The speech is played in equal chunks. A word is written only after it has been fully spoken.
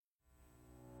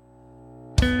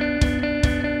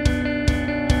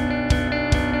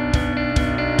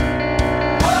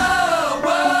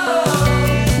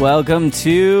Welcome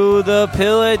to the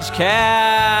Pillage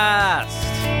Cast.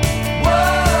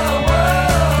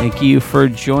 Thank you for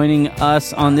joining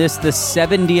us on this, the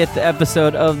 70th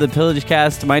episode of the Pillage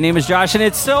Cast. My name is Josh, and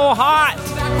it's so hot.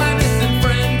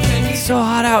 It's so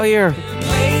hot out here.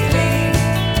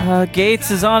 Gates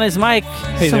is on his mic.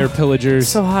 Hey there, pillagers.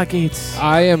 So hot, Gates.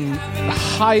 I am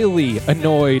highly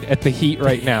annoyed at the heat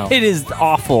right now. It is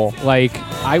awful. Like,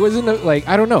 I was in a, like,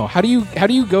 I don't know. How do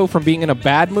you go from being in a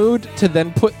bad mood to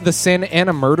then put the sin and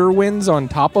a murder wins on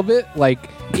top of it? Like,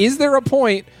 is there a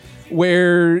point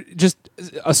where just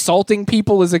assaulting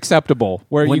people is acceptable?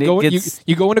 Where When you go gets-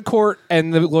 you go into court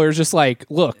and the lawyer's just like,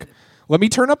 look, let me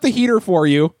turn up the heater for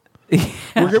you.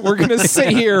 We're going to sit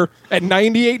here at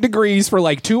 98 degrees for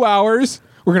like 2 hours.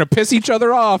 We're going to piss each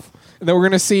other off, and then we're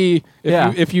going to see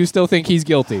if you still think he's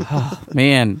guilty.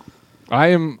 Man, I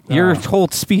am... your whole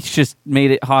speech just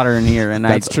made it hotter in here, and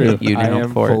that's true. hate you now I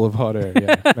am for full it. of hot air.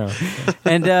 Yeah, no.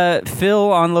 And Phil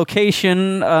on location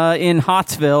in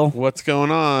Hottsville. What's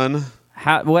going on?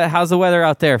 How's the weather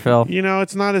out there, Phil? You know,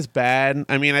 it's not as bad.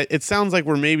 I mean, it sounds like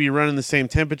we're maybe running the same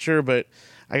temperature, but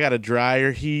I got a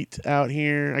drier heat out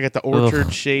here. I got the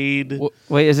orchard shade.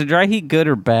 Wait, is it dry heat good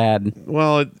or bad?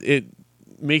 Well, it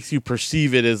makes you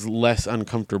perceive it as less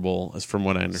uncomfortable, as from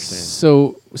what I understand.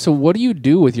 So what do you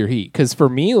do with your heat? Because for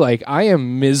me, like, I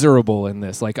am miserable in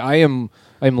this. Like, I'm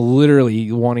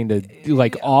literally wanting to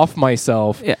like off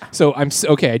myself. Yeah. So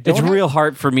okay. I don't It's real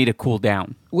hard for me to cool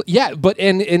down. Yeah, but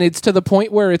and it's to the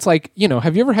point where it's like, you know,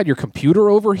 have you ever had your computer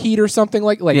overheat or something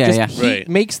like Yeah, just yeah. heat Right.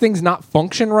 makes things not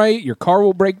function right? Your car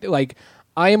will break. Like,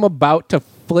 I am about to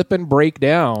flip and break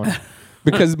down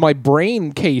because my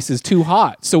brain case is too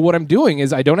hot. So what I'm doing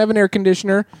is I don't have an air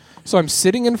conditioner, so I'm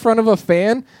sitting in front of a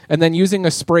fan and then using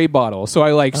a spray bottle. So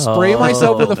I like spray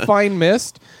myself with a fine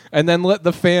mist and then let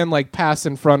the fan like pass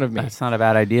in front of me. That's not a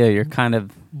bad idea. You're kind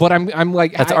of... But I'm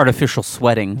like That's artificial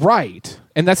sweating. right.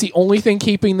 And that's the only thing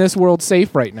keeping this world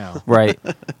safe right now. Right.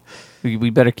 We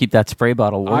better keep that spray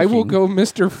bottle working. I will go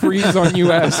Mr. Freeze on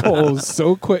you assholes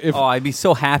so quick. If Oh, I'd be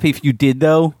so happy if you did,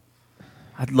 though.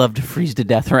 I'd love to freeze to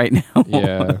death right now.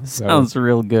 Yeah, Sounds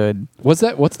real good. what's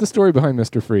the story behind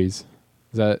Mr. Freeze?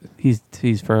 Is that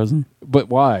He's frozen. but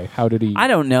why? How did he? I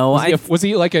don't know. Was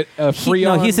he like a free?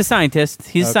 No, he's a scientist.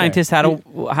 He's a Okay. scientist. Had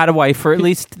a wife, or at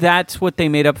least that's what they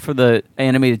made up for the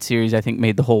animated series. I think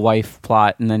made the whole wife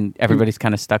plot, and then everybody's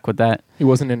kind of stuck with that. He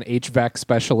wasn't an HVAC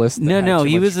specialist. that had No, too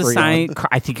he much was a Freon.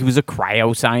 I think he was a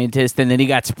cryo scientist, and then he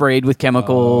got sprayed with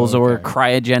chemicals or okay.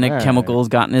 cryogenic All right. chemicals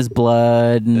got in his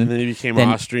blood, And then he became Then-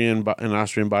 an Austrian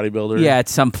bodybuilder. yeah, at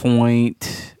some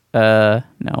point.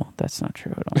 No, that's not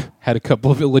true at all. Had a couple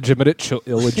of illegitimate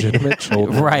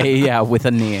children. Right? Yeah, with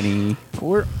a nanny.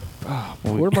 Poor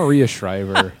Maria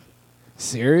Shriver.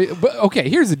 Serious? But okay,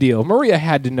 here's the deal. Maria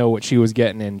had to know what she was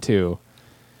getting into.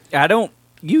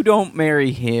 You don't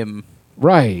marry him.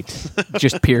 Right.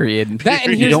 Just period. That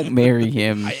and you here's- don't marry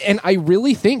him. And I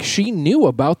really think she knew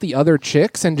about the other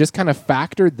chicks and just kind of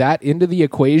factored that into the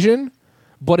equation.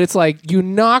 But it's like, you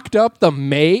knocked up the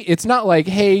May. It's not like,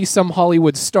 hey, some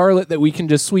Hollywood starlet that we can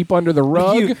just sweep under the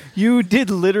rug. You did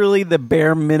literally the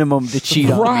bare minimum to cheat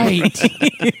on me.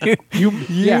 Right.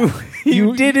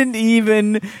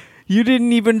 You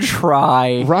didn't even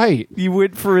try. Right. You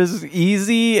went for as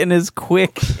easy and as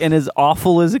quick and as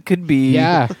awful as it could be.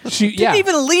 Yeah. Didn't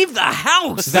even leave the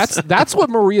house. That's what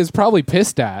Maria's probably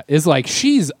pissed at. Is like,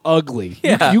 she's ugly.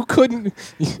 Yeah. You couldn't.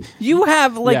 You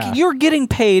have Yeah. you're getting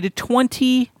paid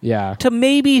 $20 Yeah. to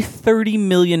maybe $30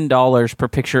 million per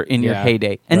picture in your Yeah,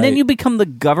 heyday, and then right. you become the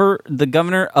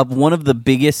governor of one of the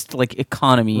biggest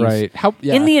economies Right.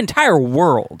 in the entire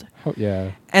world.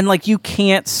 Yeah. And you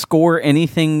can't score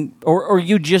anything, or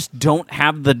you just don't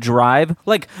have the drive.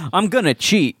 I'm gonna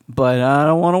cheat, but I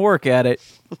don't want to work at it.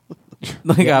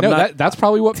 That's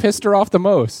probably what pissed her off the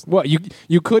most. What,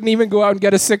 you couldn't even go out and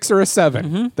get a 6 or a 7.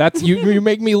 Mm-hmm. That's you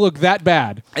make me look that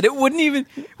bad. And it wouldn't even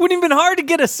been hard to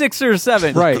get a 6 or a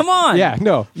 7. Right. Come on. Yeah,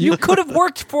 no. You could have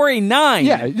worked for a 9.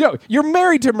 Yeah, no, you're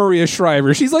married to Maria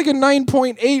Shriver. She's like a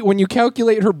 9.8 when you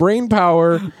calculate her brain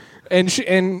power.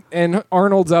 And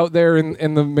Arnold's out there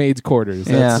in the maid's quarters.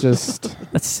 That's just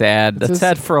That's sad. That's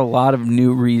sad for a lot of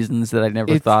new reasons that I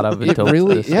never thought of until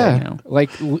this right now. Like,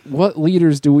 what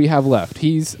leaders do we have left?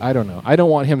 I don't know. I don't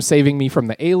want him saving me from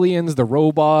the aliens, the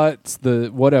robots, the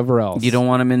whatever else. You don't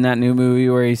want him in that new movie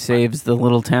where he saves the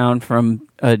little town from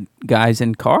guys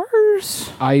in cars?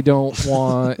 I don't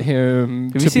want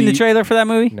him. Have you seen the trailer for that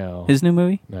movie? No. His new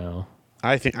movie? No.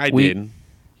 I think I did.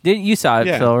 You saw it,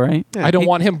 Yeah. Phil, right? Yeah. I don't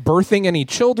want him birthing any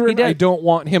children. did. I don't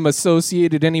want him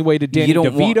associated any way to Danny You don't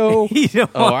DeVito. Want, you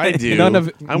don't Oh, want I do. None of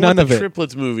I want none the of it.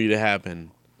 triplets movie to happen.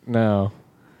 No.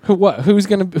 Who's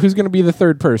gonna be the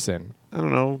third person? I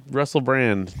don't know. Russell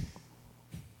Brand.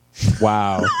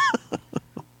 Wow.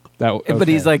 But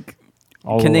he's like,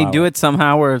 can they do it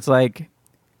somehow where it's like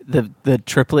the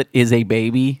triplet is a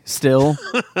baby still?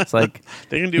 It's like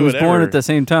They can do he was whatever. born at the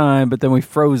same time, but then we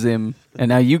froze him, and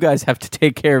now you guys have to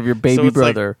take care of your baby so it's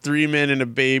brother. Like 3 men and a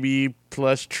baby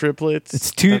plus triplets.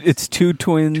 It's two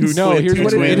twins. No, here's two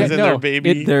what twins it- and no, their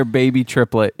baby. Their baby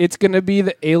triplet. It's gonna be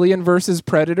the Alien versus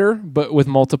Predator, but with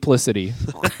multiplicity.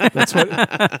 That's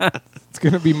what. It's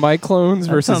gonna be my clones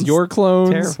versus sounds your clones.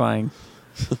 Terrifying.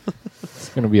 It's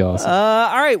gonna be awesome.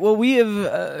 All right. Well, we have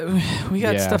we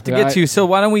got Yeah, stuff to get to, so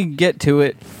why don't we get to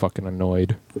it? Fucking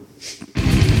annoyed.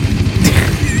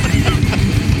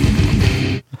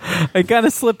 I kind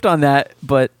of slipped on that,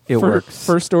 but it works.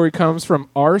 First story comes from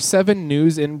R7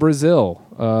 News in Brazil.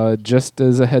 Just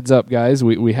as a heads up, guys,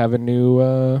 we have a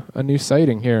new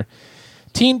sighting here.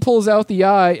 Teen pulls out the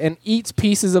eye and eats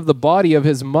pieces of the body of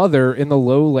his mother in the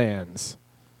lowlands.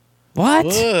 What?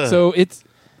 Ugh. So it's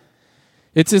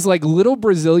this like little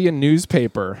Brazilian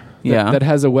newspaper that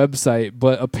has a website,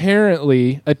 but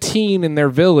apparently a teen in their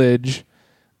village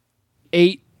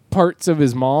ate parts of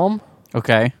his mom.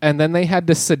 Okay. And then they had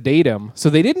to sedate him. So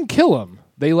they didn't kill him.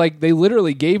 They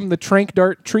literally gave him the trank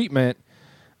dart treatment,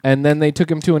 and then they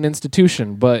took him to an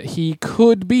institution. But he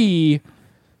could be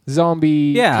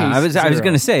zombie. Yeah, case I was zero.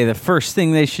 going to say the first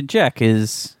thing they should check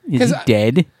is he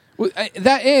dead? Well,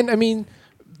 that end. I mean,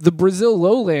 the Brazil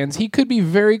lowlands. He could be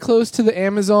very close to the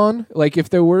Amazon. Like if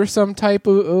there were some type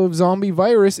of zombie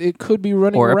virus, it could be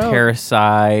running Or around. a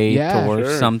parasite Yeah. or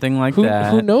Sure. something like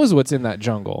that. Who knows what's in that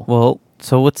jungle? Well,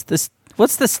 so what's the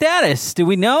status? Do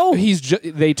we know?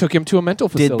 They took him to a mental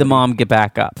facility. Did the mom get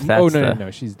back up? Oh no,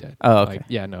 she's dead. Oh, okay.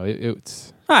 Yeah, no,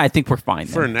 it's. I think we're fine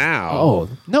For then. now. Oh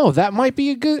no, that might be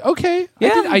a good. Okay,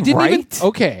 Yeah, I didn't even. right?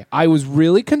 Okay, I was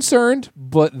really concerned,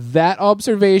 but that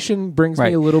observation brings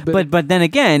me a little bit. But then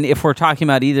again, if we're talking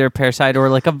about either a parasite or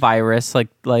like a virus, like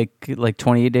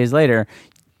 28 days later,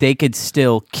 they could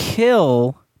still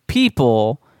kill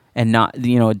people and not,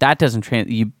 that doesn't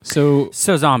so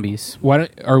zombies.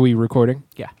 are we recording?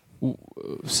 Yeah.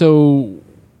 So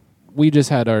we just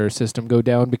had our system go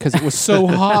down because it was so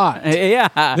hot. Yeah.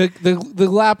 The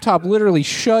laptop literally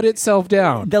shut itself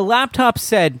down. The laptop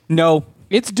said no.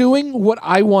 It's doing what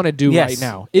I want to do Yes. right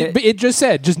now. It just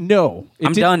said, just no.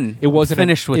 I'm done. It wasn't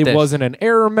Finished with It this. wasn't an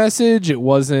error message. It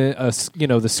wasn't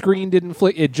the screen didn't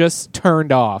flick. It just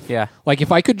turned off. Yeah. Like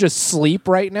if I could just sleep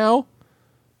right now,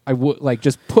 I would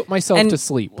just put myself to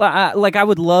sleep. Like I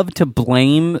would love to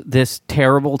blame this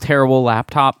terrible, terrible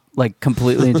laptop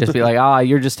completely and just be like,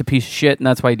 you're just a piece of shit and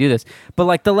that's why you do this. But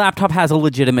like the laptop has a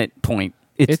legitimate point.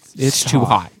 It's too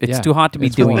hot. It's Yeah. too hot to be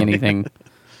It's doing hot. anything.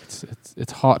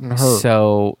 It's hot and hurt.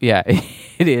 So yeah,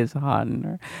 it is hot in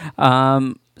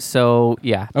her. So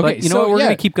yeah, Okay, but you know what? We're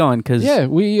gonna keep going because Yeah,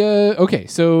 we okay.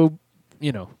 So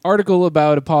article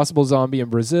about a possible zombie in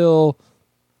Brazil.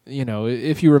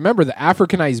 If you remember the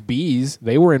Africanized bees,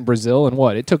 they were in Brazil,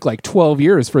 and it took like 12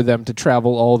 years for them to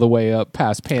travel all the way up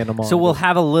past Panama. So we'll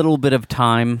have a little bit of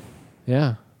time.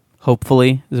 Yeah,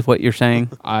 Hopefully, is what you're saying.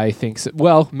 I think so.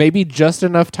 Well, maybe just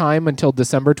enough time until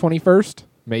December 21st.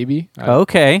 Maybe.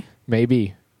 Okay.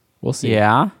 Maybe. We'll see.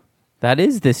 Yeah, that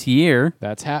is this year.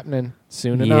 That's happening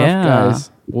soon enough, Yeah. guys.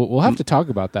 We'll have to talk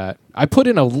about that. I put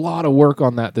in a lot of work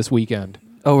on that this weekend.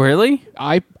 Oh, really?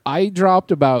 I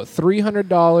dropped about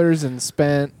 $300 and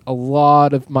spent a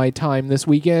lot of my time this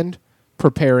weekend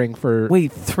preparing for.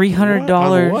 Wait,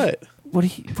 $300? What?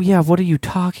 What are you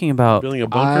talking about? Building a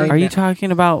bunker? Are you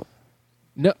talking about?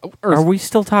 No, Are we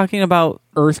still talking about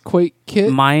earthquake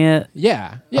kit? Maya?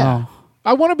 Yeah. Oh.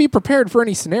 I want to be prepared for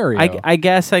any scenario. I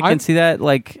guess I can I'm- see that.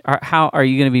 How are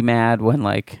you going to be mad when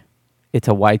it's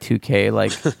a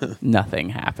Y2K? Nothing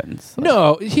happens.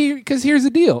 No, because here's the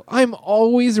deal. I'm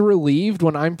always relieved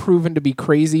when I'm proven to be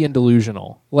crazy and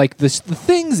delusional. Like the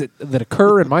things that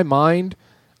occur in my mind,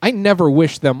 I never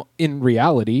wish them in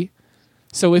reality.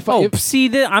 So if I'm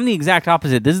the exact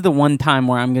opposite. This is the one time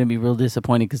where I'm going to be real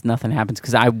disappointed because nothing happens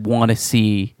because I want to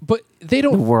see. but they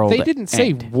don't. the world They didn't say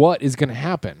end. what is going to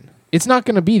happen. It's not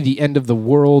going to be the end of the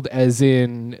world, as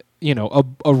in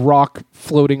a rock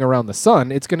floating around the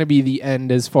sun. It's going to be the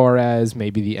end as far as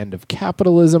maybe the end of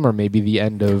capitalism, or maybe the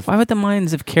end of Why would the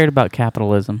Mayans have cared about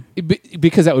capitalism?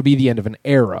 because that would be the end of an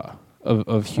era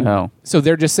of human. Oh. So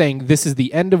they're just saying this is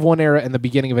the end of one era and the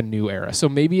beginning of a new era. So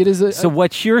maybe it is So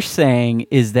what you're saying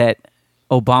is that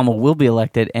Obama will be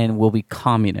elected and will be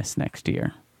communist next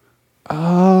year.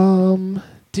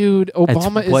 dude,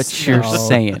 Obama That's is what you're no.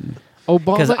 saying. Obama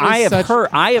Because is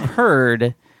I have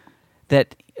heard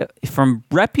that from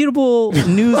reputable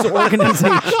news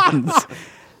organizations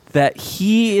that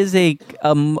he is a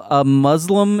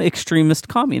Muslim extremist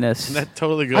communist. That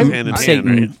totally goes hand in hand,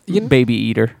 Satan right? baby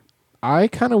eater. I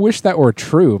kind of wish that were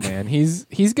true, man. He's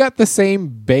got the same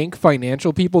bank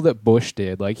financial people that Bush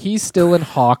did. Like, he's still in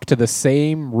hawk to the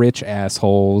same rich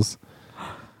assholes.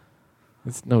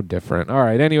 It's no different. All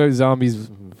right. Anyway, zombies,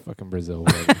 fucking Brazil.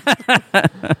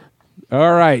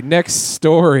 All right. Next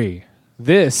story.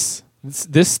 This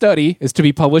study is to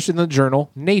be published in the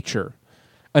journal Nature.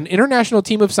 An international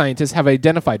team of scientists have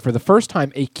identified for the first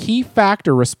time a key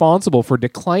factor responsible for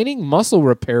declining muscle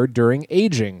repair during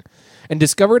aging, and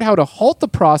discovered how to halt the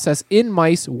process in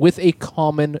mice with a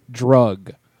common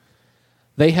drug.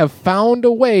 They have found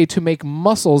a way to make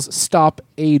muscles stop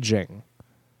aging.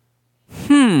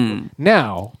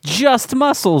 Now, Just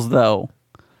muscles, though.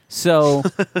 So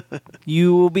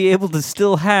you will be able to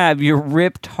still have your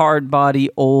ripped, hard body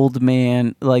old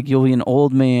man. Like, you'll be an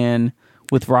old man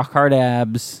with rock hard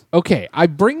abs. okay, I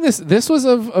bring this. This was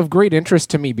of great interest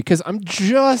to me because I'm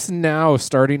just now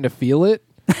starting to feel it.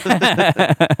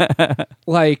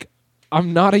 Like,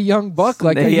 I'm not a young buck.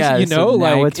 Like, Yeah, you know, so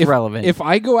now like it's relevant. If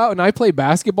I go out and I play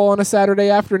basketball on a Saturday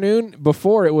afternoon,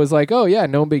 before it was like, oh yeah,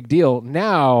 no big deal.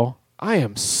 Now I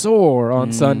am sore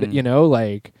on Sunday. You know,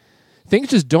 like things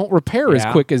just don't repair as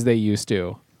Yeah. quick as they used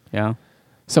to. Yeah.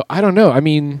 So I don't know. I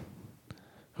mean,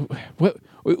 what?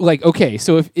 Like, okay,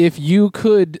 so if you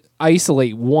could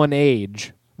isolate one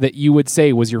age that you would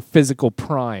say was your physical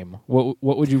prime, what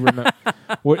would you remember?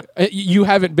 You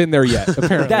haven't been there yet.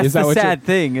 Apparently, That's is that the what sad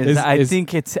thing.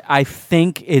 I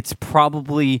think it's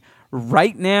probably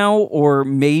right now or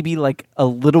maybe like a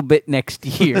little bit next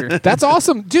year. That's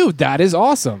awesome, dude. That is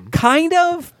awesome. Kind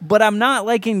of, but I'm not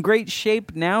like in great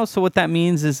shape now. So what that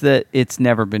means is that it's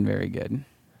never been very good.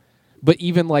 But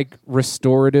even like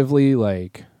restoratively,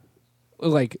 like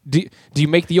do you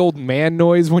make the old man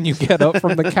noise when you get up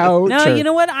from the couch? No, or- you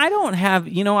know what? I don't have.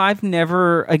 I've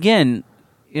never. Again,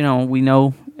 we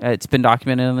know it's been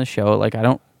documented on the show. Like I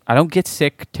don't get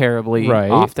sick terribly Right.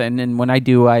 often, and when I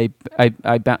do, I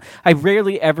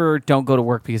rarely ever don't go to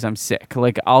work because I'm sick.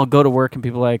 Like I'll go to work and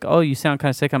people are like, "Oh, you sound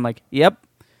kind of sick." I'm like, "Yep."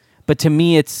 But to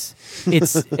me, it's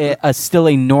still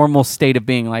a normal state of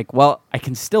being like, well, I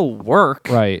can still work.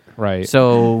 Right.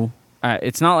 So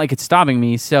it's not like it's stopping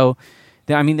me. So,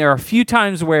 there are a few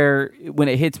times where when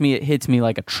it hits me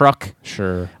like a truck.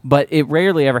 Sure. But it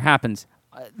rarely ever happens.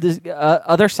 The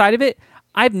other side of it,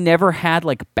 I've never had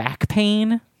like back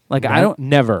pain. Like I don't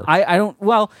never. I don't.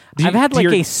 Well, I've had like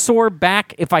a sore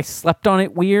back if I slept on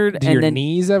it weird. Do and your then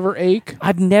knees ever ache?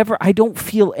 I don't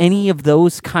feel any of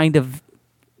those kind of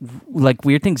like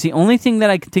weird things. The only thing that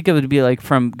I can think of would be like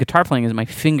from guitar playing is my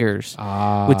fingers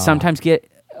would sometimes get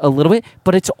a little bit,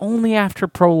 but it's only after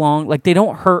prolonged. Like they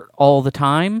don't hurt all the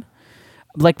time.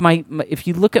 Like my if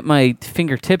you look at my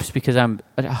fingertips, because I'm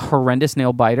a horrendous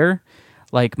nail biter,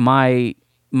 like my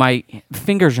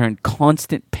fingers are in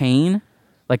constant pain,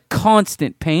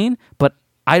 but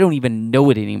I don't even know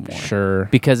it anymore. Sure.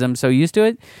 Because I'm so used to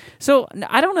it. So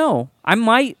I don't know. I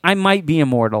might be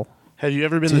immortal. Have you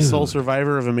ever been the sole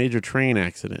survivor of a major train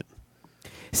accident?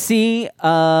 See,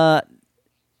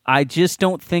 I just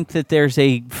don't think that there's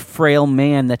a frail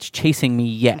man that's chasing me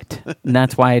yet, and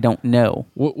that's why I don't know.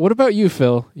 What about you,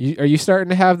 Phil? Are you starting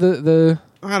to have the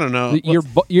I don't know.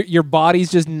 your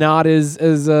body's just not as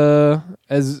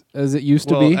it used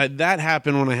to be? That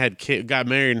happened when I got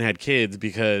married and had kids,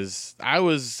 because I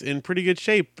was in pretty good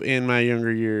shape in my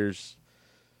younger years.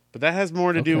 But that has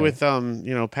more to do with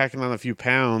packing on a few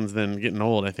pounds than getting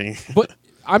old, I think. But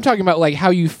I'm talking about like how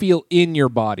you feel in your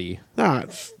body. No,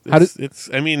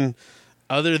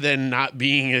 other than not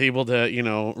being able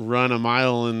to, run a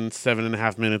mile in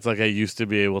 7.5 minutes like I used to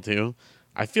be able to,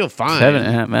 I feel fine.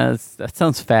 7.5 minutes. That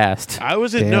sounds fast. I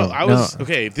was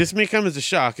okay. This may come as a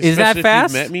shock. Is that especially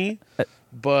fast? If you've met me,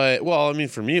 but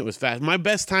for me it was fast. My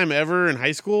best time ever in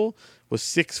high school was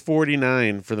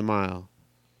 6:49 for the mile.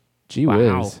 Gee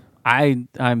Wow. whiz.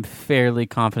 I'm fairly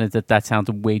confident that sounds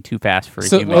way too fast for a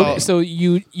human. So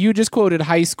you just quoted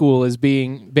high school as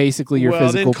being basically your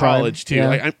physical in college prime? too.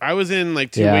 Yeah. Like I was in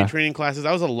like two-way training classes.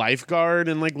 I was a lifeguard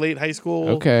in like late high school.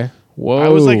 Okay. Whoa. I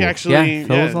was like actually,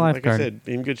 Phil was a like I lifeguard. said,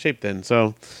 in good shape then.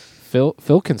 So Phil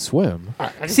can swim. I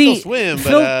can See, still swim,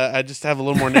 Phil- but I just have a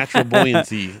little more natural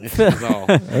buoyancy. Is all.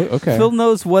 Oh, okay. Phil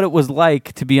knows what it was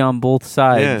like to be on both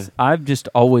sides. Yeah. I've just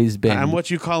always been. I'm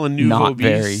what you call a nouveau Not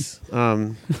very. beast.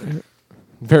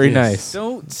 Very Yes. nice.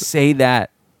 Don't say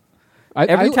that.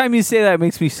 Every time you say that, it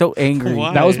makes me so angry.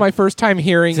 Why? That was my first time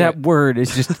hearing That it. word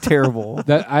is just terrible.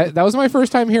 That was my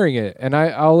first time hearing it, and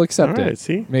I'll accept All right, it.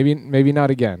 see? Maybe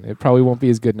not again. It probably won't be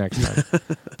as good next time.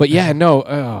 But yeah,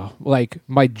 no, like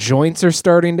my joints are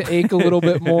starting to ache a little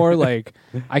bit more. Like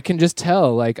I can just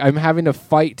tell. Like I'm having to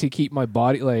fight to keep my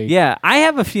body. Like Yeah, I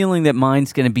have a feeling that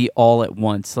mine's going to be all at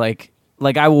once. Like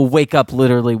I will wake up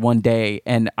literally one day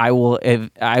and I will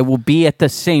be at the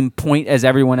same point as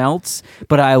everyone else,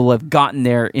 but I will have gotten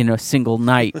there in a single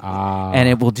night, and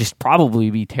it will just probably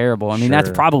be terrible. I mean, that's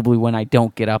Sure. probably when I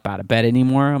don't get up out of bed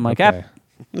anymore. I'm like, Okay.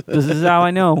 this is how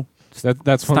I know.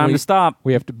 That's It's when time we, to stop.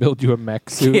 we have to build you a mech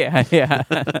suit. Yeah.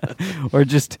 or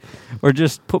just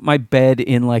put my bed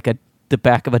in like the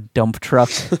back of a dump truck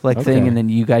thing, Okay. and then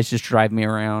you guys just drive me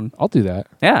around. I'll do that.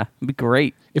 Yeah, it'd be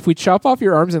great. If we chop off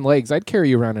your arms and legs, I'd carry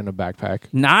you around in a backpack.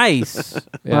 Nice.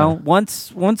 Yeah. Well,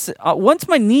 once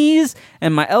my knees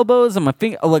and my elbows and my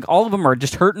finger, like all of them are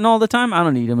just hurting all the time. I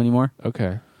don't need them anymore.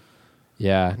 Okay.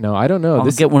 Yeah. No, I don't know.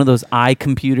 I'll get one of those eye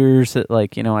computers that,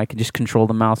 like, I can just control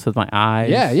the mouse with my eyes.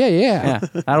 Yeah. Yeah,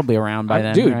 that'll be around by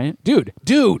then, right?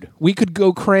 Dude, we could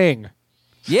go Krang.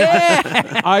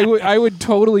 Yeah. I would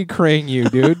totally Krang you,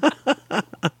 dude.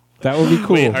 That would be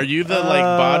cool. Wait, are you the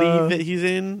body that he's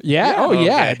in? Yeah. Oh,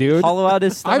 yeah, Okay. dude. Hollow out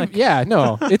his stomach.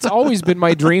 No. It's always been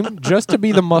my dream just to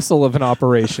be the muscle of an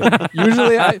operation.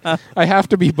 Usually I have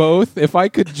to be both. If I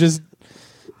could just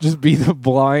be the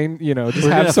blind, just We're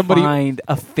have gonna somebody. find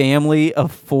a family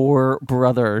of 4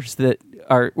 brothers that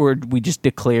we just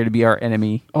declare to be our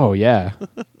enemy. Oh, yeah.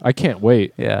 I can't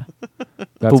wait. Yeah.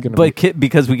 That's going to be.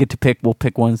 Because we get to pick, we'll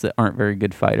pick ones that aren't very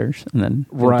good fighters, and then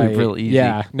it'll Right. be real easy.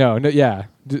 Yeah. No, yeah.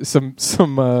 Some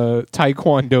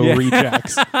taekwondo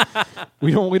rejects.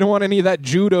 We don't want any of that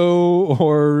judo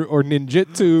or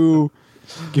ninjutsu.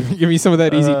 Give me some of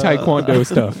that easy taekwondo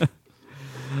stuff.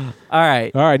 All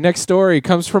right. All right, next story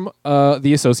comes from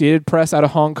the Associated Press out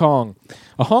of Hong Kong.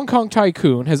 A Hong Kong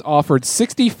tycoon has offered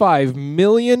 $65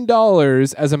 million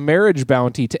as a marriage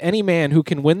bounty to any man who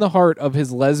can win the heart of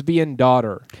his lesbian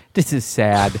daughter. This is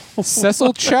sad.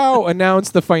 Cecil Chow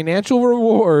announced the financial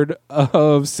reward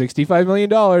of $65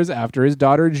 million after his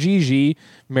daughter Gigi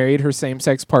married her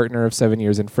same-sex partner of 7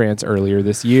 years in France earlier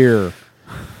this year.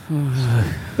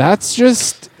 That's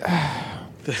just...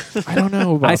 I don't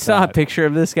know about I saw a that. picture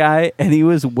of this guy, and he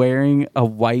was wearing a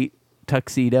white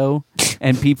tuxedo,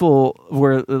 and people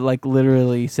were like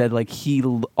literally said like he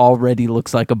already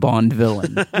looks like a Bond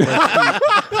villain.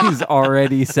 He's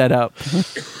already set up.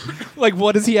 Like,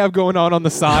 what does he have going on the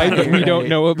side that we don't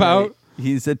know about? Right.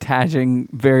 He's attaching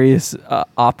various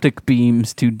optic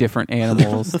beams to different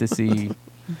animals to see.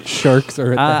 Sharks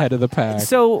are at the head of the pack.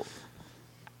 So,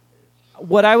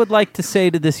 what I would like to say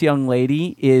to this young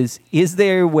lady is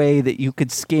there a way that you could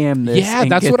scam this? Yeah,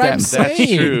 and that's get what I'm them? saying.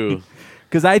 That's true.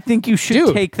 Because I think you should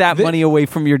Dude, take that money away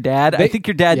from your dad. I think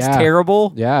your dad's yeah.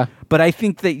 terrible. Yeah. But I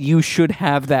think that you should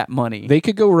have that money. They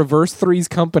could go reverse Three's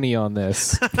Company on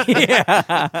this.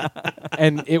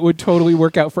 And it would totally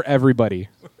work out for everybody.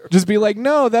 Just be like,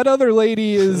 no, that other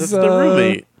lady is... That's the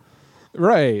roommate.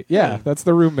 Right. Yeah, that's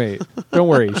the roommate. Don't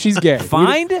worry. She's gay.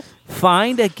 Find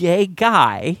a gay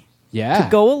guy Yeah. to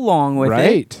go along with it.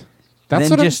 Right. That's Then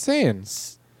what I'm just- saying.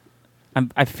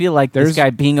 I feel like There's- this guy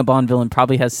being a Bond villain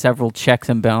probably has several checks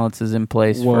and balances in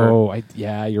place Whoa.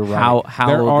 Yeah, you're right.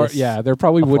 how this there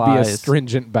probably would be a applies.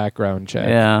 stringent background for... check.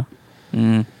 Yeah.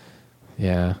 Mm.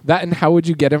 Yeah. That, and how would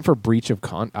you get him for breach of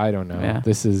I don't know. Yeah.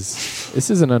 This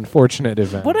is an unfortunate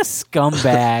event. What a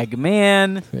scumbag,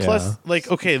 man. Yeah. Plus,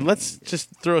 okay, let's just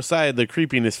throw aside the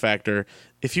creepiness factor.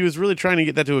 If he was really trying to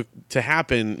get that to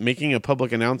happen, making a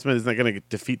public announcement is not going to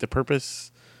defeat the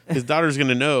purpose. His daughter's going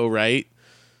to know, right?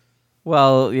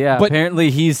 Well, yeah, But- apparently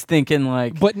he's thinking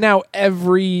like... But now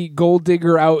every gold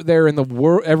digger out there in the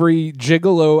world, every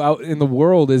gigolo out in the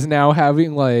world is now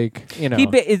having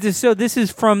So this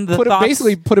is from the thoughts...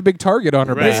 basically put a big target on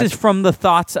her Right. back. This is from the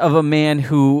thoughts of a man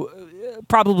who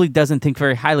probably doesn't think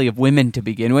very highly of women to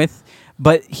begin with,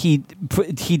 but he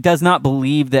does not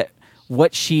believe that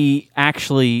what she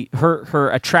actually her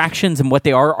attractions and what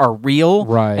they are real,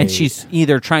 Right. and she's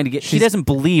either trying to get she doesn't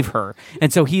believe her,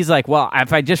 and so he's like, well,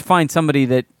 if I just find somebody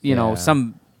that Yeah.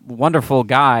 some wonderful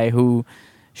guy who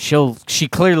she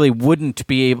clearly wouldn't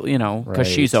be able, because Right.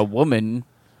 she's a woman.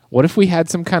 What if we had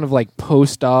some kind of like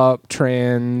post-op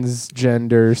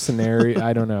transgender scenario?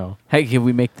 I don't know. Hey, can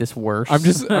we make this worse? I'm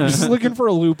just looking for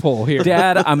a loophole here.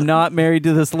 Dad, I'm not married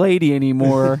to this lady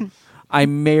anymore.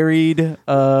 I'm married, It's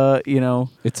a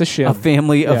shim. a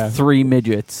family of Yeah. 3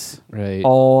 midgets. Right.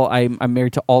 I'm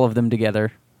married to all of them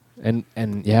together. And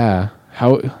yeah,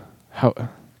 how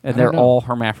and they're all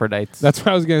hermaphrodites. That's what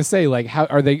I was gonna say. Like, how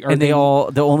are they? They all?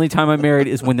 The only time I'm married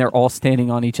is when they're all standing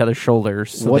on each other's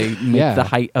shoulders, so they make the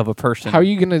height of a person. How are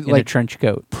you gonna in a trench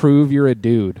coat prove you're a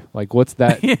dude? Like, what's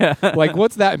that? Like,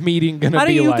 what's that meeting gonna be? How are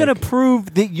you like? gonna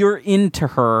prove that you're into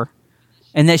her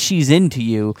and that she's into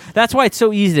you? That's why it's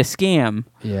so easy to scam.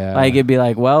 Yeah, like it'd be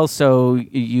like, well, so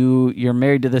you're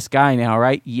married to this guy now,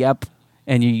 right? Yep.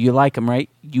 And you like him, right?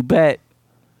 You bet.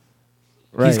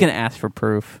 Right. He's gonna ask for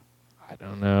proof. I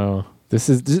don't know. There's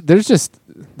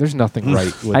nothing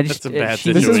right with That's a bad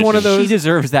situation. This is one of those. She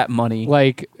deserves that money.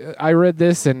 Like, I read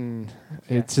this and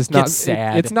it's just not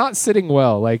sad. It's not sitting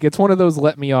well. Like, it's one of those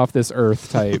let me off this earth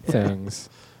type things.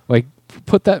 Like,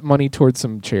 put that money towards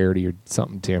some charity or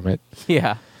something, damn it.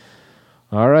 Yeah.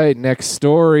 All right, next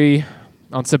story.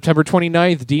 On September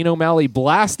 29th, Dean O'Malley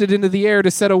blasted into the air to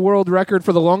set a world record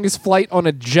for the longest flight on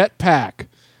a jetpack.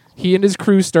 He and his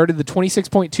crew started the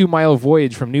 26.2-mile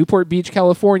voyage from Newport Beach,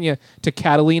 California to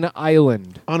Catalina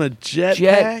Island. On a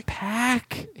jetpack?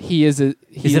 Jetpack? Is it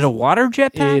a water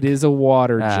jetpack? It is a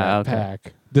water jetpack.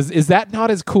 Okay. Is that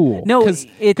not as cool? No,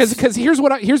 because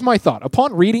here's my thought.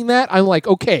 Upon reading that, I'm like,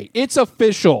 okay, it's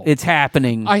official. It's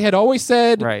happening. I had always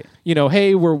said, right.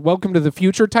 Hey, we're welcome to the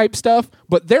future type stuff,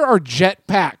 but there are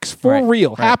jetpacks for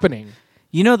real happening.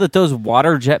 You know that those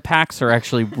water jetpacks are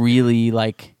actually really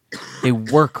they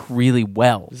work really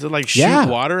well. Does it shoot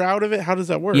water out of it? How does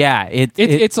that work? Yeah,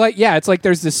 it's like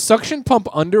there's this suction pump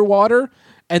underwater,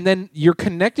 and then you're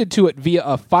connected to it via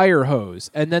a fire hose,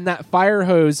 and then that fire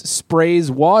hose sprays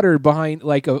water behind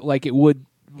like it would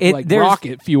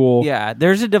rocket fuel. Yeah,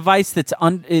 there's a device that's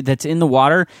in the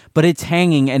water, but it's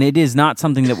hanging, and it is not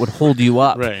something that would hold you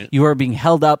up. Right. You are being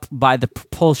held up by the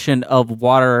propulsion of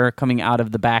water coming out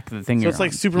of the back of the thing. So it's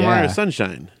like Super Mario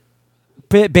Sunshine.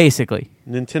 Basically,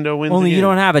 Nintendo wins. Only again.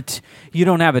 you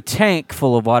don't have a tank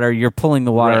full of water. You're pulling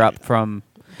the water up from.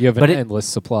 You have an endless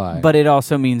supply. But it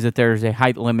also means that there's a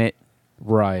height limit.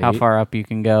 Right. How far up you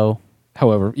can go.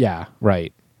 However, yeah,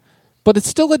 right. But it's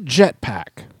still a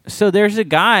jetpack. So there's a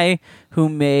guy who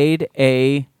made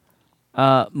a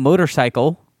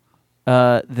motorcycle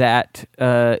that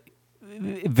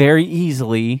very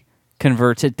easily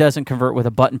converts. It doesn't convert with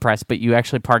a button press, but you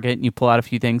actually park it and you pull out a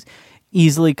few things.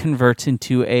 Easily converts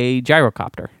into a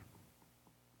gyrocopter.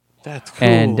 That's cool.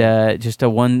 And just a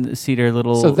one-seater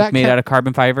little made out of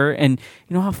carbon fiber. And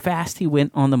you know how fast he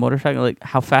went on the motorcycle? Like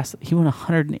how fast he went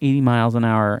 180 miles an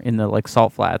hour in the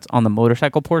salt flats on the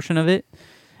motorcycle portion of it.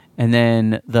 And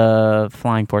then the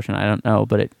flying portion, I don't know,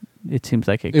 but it seems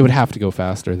like it would have to go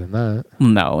faster than that.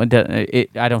 No,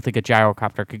 I don't think a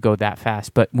gyrocopter could go that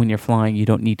fast. But when you're flying, you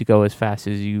don't need to go as fast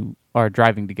as you are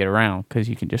driving to get around because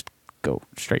you can just go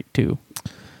straight to.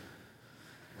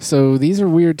 So these are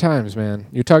weird times, man.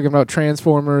 You're talking about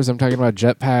Transformers. I'm talking about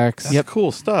jetpacks. That's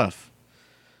cool stuff.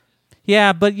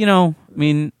 Yeah, but the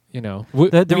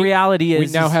reality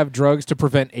is we now have drugs to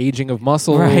prevent aging of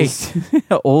muscles. Right.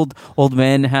 old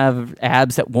men have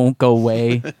abs that won't go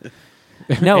away.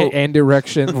 No, and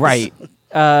erections. Right.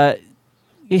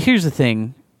 Here's the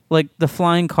thing: like the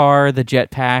flying car, the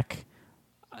jetpack,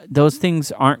 those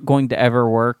things aren't going to ever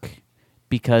work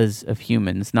because of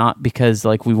humans, not because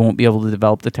we won't be able to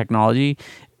develop the technology.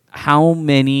 How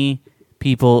many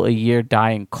people a year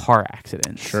die in car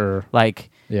accidents? Sure.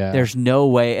 There's no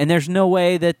way, and there's no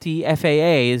way that the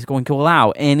FAA is going to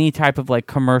allow any type of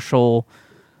commercial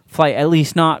flight, at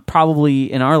least not probably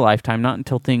in our lifetime, not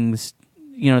until things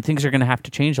are going to have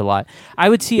to change a lot. I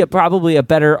would see probably a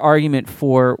better argument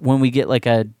for when we get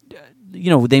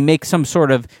they make some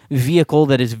sort of vehicle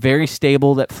that is very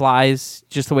stable, that flies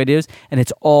just the way it is, and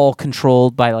it's all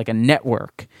controlled by a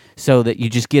network, so that you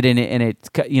just get in it and it's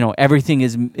everything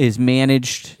is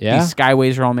managed. Yeah. These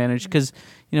skyways are all managed because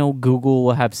Google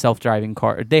will have self-driving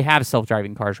cars. They have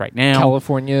self-driving cars right now.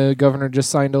 California governor just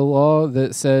signed a law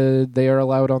that said they are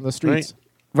allowed on the streets.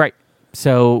 Right.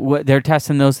 So they're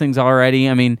testing those things already.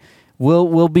 I mean,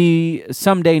 we'll be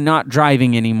someday not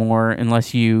driving anymore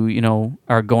unless you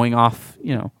are going off,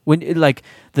 when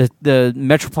the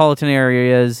metropolitan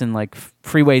areas and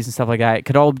freeways and stuff like that, it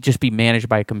could all just be managed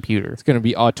by a computer. It's going to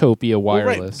be Autopia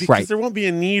wireless. Because there won't be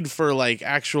a need for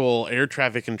actual air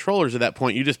traffic controllers at that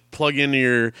point. You just plug in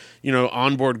your,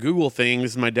 onboard Google thing,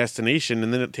 this is my destination,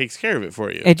 and then it takes care of it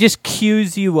for you. It just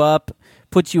queues you up,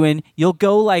 puts you in. You'll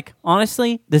go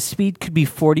honestly, the speed could be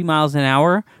 40 miles an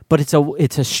hour, but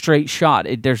it's a straight shot.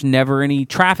 There's never any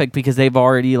traffic because they've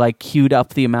already queued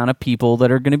up the amount of people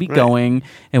that are going to be going,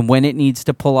 and when it needs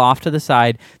to pull off to the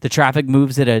side, the traffic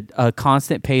moves at a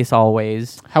constant pace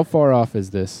always. How far off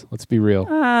is this? Let's be real.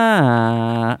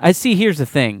 I see. Here's the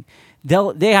thing.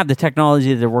 they have the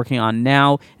technology that they're working on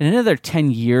now. In another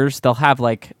 10 years, they'll have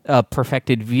like a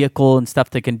perfected vehicle and stuff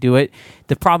that can do it.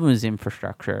 The problem is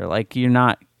infrastructure. Like you're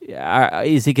not.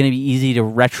 Is it going to be easy to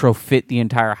retrofit the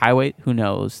entire highway? Who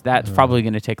knows? That's probably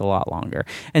going to take a lot longer.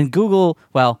 And Google,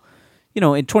 well,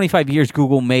 in 25 years,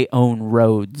 Google may own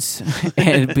roads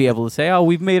and be able to say, "Oh,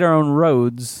 we've made our own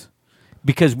roads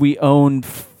because we own."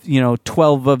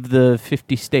 12 of the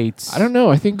 50 states. I don't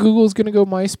know. I think Google's going to go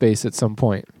MySpace at some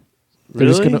point. They're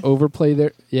just going to overplay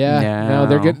their... Yeah.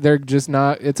 No, they're just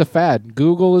not... It's a fad.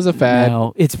 Google is a fad.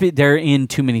 No, they're in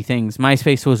too many things.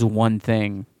 MySpace was one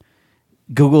thing.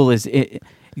 Google is... Do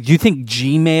you think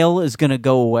Gmail is going to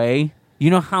go away? You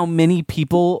know how many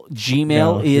people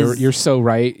Gmail is... You're so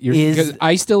right. Because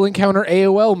I still encounter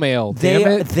AOL mail.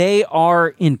 Damn it. They are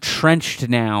entrenched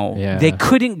now. Yeah. They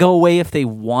couldn't go away if they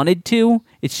wanted to.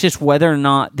 It's just whether or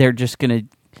not they're just going to...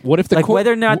 What if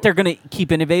whether or not they're going to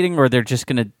keep innovating or they're just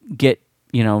going to get,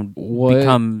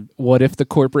 become... What if the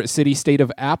corporate city-state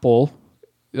of Apple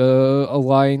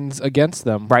aligns against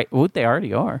them? Right. Well, they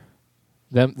already are.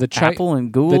 Apple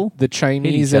and Google, the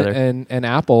Chinese and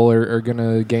Apple are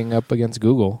gonna gang up against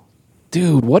Google.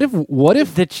 Dude, what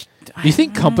if do you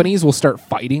think companies will start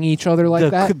fighting each other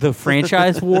like that? The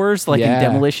franchise wars, like in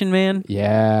Demolition Man.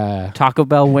 Yeah, Taco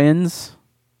Bell wins.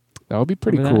 That would be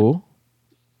pretty cool.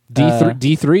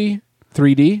 D3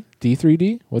 3D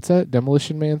D3D. What's that?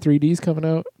 Demolition Man 3D is coming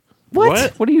out.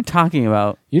 What? What are you talking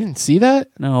about? You didn't see that?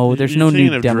 No, there's no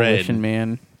new Demolition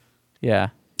Man. Yeah.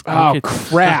 Oh,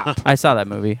 crap. I saw that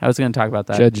movie. I was going to talk about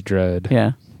that. Judge Dredd.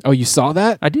 Yeah. Oh, you saw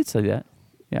that? I did see that.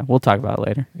 Yeah, we'll talk about it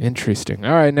later. Interesting.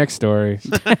 All right, next story.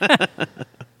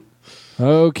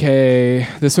 Okay.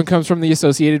 This one comes from the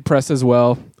Associated Press as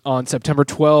well. On September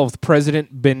 12th,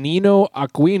 President Benigno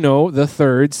Aquino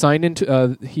III signed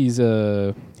into... he's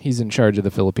in charge of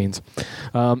the Philippines.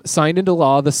 Signed into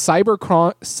law the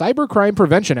Cybercrime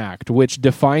Prevention Act, which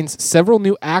defines several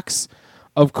new acts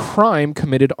of crime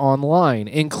committed online,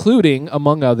 including,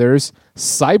 among others,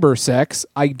 cybersex,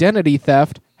 identity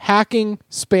theft, hacking,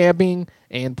 spamming,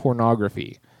 and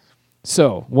pornography.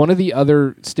 So, one of the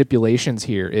other stipulations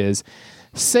here is,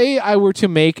 say I were to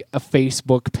make a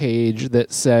Facebook page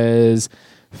that says,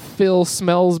 Phil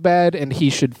smells bad and he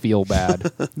should feel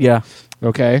bad. Yeah.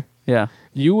 Okay? Yeah.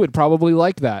 You would probably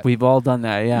like that. We've all done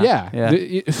that, yeah.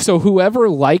 Yeah. So whoever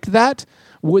liked that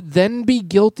would then be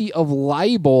guilty of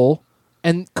libel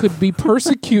and could be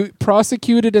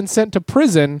prosecuted and sent to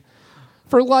prison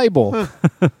for libel.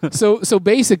 So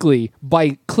basically,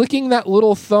 by clicking that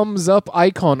little thumbs up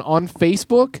icon on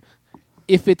Facebook,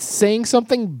 if it's saying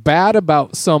something bad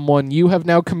about someone, you have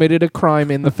now committed a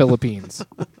crime in the Philippines.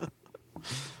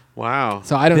 Wow.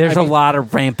 So There's a lot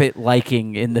of rampant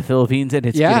liking in the Philippines, and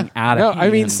it's getting out of hand. I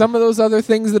mean, some of those other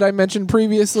things that I mentioned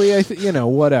previously,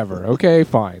 whatever. Okay,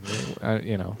 fine.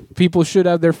 People should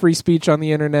have their free speech on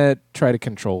the internet. Try to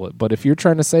control it. But if you're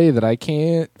trying to say that I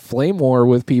can't flame war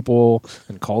with people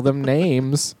and call them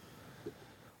names,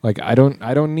 like I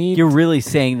don't need. You're really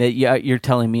saying that you're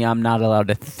telling me I'm not allowed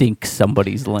to think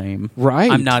somebody's lame, right?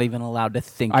 I'm not even allowed to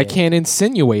think. I can't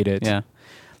insinuate it. Yeah.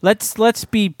 Let's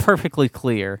be perfectly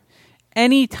clear.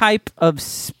 Any type of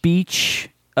speech,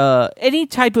 any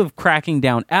type of cracking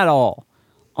down at all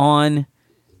on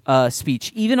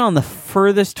speech, even on the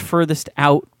furthest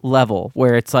out level,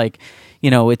 where it's like,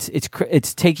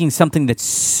 it's taking something that's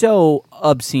so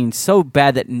obscene, so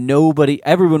bad that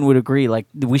everyone would agree, like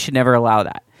we should never allow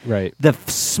that. Right. The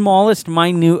smallest,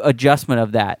 minute adjustment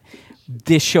of that,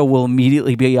 this show will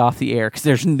immediately be off the air because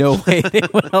there's no way they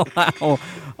would allow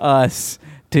us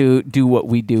to do what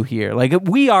we do here. Like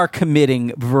we are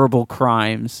committing verbal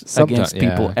crimes against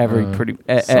people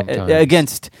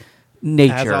against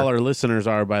nature. As all our listeners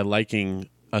are by liking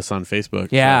us on Facebook.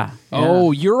 Yeah. So.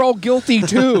 Oh, you're all guilty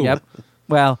too. Yep.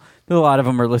 Well, a lot of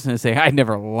them are listening and saying, I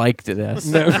never liked this.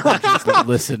 No. Just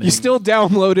listening. You still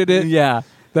downloaded it. Yeah.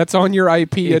 That's on your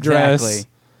IP address. Exactly.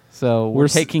 So we're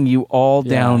taking you all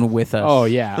down with us. Oh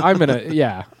yeah. I'm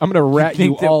gonna rat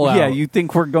you all out. Yeah, you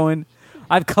think we're going...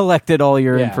 I've collected all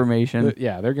your information.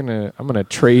 I'm gonna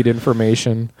trade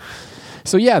information.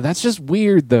 So yeah, that's just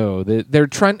weird though. They're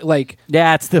trying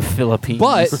it's the Philippines.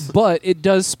 But it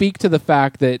does speak to the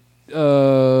fact that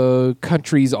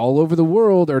countries all over the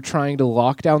world are trying to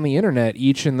lock down the internet,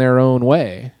 each in their own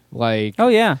way. Like, oh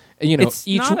yeah,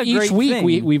 each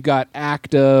week we've got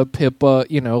ACTA,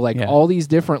 PIPA, all these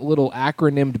different little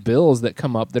acronymed bills that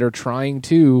come up that are trying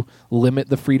to limit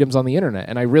the freedoms on the internet.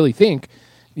 And I really think,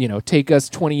 take us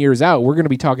 20 years out, we're going to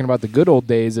be talking about the good old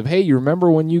days of, hey, you remember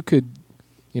when you could,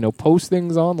 post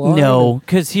things online? No,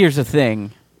 because here's the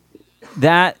thing.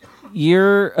 That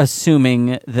you're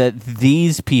assuming that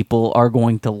these people are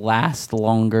going to last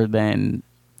longer than.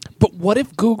 But what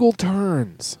if Google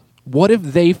turns? What if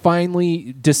they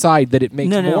finally decide that it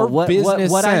makes more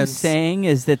business what sense? I'm saying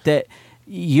is that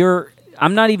you're.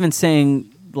 I'm not even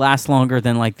saying last longer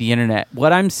than like the internet.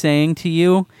 What I'm saying to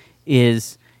you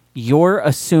is you're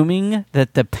assuming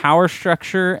that the power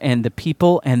structure and the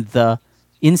people and the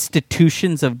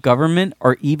institutions of government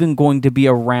are even going to be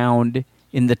around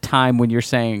in the time when you're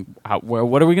saying,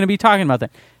 what are we going to be talking about then?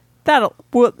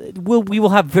 We will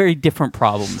have very different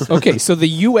problems. Okay, so the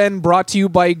UN brought to you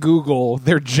by Google.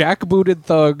 Their jackbooted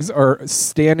thugs are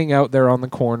standing out there on the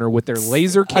corner with their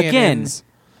laser cannons.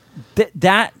 Again,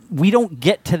 that we don't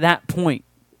get to that point.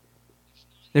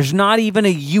 There's not even a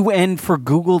UN for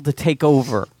Google to take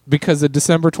over. Because of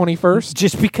December 21st?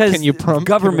 Just because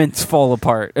governments fall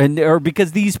apart, or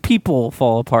because these people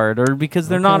fall apart, or because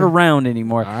they're not around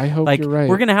anymore. I hope you're right.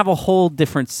 We're going to have a whole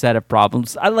different set of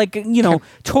problems. I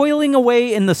toiling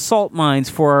away in the salt mines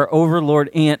for our overlord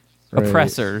ant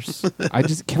oppressors.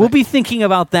 We'll be thinking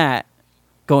about that,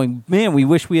 going, man, we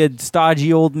wish we had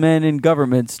stodgy old men in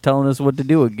governments telling us what to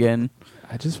do again.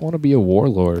 I just want to be a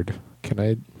warlord.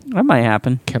 That might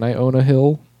happen. Can I own a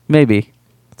hill? Maybe.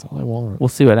 That's all I want. We'll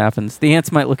see what happens. The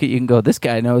ants might look at you and go, this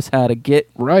guy knows how to get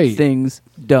things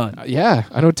done. Yeah,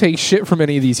 I don't take shit from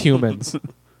any of these humans.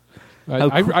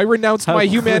 I renounced my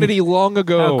humanity long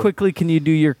ago. How quickly can you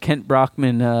do your Kent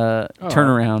Brockman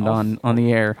turnaround on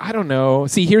the air? I don't know.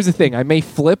 See, here's the thing. I may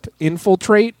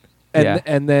infiltrate,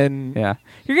 and then... Yeah.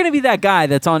 You're going to be that guy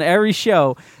that's on every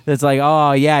show that's like,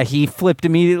 oh, yeah, he flipped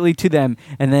immediately to them.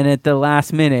 And then at the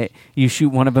last minute, you shoot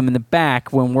one of them in the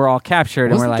back when we're all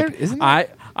captured. And we're like,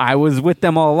 I was with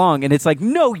them all along. And it's like,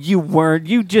 no, you weren't.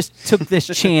 You just took this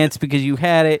chance because you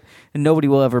had it. And nobody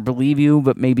will ever believe you,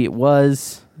 but maybe it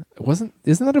was.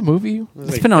 Isn't that a movie?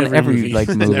 It's been on every movie. Yeah,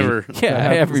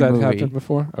 every movie. Has that happened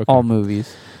before? Okay. All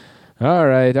movies. All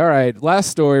right. Last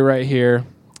story right here.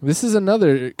 This is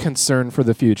another concern for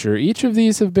the future. Each of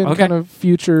these have been kind of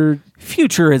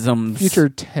futurisms, future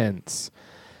tense.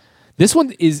 This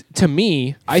one is, to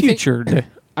me, I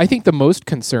think the most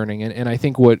concerning, and I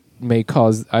think what may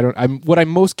cause I'm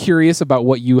most curious about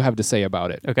what you have to say about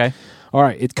it. Okay. All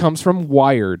right. It comes from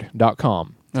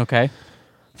Wired.com. Okay.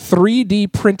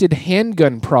 3D printed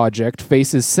handgun project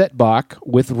faces setback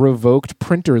with revoked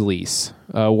printer lease.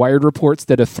 Wired reports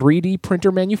that a 3D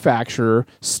printer manufacturer,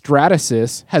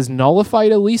 Stratasys, has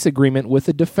nullified a lease agreement with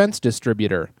a defense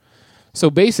distributor. So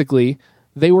basically,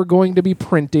 they were going to be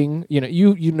printing. You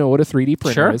know what a 3D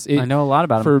printer is. I know a lot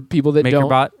about for them. People that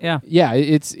MakerBot, don't. Yeah.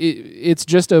 It's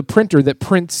just a printer that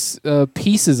prints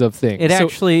pieces of things. It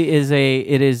actually is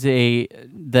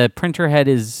the printer head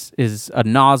is a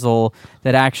nozzle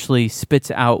that actually spits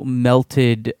out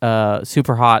melted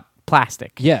super hot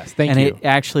plastic. Yes, thank you. And it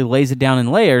actually lays it down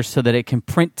in layers so that it can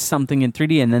print something in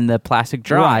 3D, and then the plastic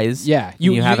dries. Right. Yeah,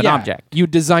 you have an object. You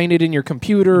design it in your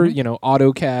computer,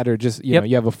 AutoCAD, or just you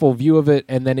have a full view of it,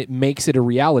 and then it makes it a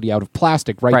reality out of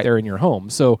plastic right there in your home.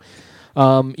 So,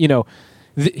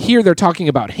 here they're talking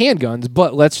about handguns,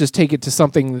 but let's just take it to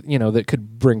something that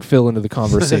could bring Phil into the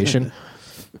conversation.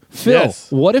 Phil,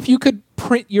 what if you could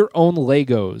print your own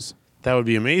Legos? That would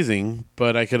be amazing,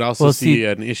 but I could also see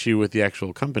an issue with the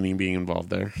actual company being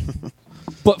involved there.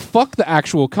 But fuck the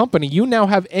actual company. You now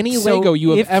have any Lego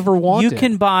you have ever wanted.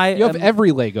 You have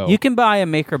every Lego. You can buy a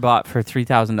MakerBot for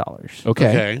 $3,000.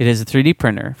 Okay. It is a 3D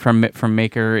printer from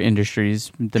Maker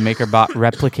Industries. The MakerBot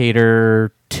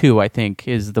Replicator 2, I think,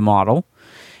 is the model.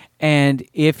 And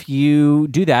if you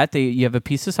do that, you have a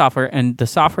piece of software, and the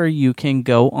software you can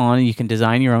go on and you can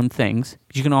design your own things.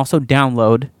 You can also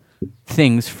download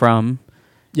things from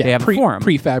they have a forum.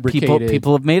 Prefabricated.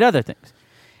 People have made other things.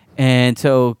 And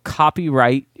so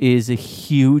copyright is a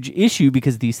huge issue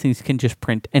because these things can just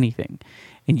print anything.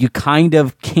 And you kind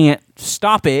of can't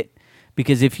stop it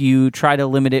because if you try to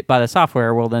limit it by the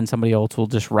software, well, then somebody else will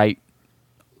just write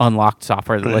unlocked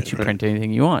software that lets you print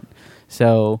anything you want.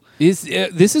 So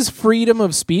this is freedom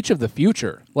of speech of the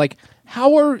future. Like,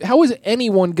 how is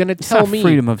anyone going to tell me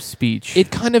freedom of speech?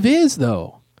 It kind of is,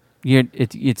 though.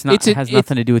 It has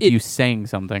nothing to do with you saying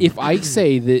something. If I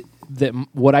say that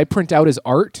what I print out is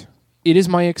art, it is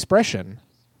my expression.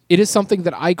 It is something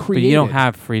that I created. But you don't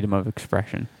have freedom of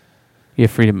expression. You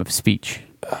have freedom of speech,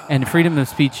 and freedom of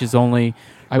speech is only.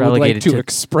 I would like to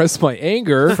express my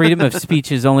anger. Freedom of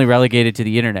speech is only relegated to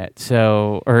the internet,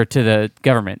 or to the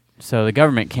government. So the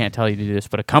government can't tell you to do this,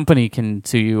 but a company can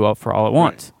sue you for all it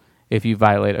wants if you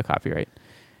violate a copyright.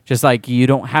 Just like you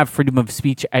don't have freedom of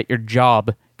speech at your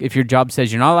job. If your job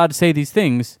says you're not allowed to say these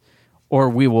things, or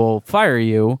we will fire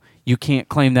you, you can't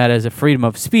claim that as a freedom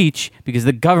of speech because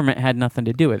the government had nothing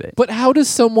to do with it. But how does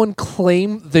someone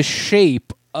claim the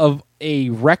shape of a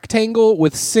rectangle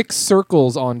with 6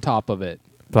 circles on top of it?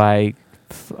 By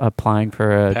applying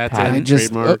for a patent.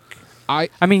 trademark. I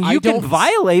mean, you can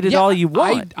violate it all you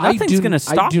want. Nothing's going to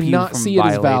stop you from violating. I do not see it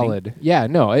as valid. Yeah,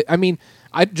 no. I mean,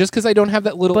 just because I don't have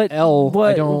that little L,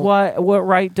 I don't. What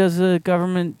right does the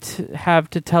government have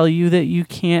to tell you that you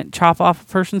can't chop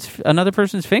off another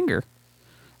person's finger?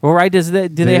 What right does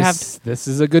that? Do they have? This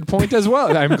is a good point as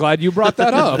well. I'm glad you brought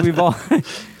that up. We've all.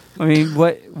 I mean,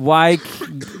 why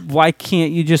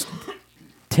can't you just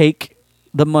take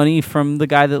the money from the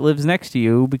guy that lives next to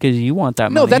you because you want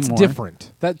that money? No, that's more?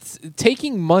 different. That's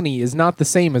taking money is not the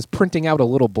same as printing out a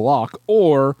little block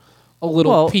or a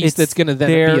little piece that's going to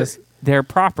then be their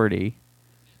property.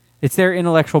 It's their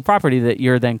intellectual property that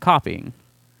you're then copying.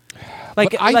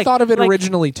 But I thought of it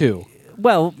originally too.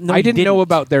 Well, no, I didn't know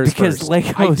about theirs because first.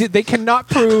 Legos, they cannot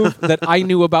prove that I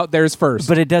knew about theirs first.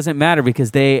 But it doesn't matter because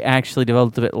they actually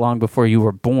developed it long before you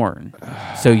were born.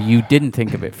 So you didn't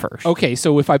think of it first. Okay,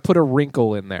 so if I put a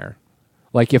wrinkle in there,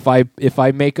 like if I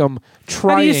make them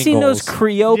triangles. Have you seen those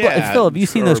Creo blocks? Phil, have you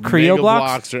seen those Creo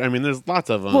blocks? I mean, there's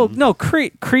lots of them. Well, no,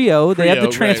 Creo, they have the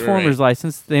Transformers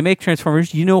license. They make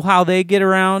Transformers. You know how they get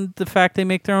around the fact they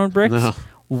make their own bricks? No.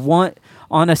 One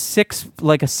on a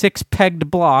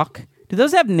 6-pegged block. Do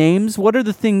those have names? What are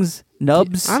the things?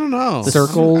 Nubs? I don't know.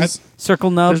 Circles?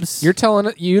 Circle nubs? You're telling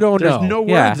it you don't know. There's no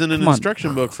words in an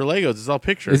instruction book for Legos. It's all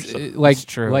pictures. Like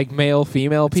true. Like male,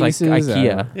 female pieces? Like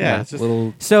IKEA. Yeah. It's just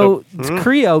little. So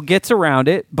Creo gets around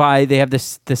it by they have the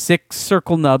 6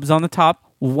 circle nubs on the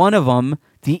top. One of them,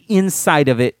 the inside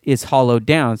of it is hollowed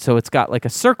down. So it's got like a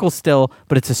circle still,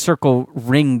 but it's a circle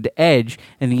ringed edge,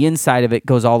 and the inside of it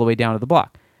goes all the way down to the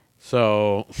block.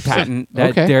 So patent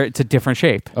okay. It's a different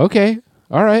shape. Okay.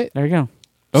 All right. There you go.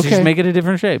 Okay. Just make it a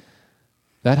different shape.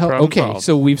 That helps. Okay. Solved.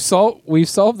 So we've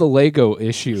solved the Lego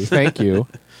issue. Thank you.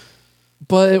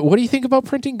 But what do you think about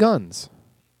printing guns?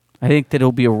 I think that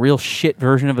it'll be a real shit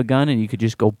version of a gun, and you could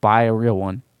just go buy a real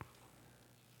one.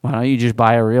 Why don't you just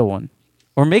buy a real one?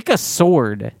 Or make a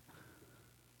sword.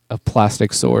 A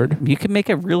plastic sword. You could make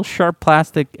a real sharp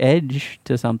plastic edge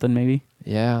to something, maybe.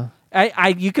 Yeah.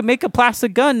 You could make a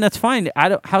plastic gun. That's fine.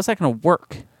 How's that going to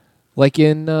work? Like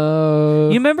in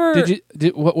you remember?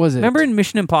 What was it? Remember in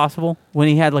Mission Impossible when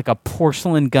he had like a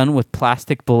porcelain gun with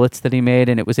plastic bullets that he made,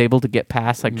 and it was able to get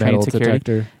past like metal train security?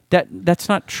 Detector. That's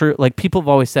not true. Like people have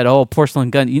always said, "Oh, porcelain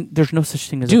gun." There's no such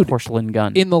thing as a porcelain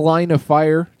gun. In the Line of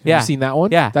Fire. Have you seen that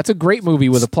one? Yeah, that's a great movie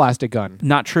with a plastic gun.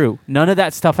 Not true. None of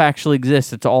that stuff actually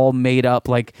exists. It's all made up.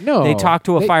 Like they talk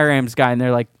to a firearms guy, and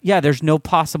they're like, "Yeah, there's no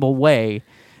possible way."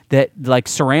 That like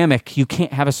ceramic, you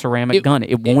can't have a ceramic gun.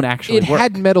 It won't actually work. It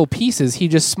had metal pieces. He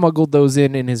just smuggled those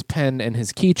in his pen and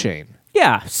his keychain.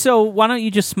 Yeah, so why don't you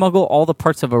just smuggle all the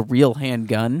parts of a real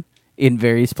handgun in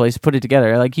various places, put it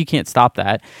together? Like you can't stop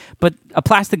that. But a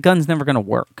plastic gun's never going to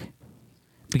work.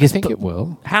 Because I think it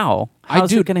will. How?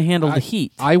 How's it going to handle the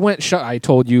heat? I I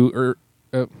told you.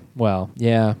 Well,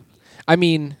 yeah. I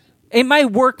mean, it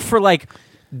might work for like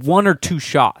 1 or 2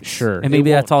 shots. Sure. And maybe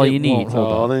that's all you need.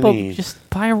 But just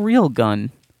buy a real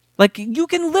gun. Like, you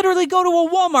can literally go to a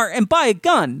Walmart and buy a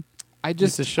gun. I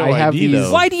just to show I have ID, these.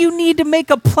 though. Why do you need to make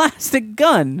a plastic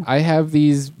gun? I have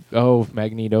these. Oh,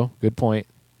 Magneto. Good point.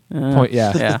 Point.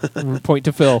 Yeah. Point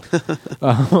to Phil.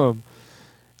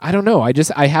 I don't know.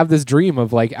 I have this dream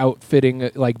of like outfitting,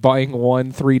 like buying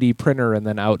one 3D printer and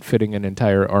then outfitting an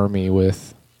entire army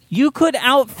with. You could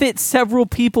outfit several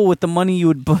people with the money you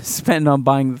would spend on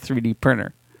buying the 3D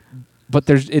printer. But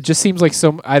it just seems like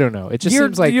I don't know. It just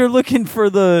seems like you're looking for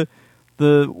the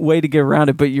way to get around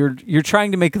it, but you're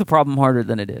trying to make the problem harder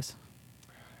than it is.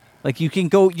 Like you can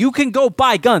go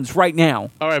buy guns right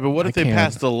now. All right, but what if they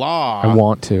passed a law? I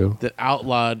want to that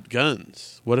outlawed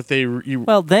guns. What if they?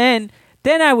 Well, then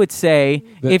I would say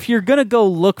if you're gonna go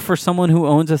look for someone who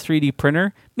owns a 3D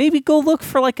printer, maybe go look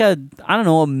for like a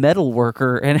metal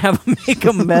worker and have them make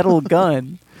a metal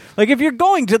gun. Like if you're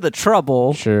going to the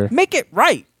trouble, sure, make it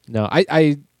right. No,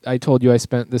 I told you I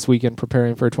spent this weekend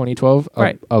preparing for 2012.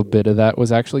 Right. A bit of that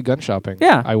was actually gun shopping.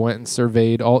 Yeah. I went and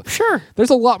surveyed all. Sure. There's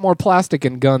a lot more plastic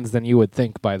in guns than you would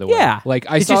think, by the way. Yeah. Like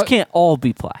it just can't all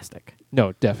be plastic.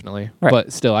 No, definitely. Right.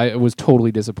 But still, I was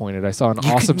totally disappointed. I saw an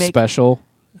awesome special.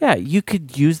 Yeah, you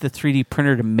could use the 3D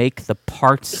printer to make the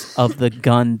parts of the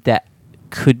gun that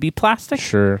could be plastic.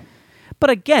 Sure. But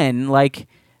again, like,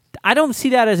 I don't see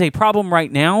that as a problem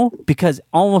right now because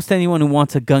almost anyone who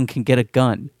wants a gun can get a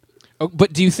gun. Oh,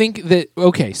 but do you think that,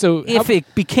 okay, so... If it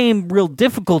became real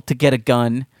difficult to get a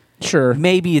gun, sure,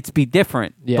 maybe it's be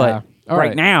different. Yeah. But All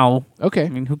right now, okay. I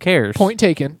mean, who cares? Point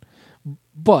taken.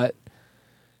 But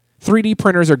 3D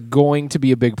printers are going to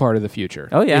be a big part of the future.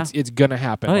 Oh, yeah. It's going to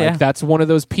happen. Oh, like, yeah. that's one of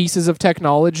those pieces of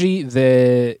technology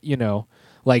that,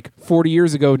 like 40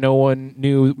 years ago, no one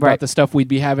knew about Right. the stuff we'd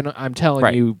be having. I'm telling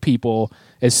Right. you, people,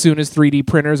 as soon as 3D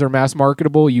printers are mass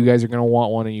marketable, you guys are going to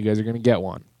want one and you guys are going to get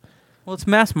one. Well, it's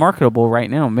mass marketable right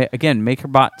now. Again,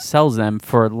 MakerBot sells them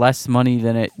for less money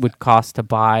than it would cost to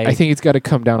buy I think it's got to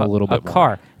come down a little bit more.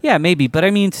 car. Yeah, maybe. But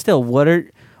I mean, still, what are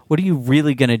you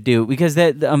really going to do? Because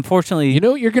that, unfortunately... You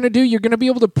know what you're going to do? You're going to be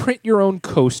able to print your own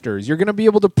coasters. You're going to be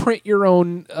able to print your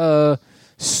own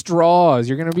straws.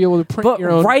 You're going to be able to print But your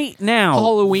own right now,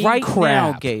 Halloween right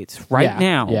crap. now, Gates, right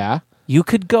now, Yeah. you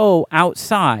could go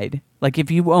outside, like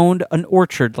if you owned an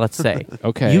orchard, let's say.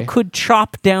 Okay. You could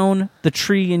chop down the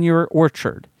tree in your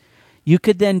orchard. You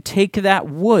could then take that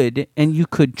wood and you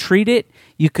could treat it,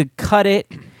 you could cut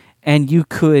it, and you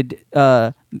could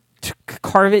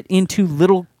carve it into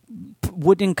little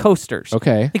wooden coasters.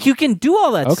 Okay. Like you can do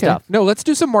all that Okay. stuff. No, let's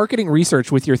do some marketing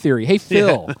research with your theory. Hey,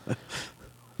 Phil,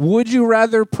 would you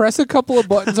rather press a couple of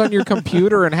buttons on your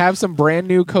computer and have some brand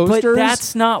new coasters? But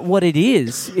that's not what it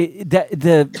is.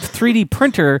 The 3D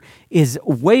printer is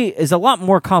a lot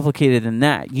more complicated than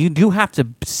that. You do have to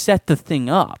set the thing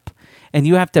up, and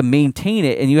you have to maintain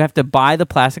it, and you have to buy the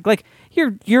plastic. Like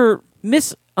you're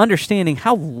misunderstanding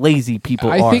how lazy people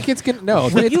are. I think it's going to... No,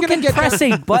 When it's you going to can get... press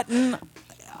a button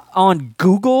on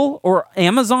Google or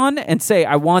Amazon and say,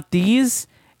 "I want these,"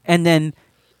 and then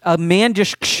a man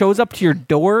just shows up to your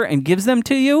door and gives them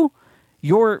to you.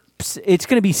 It's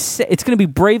going to be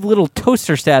brave little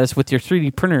toaster status with your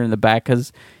 3D printer in the back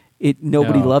because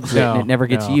nobody loves it and it never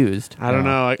gets used. I don't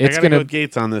know. I It's gotta gonna- go with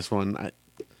Gates on this one.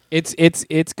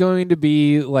 It's going to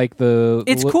be like the...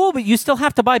 It's cool, but you still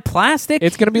have to buy plastic.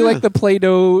 It's going to be like the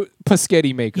Play-Doh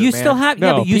Paschetti maker, You man. still have,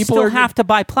 No, but you people still are- have to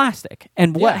buy plastic.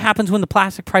 And what Yeah. happens when the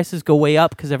plastic prices go way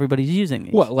up because everybody's using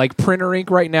these? What, like printer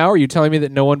ink right now? Are you telling me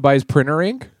that no one buys printer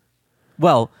ink?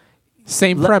 Well,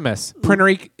 Same premise. Printer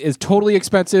ink is totally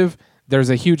expensive. There's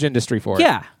a huge industry for it.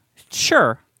 yeah,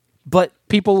 sure, but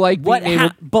People like being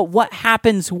able... But what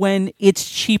happens when it's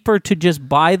cheaper to just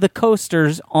buy the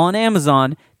coasters on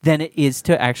Amazon than it is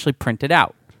to actually print it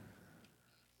out?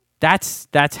 That's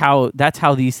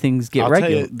how these things get I'll tell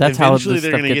regular. you, That's how eventually this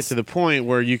they're stuff going to get gets. to the point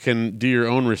where you can do your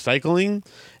own recycling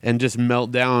and just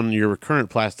melt down your current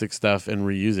plastic stuff and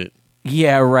reuse it.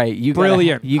 Yeah, right.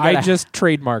 Brilliant. You gotta, I just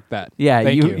trademarked that. yeah.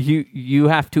 Thank You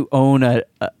have to own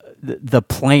the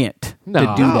plant to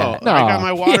No. do No. that. I got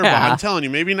my water Yeah. bottle. I'm telling you,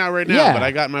 maybe not right now, Yeah. but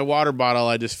I got my water bottle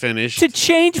I just finished. To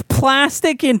change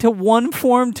plastic into one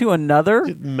form to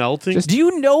another. Melting. Do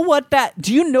you know what that?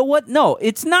 Do you know what? No,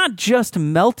 it's not just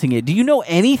melting it. Do you know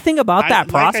anything about that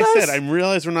process? Like I said, I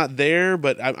realize we're not there,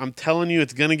 but I'm telling you,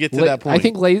 it's going to get to La- that point. I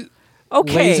think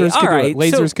Okay, lasers all could right. do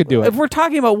it. Lasers So could do it. If we're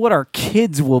talking about what our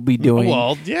kids will be doing,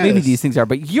 Well, yes. maybe these things are.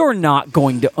 But you're not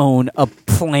going to own a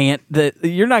plant that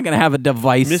you're not going to have a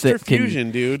device Mr. that can.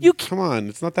 Fusion, dude. You Come on,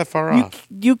 it's not that far You, off.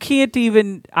 you can't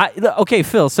even. Okay,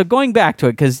 Phil. So going back to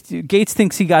it, because Gates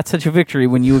thinks he got such a victory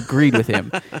when you agreed with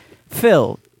him.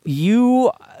 Phil, you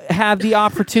have the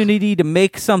opportunity to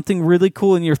make something really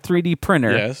cool in your 3D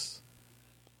printer. Yes.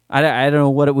 I don't know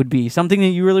what it would be. Something that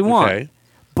you really want. Okay.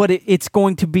 But it's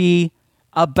going to be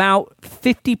about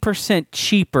 50%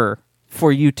 cheaper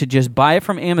for you to just buy it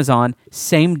from Amazon,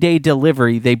 same day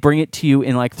delivery. They bring it to you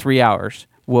in like 3 hours.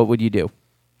 What would you do?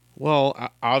 Well,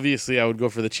 obviously, I would go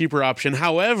for the cheaper option.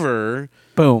 However,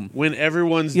 Boom. when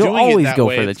everyone's You'll doing always it that go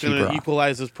way, for the it's going cheaper to option.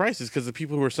 equalize those prices because the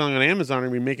people who are selling on Amazon are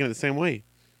going to be making it the same way.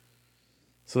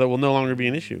 So that will no longer be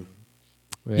an issue.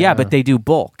 Yeah, but they do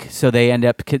bulk, so they end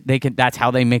up. They can. That's how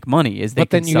they make money. Is they But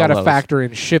then can you sell got to those. factor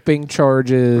in shipping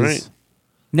charges. Right.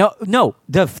 No.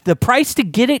 The price to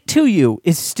get it to you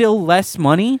is still less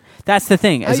money. That's the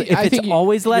thing. If I it's think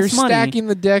always less you're money. stacking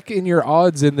the deck in your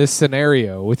odds in this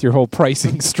scenario with your whole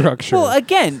pricing structure. Well,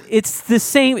 again, it's the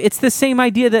same. It's the same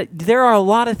idea that there are a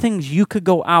lot of things you could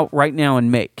go out right now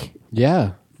and make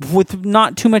yeah. with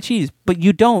not too much ease, but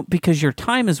you don't because your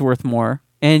time is worth more,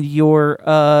 and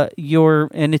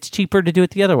and it's cheaper to do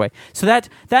it the other way. So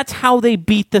that's how they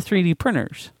beat the 3D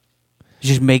printers.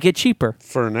 Just make it cheaper.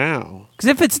 For now. Because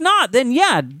if it's not, then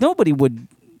yeah, nobody would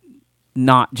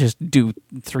not just do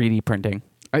 3D printing.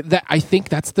 I think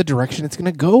that's the direction it's going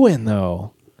to go in,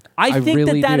 though. I think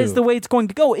really that do. is the way it's going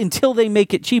to go until they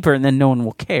make it cheaper, and then no one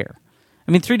will care.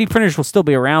 I mean, 3D printers will still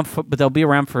be around, but they'll be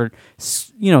around for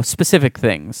specific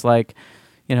things. Like,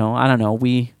 I don't know,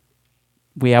 we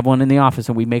have one in the office,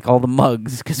 and we make all the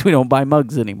mugs because we don't buy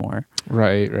mugs anymore.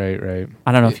 Right.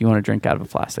 I don't know if you want to drink out of a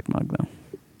plastic mug, though.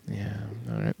 Yeah.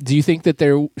 All right. Do you think that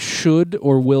there should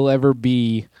or will ever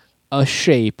be a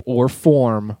shape or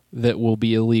form that will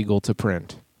be illegal to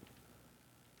print.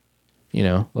 You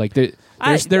know, like there's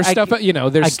stuff there's stuff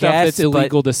that's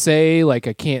illegal to say. Like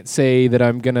I can't say that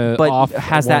I'm gonna. But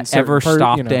has that ever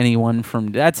stopped anyone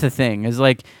from? That's the thing. Is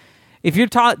like, if you're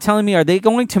telling me, are they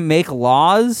going to make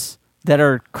laws that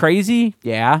are crazy?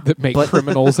 Yeah, that make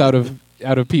criminals out of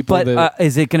people. But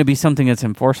is it going to be something that's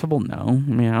enforceable? No. I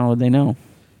mean, how would they know?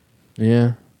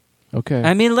 Yeah. Okay.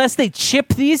 I mean, unless they chip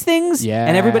these things,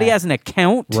 and everybody has an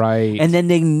account, right? And then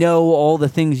they know all the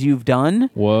things you've done.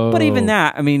 Whoa! But even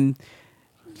that, I mean,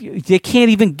 they can't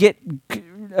even get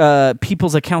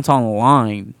people's accounts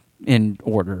online in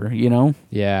order. You know?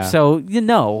 Yeah. So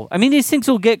I mean, these things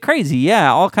will get crazy.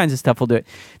 Yeah, all kinds of stuff will do it.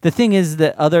 The thing is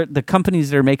that the companies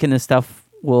that are making this stuff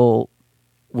will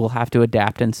have to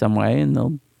adapt in some way, and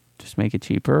they'll just make it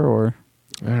cheaper, or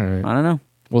all right. I don't know.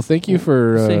 Well, thank you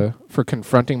for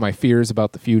confronting my fears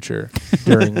about the future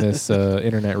during this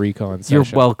internet recon session. You're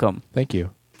welcome. Thank you.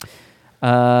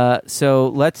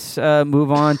 So let's move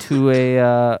on to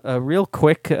a real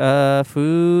quick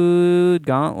food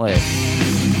gauntlet.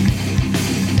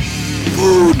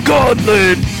 Food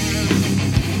gauntlet!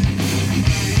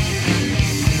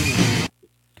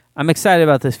 I'm excited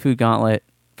about this food gauntlet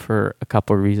for a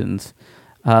couple of reasons.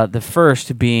 The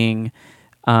first being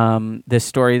this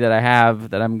story that I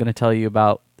have that I'm going to tell you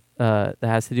about that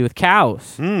has to do with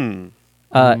cows.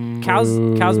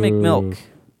 Cows make milk.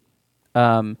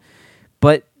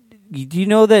 But do you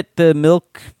know that the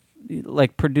milk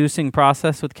producing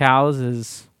process with cows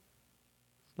is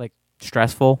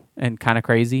stressful and kind of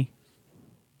crazy?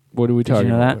 What are we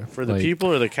talking about? That? For the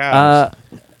people or the cows?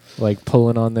 Like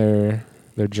pulling on their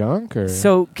junk? Or?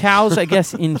 So cows, I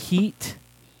guess, in heat,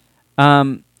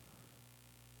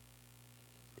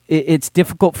 it's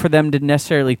difficult for them to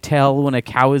necessarily tell when a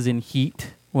cow is in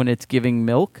heat when it's giving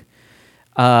milk.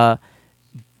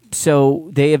 So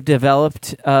they have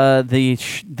developed the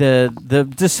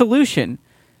solution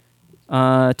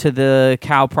to the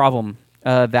cow problem: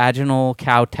 vaginal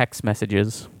cow text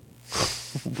messages.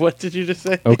 What did you just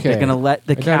say? Okay, they're gonna let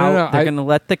the cow. They're gonna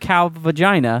let the cow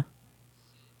vagina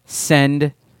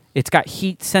send. It's got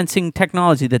heat sensing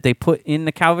technology that they put in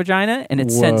the cow vagina, and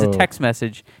it sends a text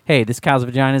message. Hey, this cow's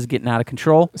vagina is getting out of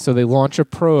control. So they launch a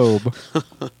probe.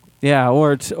 Yeah,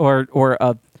 or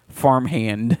a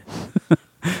farmhand.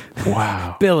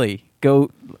 Wow. Billy, go.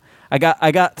 I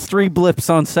got 3 blips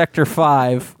on Sector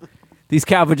 5. These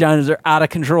cow vaginas are out of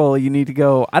control. You need to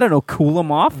go, I don't know, cool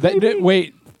them off?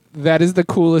 Wait, that is the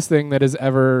coolest thing that has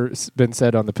ever been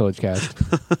said on the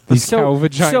Pillagecast. These cow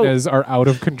vaginas are out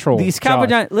of control. These cow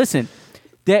vaginas, listen,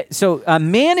 so a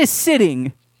man is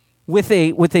sitting with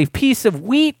a piece of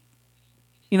wheat,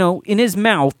 in his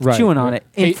mouth, chewing on it,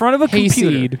 in front of a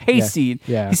computer. Hayseed.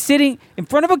 Yeah. He's sitting in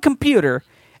front of a computer,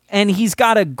 and he's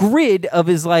got a grid of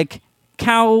his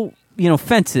cow,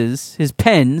 fences, his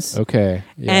pens. Okay.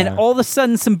 Yeah. And all of a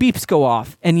sudden, some beeps go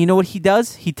off, and you know what he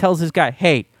does? He tells his guy,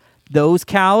 "Hey, those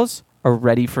cows are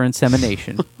ready for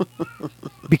insemination,"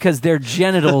 because their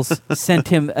genitals sent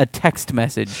him a text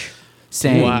message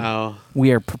saying, "Wow,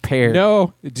 we are prepared."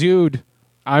 No, dude.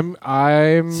 I'm.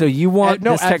 So you want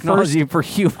this technology for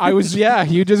humans? I was. Yeah,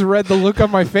 you just read the look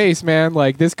on my face, man.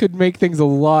 This could make things a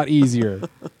lot easier.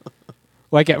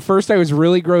 At first I was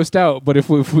really grossed out, but if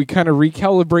we kind of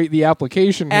recalibrate the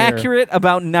application here, accurate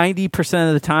about 90%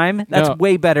 of the time, that's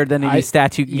way better than any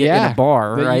stat you can get in a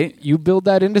bar, right? You build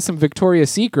that into some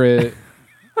Victoria's Secret.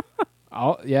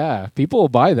 People will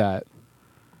buy that.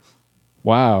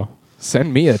 Wow.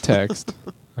 Send me a text.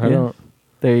 I don't.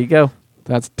 There you go.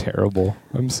 That's terrible.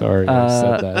 I'm sorry I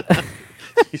said that.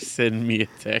 You send me a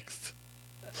text.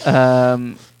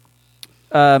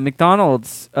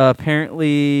 McDonald's,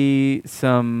 apparently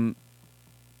some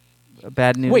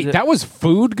bad news. Wait, that was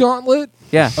food gauntlet?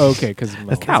 Yeah. Okay, because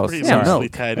cows. Yeah,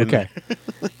 milk. tied in Okay.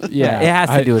 Yeah, it has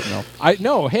to do with milk. I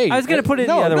was going to put it in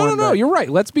the other one. No, you're right.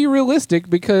 Let's be realistic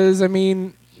because,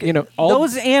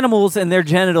 those animals and their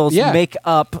genitals make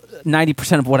up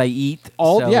 90% of what I eat.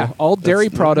 All dairy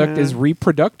product is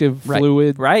reproductive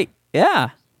fluid. Right.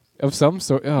 Yeah. Of some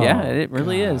sort. Oh, yeah, it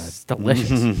really is. It's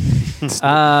delicious.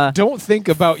 Don't think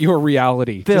about your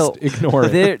reality. Bill, just ignore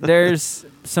it. There's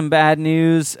some bad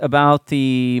news about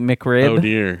the McRib. Oh,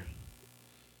 dear.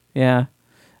 Yeah.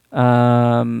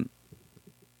 They're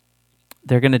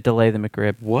going to delay the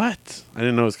McRib. What? I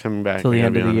didn't know it was coming back. Till the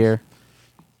end of the year.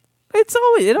 It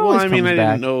always comes back. I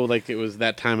didn't know it was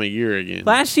that time of year again.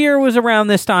 Last year was around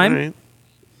this time. Right.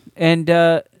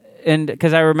 And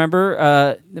because I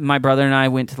remember my brother and I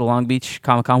went to the Long Beach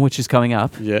Comic-Con, which is coming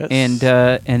up. Yes.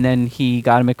 And then he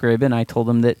got a McRib, and I told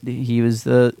him that he is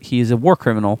a war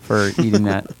criminal for eating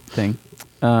that thing.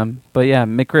 But yeah,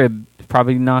 McRib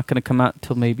probably not going to come out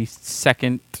till maybe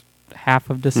second half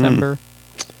of December.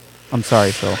 I'm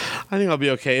sorry, Phil. I think I'll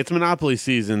be okay. It's Monopoly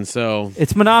season, so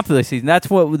It's Monopoly season. That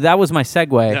was my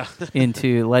segue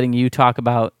into letting you talk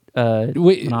about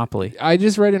Monopoly. I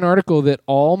just read an article that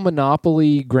all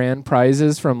Monopoly grand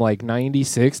prizes from like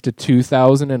 96 to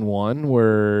 2001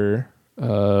 were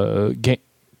Fraud.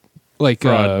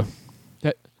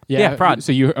 Yeah, fraud.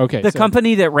 So The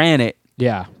company that ran it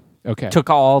took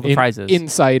all the prizes.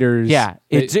 Insiders. Yeah,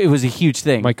 it was a huge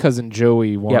thing. My cousin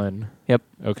Joey won. Yep.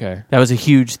 Okay. That was a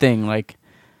huge thing. Like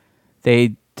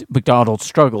McDonald's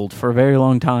struggled for a very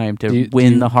long time to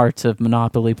win the hearts of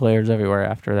Monopoly players everywhere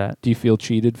after that. Do you feel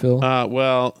cheated, Phil?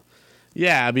 well,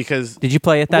 yeah, because Did you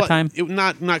play at that time?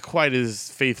 Not quite as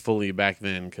faithfully back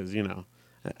then, because and You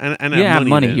didn't have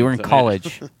money. then, You were in so,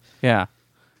 college. Yeah.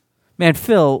 Man,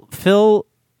 Phil,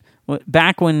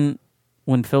 back when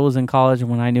Phil was in college and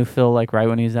when I knew Phil, like right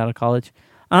when he was out of college,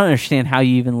 I don't understand how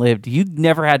you even lived. You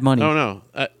never had money. Oh no,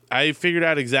 I figured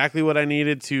out exactly what I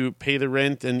needed to pay the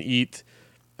rent and eat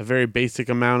a very basic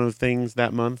amount of things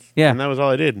that month. Yeah, and that was all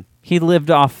I did. He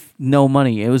lived off no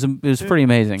money. It was pretty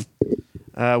amazing.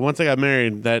 Once I got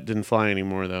married, that didn't fly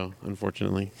anymore, though.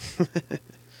 Unfortunately.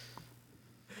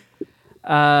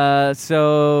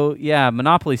 So yeah,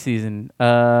 Monopoly season.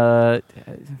 Are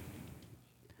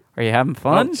you having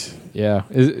fun? Yeah.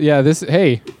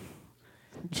 Hey,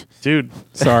 dude.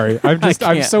 sorry.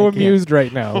 I'm so amused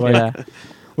right now.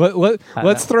 Like,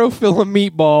 let's throw Phil a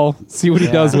meatball, see what he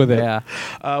does with it. Yeah.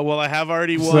 Well, I have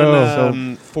already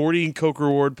won 40 Coke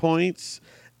Reward points,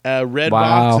 Red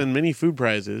Box, and many food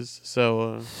prizes.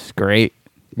 So it's great.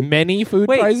 Many food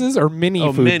prizes or many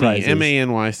food prizes?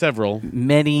 MANY, several.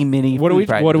 Many food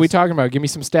prizes. What are we talking about? Give me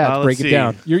some stats. Break it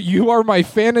down. You are my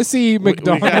fantasy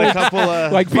McDonald's. We got a couple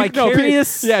like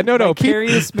vicarious.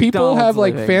 Vicarious people have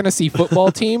like living. fantasy football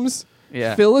teams.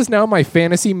 Yeah. Phil is now my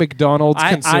fantasy McDonald's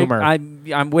consumer.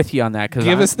 I'm with you on that.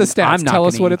 Give us the stats. Tell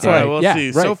us what it's like. We'll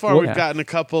see. So far, we've gotten a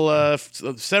couple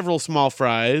several small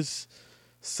fries.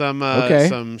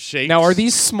 Some shakes. Now, are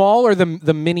these small or the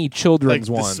mini children's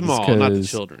like ones? The small, not the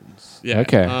children's. Yeah.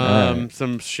 Okay. Right.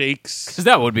 Some shakes. Because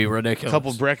that would be ridiculous. A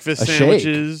couple breakfast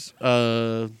sandwiches.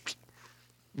 Now,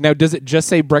 does it just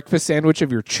say breakfast sandwich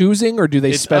of your choosing, or do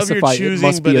they specify it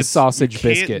must be a sausage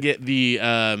biscuit? You can't get the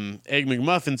Egg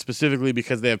McMuffin specifically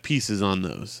because they have pieces on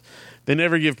those. They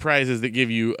never give prizes that give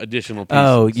you additional pieces.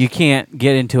 Oh, you can't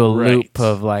get into a loop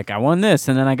of like, I won this,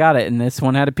 and then I got it, and this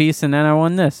one had a piece, and then I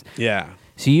won this. Yeah.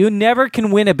 So you never can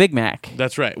win a Big Mac.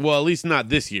 That's right. Well, at least not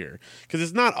this year. Because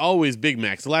it's not always Big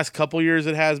Macs. The last couple years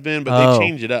it has been, but they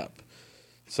change it up.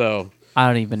 So I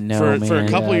don't even know, for a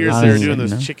couple years they were doing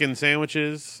those chicken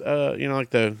sandwiches, like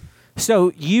the...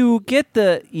 So you get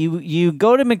you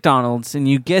go to McDonald's and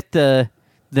you get the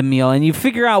meal and you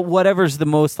figure out whatever's the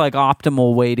most like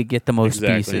optimal way to get the most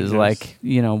pieces. Yes. Like,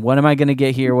 what am I going to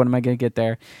get here? What am I going to get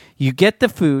there? You get the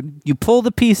food, you pull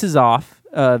the pieces off,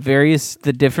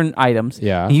 the different items.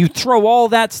 Yeah. And you throw all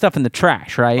that stuff in the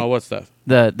trash, right? Oh, what stuff?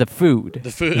 The food.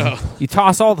 The food. Oh. You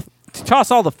toss all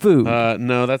the food.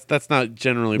 No, that's not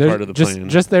generally part of the plan.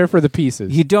 Just there for the pieces.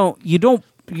 What?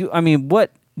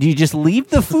 Do you just leave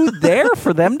the food there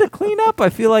for them to clean up? I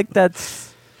feel like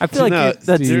that's a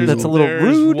little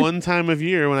rude. One time of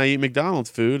year when I eat McDonald's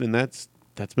food, and that's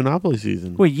Monopoly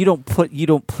season. Wait, you don't put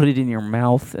it in your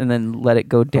mouth and then let it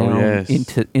go down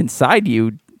inside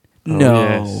you. No,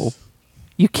 yes.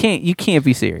 You can't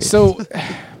be serious. So,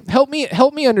 help me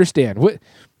understand.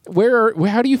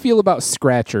 How do you feel about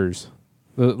scratchers,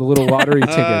 the little lottery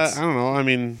tickets? I don't know. I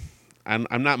mean,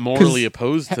 I'm not morally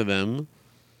opposed to them.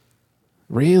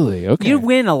 Really? Okay. You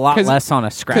win a lot less on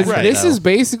a scratcher. Because this is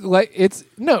basically like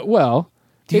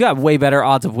you got way better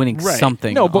odds of winning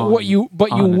something. No, but what you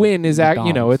win is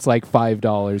it's like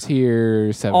 $5 here,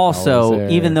 $7 Also, there.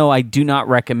 even though I do not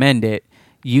recommend it,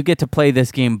 you get to play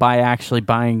this game by actually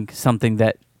buying something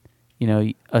that,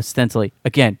 ostensibly.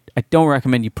 Again, I don't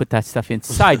recommend you put that stuff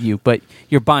inside you, but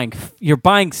you're buying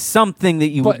something that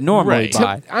you would normally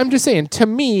buy. I'm just saying, to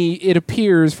me, it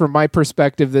appears from my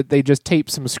perspective that they just tape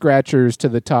some scratchers to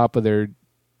the top of their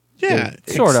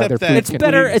sort of.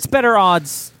 It's better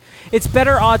odds. It's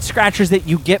better odds scratchers that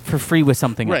you get for free with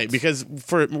something else. Right, because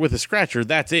with a scratcher,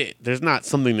 that's it. There's not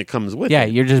something that comes with it. Yeah,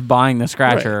 you're just buying the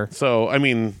scratcher. Right. So, I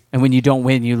mean... And when you don't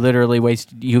win, you literally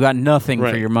you got nothing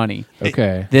for your money.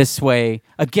 Okay. This way,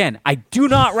 again, I do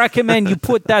not recommend you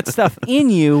put that stuff in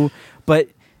you, but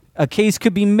a case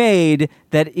could be made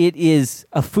that it is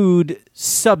a food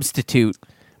substitute.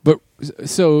 But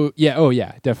So yeah, oh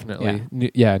yeah, definitely,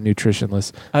 Yeah.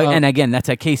 nutritionless. And again, that's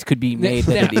a case could be made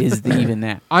that it is even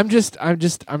that. I'm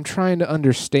trying to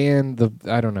understand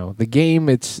the game.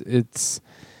 It's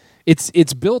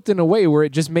built in a way where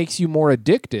it just makes you more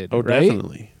addicted. Oh, right?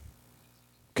 definitely.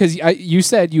 Because you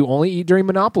said you only eat during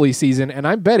Monopoly season, and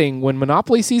I'm betting when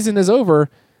Monopoly season is over,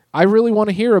 I really want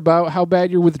to hear about how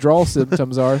bad your withdrawal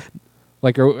symptoms are.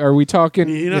 Like, are we talking?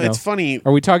 It's funny.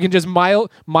 Are we talking just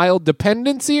mild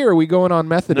dependency, or are we going on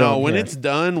methadone? No, when here? it's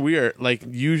done, we are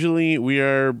usually we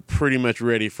are pretty much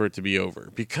ready for it to be over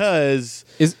because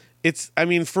it's. I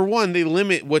mean, for one, they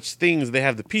limit which things they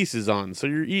have the pieces on, so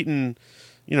you're eating.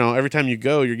 Every time you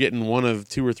go, you're getting one of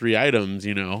 2 or 3 items.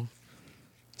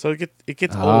 So it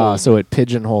gets old. So it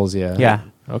pigeonholes you. Yeah.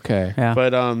 Okay. Yeah.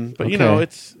 But Okay.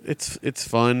 it's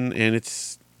fun and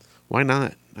it's why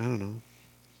not? I don't know.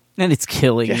 And it's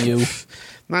killing you.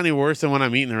 Not any worse than when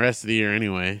I'm eating the rest of the year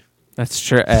anyway. That's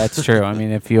true. That's true. I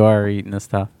mean, if you are eating this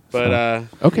stuff. But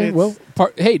Okay. it's- Well,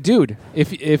 hey, dude,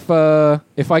 if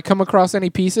I come across any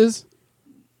pieces,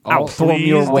 I'll throw them please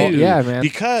your way. do. Yeah, man.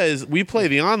 Because we play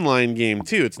the online game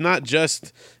too. It's not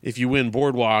just if you win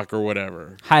Boardwalk or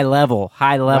whatever. High level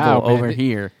Wow, man. over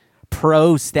here.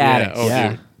 Pro status. Yeah, oh, yeah,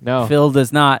 dude. no. Phil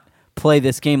does not play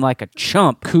this game like a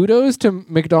chump. Kudos to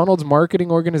McDonald's marketing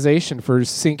organization for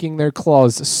sinking their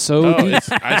claws so Oh, deep.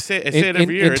 I say it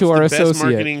every year. into It's our the best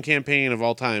associate. marketing campaign of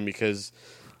all time because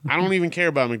I don't even care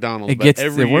about McDonald's, It but gets-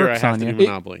 every it year I works have on to you. do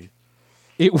Monopoly.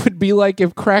 It would be like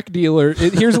if crack dealer.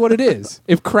 Here's what it is: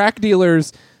 if crack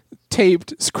dealers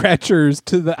taped scratchers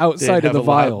to the outside of have the a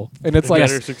lot vial, and it's like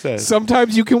better success.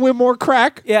 sometimes you can win more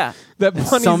crack. Yeah. That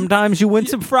money's, Sometimes you win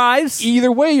some fries.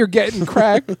 either way, you're getting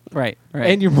crack, Right.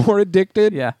 and you're more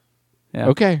addicted. Yeah. Yeah.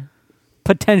 Okay.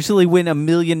 Potentially win $1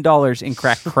 million in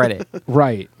crack credit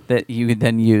Right. that you could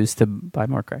then use to buy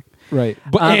more crack. Right.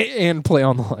 But and play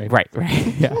online. Right.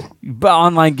 Right. Yeah. But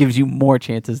online gives you more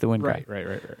chances to win crack. Right.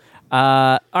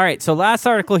 All right, so last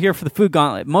article here for the Food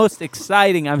Gauntlet. Most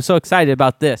exciting. I'm so excited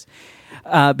about this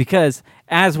because,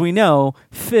 as we know,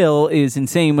 Phil is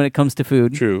insane when it comes to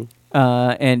food. True.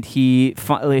 And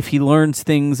if he learns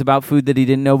things about food that he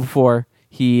didn't know before,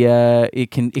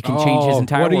 it can change his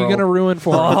entire What are you world. going to ruin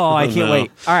for him? Oh, I can't No.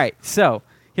 wait. All right, so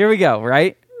here we go.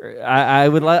 Right, I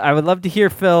would love to hear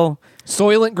Phil.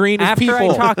 Soylent Green is After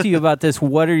people. I talk to you about this,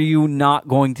 what are you not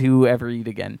going to ever eat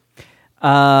again?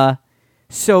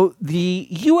 So the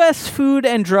U.S. Food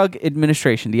and Drug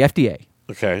Administration, the FDA,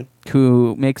 Okay.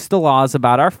 who makes the laws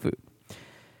about our food,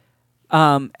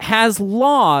 has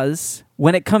laws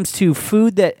when it comes to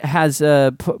food that has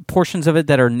portions of it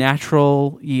that are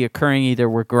naturally occurring. Either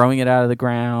we're growing it out of the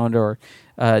ground or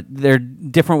there are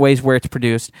different ways where it's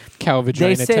produced. Cow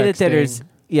vagina They say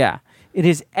that it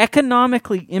is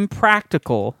economically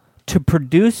impractical to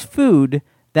produce food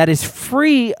that is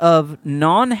free of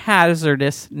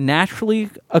non-hazardous, naturally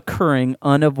occurring,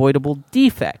 unavoidable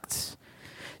defects.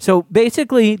 So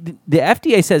basically, the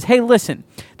FDA says, hey, listen,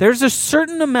 there's a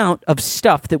certain amount of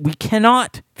stuff that we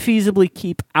cannot feasibly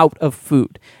keep out of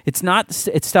food. It's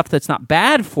stuff that's not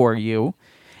bad for you,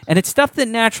 and it's stuff that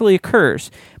naturally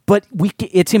occurs. But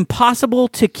it's impossible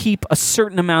to keep a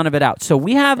certain amount of it out. So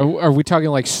we have... Are we talking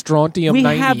like strontium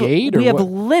 98? We or have what?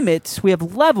 limits, we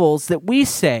have levels that we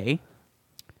say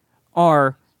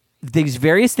are these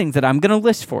various things that I'm going to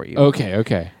list for you.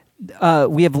 Okay.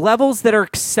 We have levels that are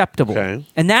acceptable. Okay.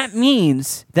 And that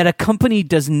means that a company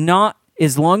does not,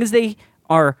 as long as they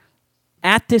are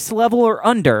at this level or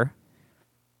under,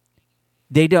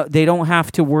 they don't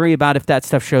have to worry about if that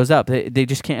stuff shows up. They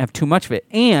just can't have too much of it.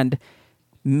 And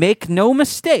make no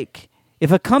mistake,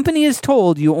 if a company is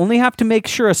told you only have to make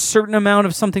sure a certain amount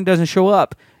of something doesn't show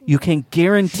up, you can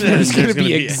guarantee It's going to gonna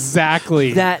be be-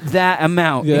 exactly that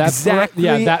amount. Yeah, exactly.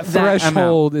 that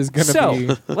threshold amount. is going to So be.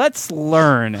 let's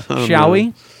learn, shall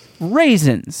we?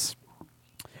 Raisins.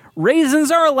 Raisins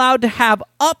are allowed to have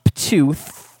up to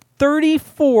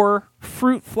 34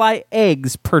 fruit fly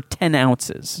eggs per 10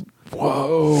 ounces.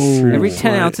 Whoa. Every Fruit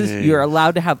 10 fly ounces, eggs. you're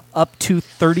allowed to have up to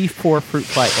 34 fruit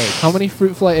fly eggs. How many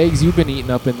fruit fly eggs you've been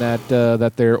eating up in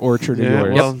that there orchard of Yeah,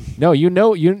 yours? well- No, you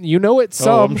know it's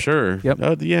some. Oh, I'm sure.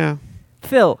 Yep. Yeah.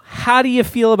 Phil, how do you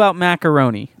feel about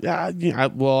macaroni? Yeah.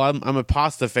 I'm a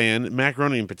pasta fan.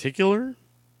 Macaroni in particular.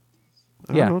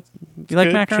 I don't Yeah. know. It's You like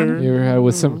good, macaroni? sure. You ever had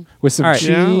with some All right. cheese?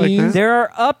 Yeah, I like that. There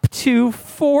are up to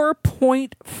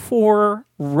 4.4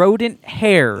 rodent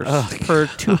hairs per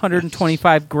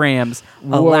 225 grams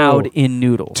allowed in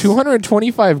noodles.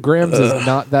 225 grams is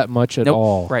not that much at Nope.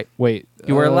 all. Right. Wait.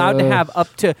 You are allowed to have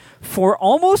up to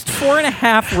almost 4.5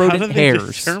 How do rodent they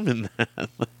hairs. determine that?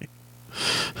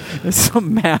 There's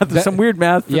some math, some weird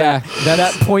math. That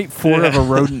 0.4 of a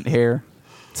rodent hair.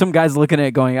 Some guy's looking at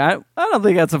it going, I don't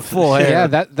think that's a full hair. Yeah,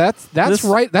 that's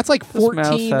right. That's like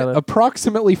 14, mouse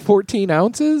approximately 14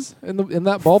 ounces in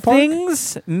that ballpark.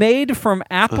 Things made from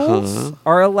apples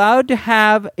are allowed to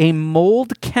have a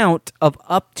mold count of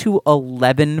up to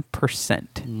 11%.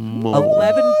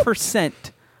 11%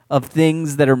 of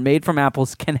things that are made from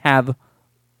apples can have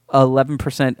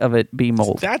 11% of it be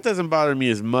mold. That doesn't bother me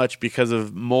as much because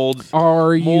of mold's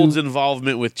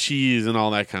involvement with cheese and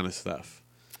all that kind of stuff.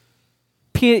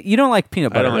 You don't like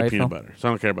peanut butter, I don't like right, peanut Phil? butter, so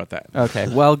I don't care about that. Okay,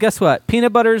 well, guess what?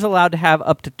 Peanut butter is allowed to have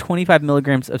up to 25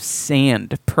 milligrams of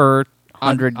sand per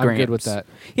 100 grams. I'm good with that.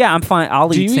 Yeah, I'm fine.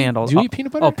 I'll eat sand. Do you eat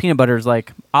peanut butter? Oh, peanut butter is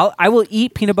like... I will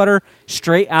eat peanut butter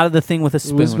straight out of the thing with a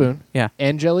spoon. With a spoon? Yeah.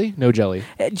 And jelly? No jelly.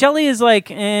 Jelly is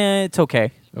like, it's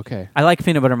okay. Okay. I like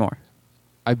peanut butter more.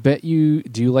 I bet you...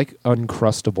 Do you like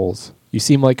Uncrustables? You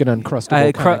seem like an Uncrustable kind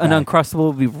of guy. An Uncrustable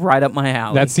would be right up my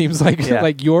alley. That seems like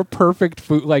like your perfect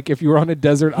food. Like if you were on a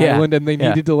desert island and they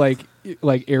needed to like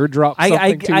airdrop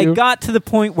something to you. I got to the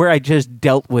point where I just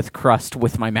dealt with crust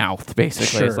with my mouth, basically.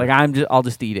 Sure. It's like I'll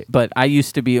just eat it. But I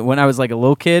used to be, when I was like a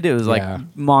little kid, it was like,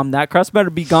 Mom, that crust better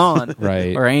be gone.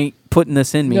 Right. Or I ain't putting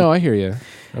this in me. No, I hear you.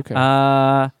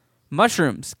 Okay.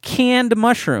 Mushrooms, canned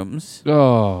mushrooms,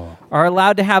 are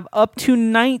allowed to have up to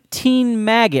 19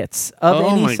 maggots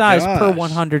of any size per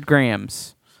 100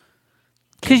 grams.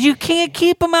 Because you can't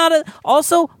keep them out of...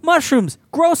 Also, mushrooms,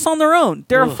 gross on their own.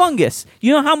 They're a fungus.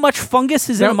 You know how much fungus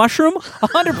is in a mushroom?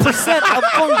 100% of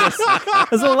fungus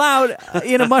is allowed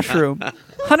in a mushroom.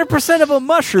 100% of a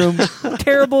mushroom,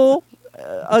 terrible,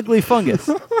 ugly fungus.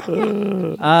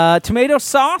 Tomato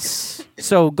sauce.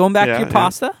 So going back to your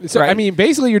pasta. So right? I mean,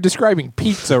 basically, you're describing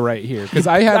pizza right here because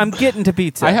I'm getting to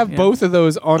pizza. I have both of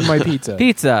those on my pizza.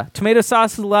 Pizza. Tomato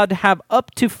sauce is allowed to have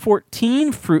up to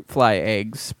 14 fruit fly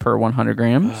eggs per 100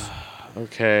 grams.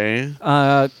 Okay.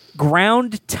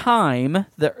 Ground thyme,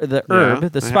 the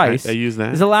herb, the spice, I use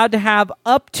that. is allowed to have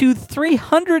up to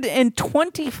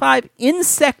 325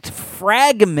 insect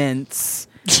fragments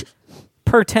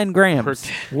per 10 grams.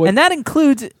 And that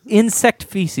includes insect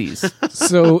feces.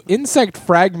 So insect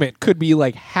fragment could be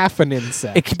like half an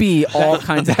insect. It could be all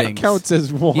kinds of things. That counts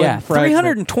as one fragment.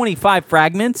 325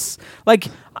 fragments. Like,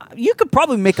 you could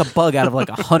probably make a bug out of like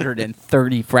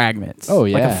 130 fragments. Oh,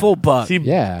 yeah. Like a full bug. See,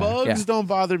 bugs don't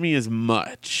bother me as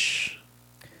much.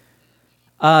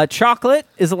 Chocolate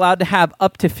is allowed to have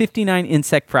up to 59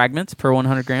 insect fragments per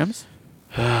 100 grams.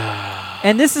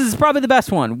 And this is probably the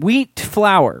best one. Wheat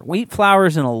flour. Wheat flour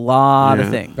is in a lot of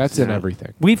things. That's in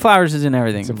everything. Wheat flour is in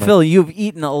everything. Phil, you've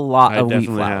eaten a lot of wheat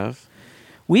flour. I definitely have.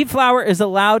 Wheat flour is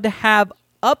allowed to have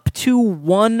up to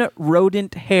 1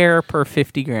 rodent hair per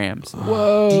 50 grams.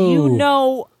 Whoa. Do you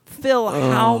know, Phil,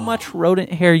 how much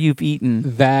rodent hair you've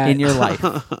eaten in your life?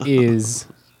 Is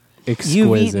exquisite.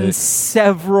 You've eaten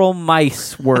several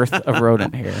mice worth of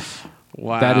rodent hair.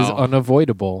 Wow. That is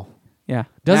unavoidable. Yeah.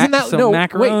 Doesn't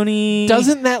macaroni? Wait,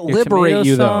 doesn't that liberate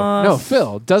you, sauce. though? No,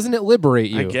 Phil, doesn't it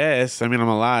liberate you? I guess. I mean, I'm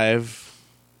alive.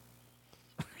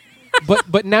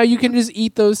 But now you can just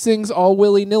eat those things all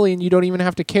willy-nilly and you don't even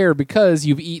have to care because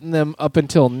you've eaten them up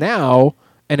until now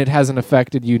and it hasn't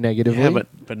affected you negatively. Yeah,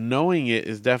 but knowing it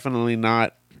is definitely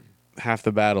not half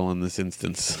the battle in this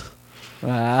instance.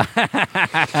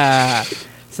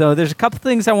 So there's a couple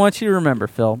things I want you to remember,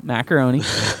 Phil. Macaroni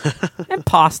and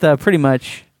pasta, pretty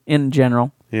much, in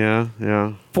general. Yeah.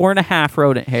 4.5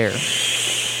 rodent hair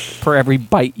per every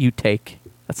bite you take.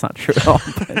 That's not true at all.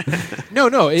 No.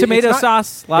 Tomato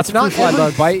sauce, lots of fruit fly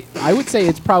bugs. Bite. I would say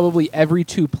it's probably every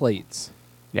 2 plates.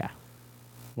 Yeah.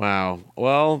 Wow.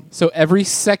 Well, so every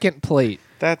second plate.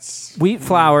 That's wheat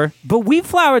flour. But wheat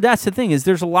flour, that's the thing, is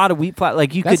there's a lot of wheat flour.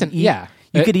 Like you could eat. Yeah.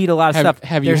 You could eat a lot of stuff.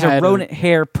 There's a rodent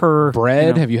hair per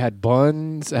bread. Have you had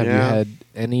buns? Have you had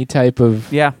any type of?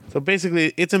 Yeah. So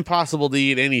basically, it's impossible to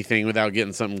eat anything without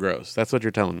getting something gross. That's what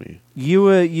you're telling me. You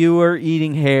were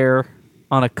eating hair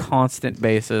on a constant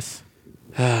basis.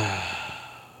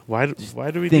 Why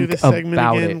do we do this segment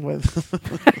again?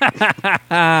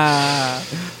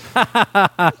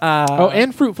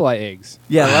 And fruit fly eggs.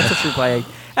 Yeah, lots of fruit fly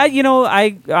eggs.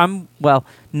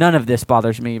 None of this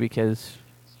bothers me because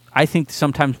I think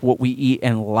sometimes what we eat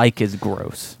and like is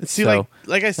gross. See,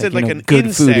 like I said, an good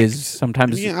insect. food is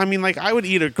sometimes. Yeah, I mean, like I would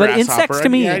eat a grasshopper. But insects to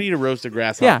me, I'd eat a roasted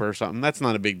grasshopper or something. That's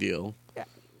not a big deal.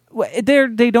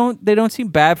 They don't seem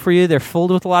bad for you. They're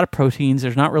filled with a lot of proteins.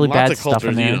 There's not really bad stuff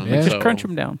in there. Just crunch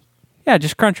them down. Yeah,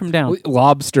 just crunch them down.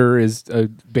 Lobster is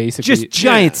basically just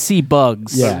giant sea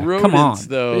bugs. Yeah, rodents, come on.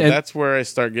 Though that's where I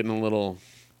start getting a little.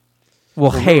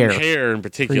 Well, hair in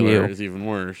particular is even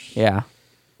worse. Yeah.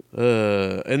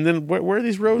 And then where are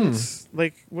these rodents?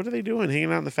 Like, what are they doing?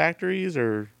 Hanging out in the factories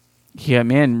or? Yeah,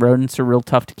 man, rodents are real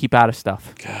tough to keep out of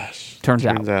stuff. Gosh, Turns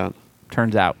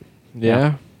out.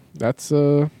 Yeah, that's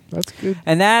good.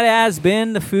 And that has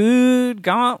been the Food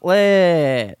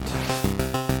Gauntlet.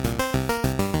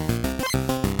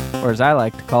 Or as I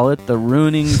like to call it, the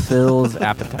Ruining Phil's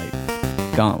Appetite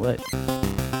Gauntlet.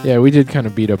 Yeah, we did kind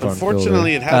of beat up on Phil.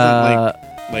 Unfortunately, it hasn't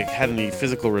like had any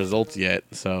physical results yet.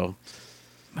 So,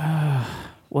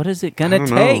 what is it gonna I don't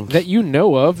take? know. That you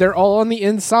know of. They're all on the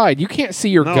inside. You can't see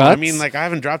your no, guts. I mean, like, I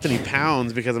haven't dropped any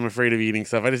pounds because I'm afraid of eating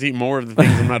stuff. I just eat more of the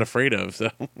things I'm not afraid of. So,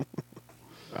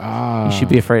 You should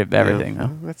be afraid of everything, yeah.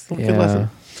 though. That's a good lesson.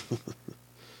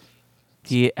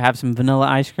 Do you have some vanilla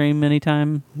ice cream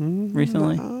anytime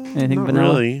recently? Anything Not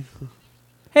vanilla? really.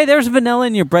 Hey, there's vanilla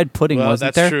in your bread pudding, Well,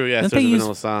 wasn't that's there? true. Yes, Didn't there's they a use-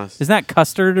 vanilla sauce. Isn't that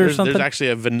custard or something? There's actually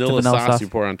a vanilla, vanilla sauce, sauce. you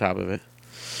pour on top of it.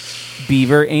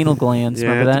 Beaver anal glands.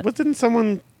 Remember that? What didn't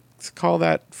someone call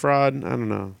that fraud? I don't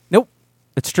know. Nope.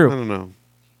 It's I true. don't know.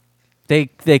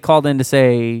 They called in to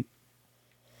say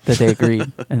that they agreed,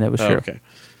 and that was Oh, true. okay.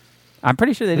 I'm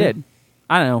pretty sure they did.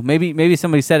 I don't know. Maybe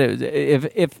somebody said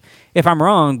it. If I'm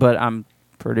wrong, but I'm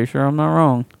pretty sure I'm not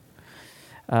wrong.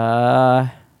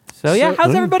 So yeah,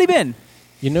 how's everybody been?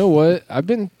 You know what? I've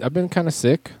been kind of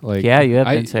sick. Like, Yeah, you have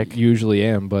I been sick. Usually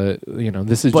am, but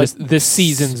this is But just this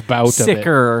season's bout of it.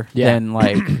 Sicker Yeah. than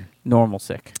like normal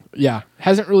sick. Yeah,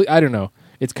 hasn't really. I don't know.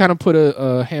 It's kind of put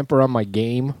a hamper on my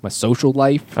game, my social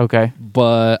life. Okay.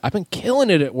 But I've been killing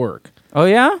it at work. Oh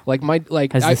yeah.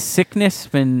 Has I, the sickness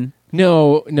been?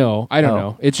 No, I don't Oh.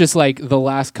 know. It's just like the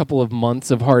last couple of months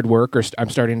of hard work, I'm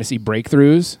starting to see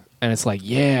breakthroughs, and it's like,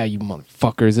 yeah, you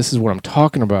motherfuckers, this is what I'm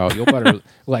talking about. You better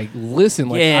like listen.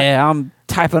 Like, I'm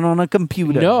typing on a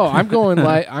computer. No, I'm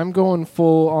going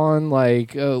full on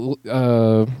like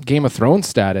Game of Thrones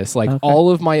status. Like all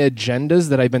of my agendas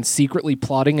that I've been secretly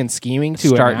plotting and scheming to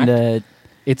starting enact, to.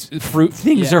 it's fruit.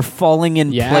 Things are falling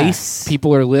in place.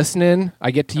 People are listening.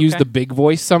 I get to use the big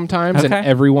voice sometimes, and Okay.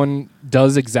 everyone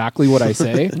does exactly what I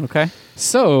say. Okay.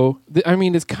 So, I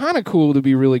mean, it's kind of cool to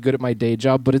be really good at my day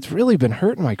job, but it's really been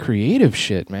hurting my creative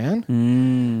shit,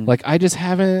 man. Like, I just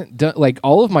haven't done, like,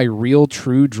 all of my real,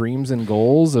 true dreams and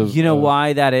goals of... You know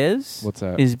why that is? What's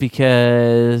that? Is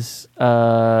because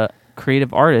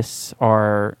creative artists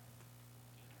are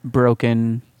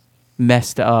broken,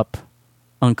 messed up,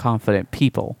 unconfident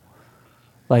people.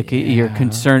 Like you're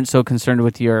so concerned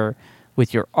with your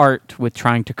art, with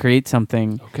trying to create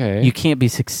something. Okay. You can't be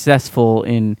successful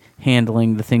in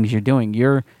handling the things you're doing.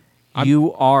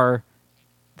 You are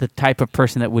the type of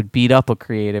person that would beat up a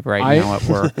creative now at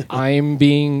work. I'm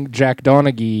being Jack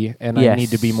Donaghy, and I Yes. need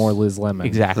to be more Liz Lemon.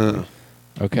 Exactly.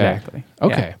 Okay. Exactly.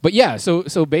 Okay. Yeah. But yeah, so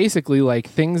basically, like,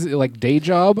 things like day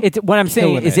job... It's what I'm saying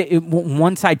killing is it.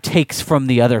 one side takes from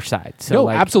the other side. So No,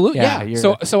 like, absolutely, yeah.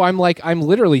 you're- So I'm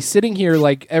literally sitting here,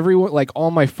 like, everyone, like, all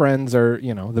my friends are,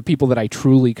 the people that I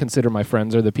truly consider my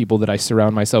friends are the people that I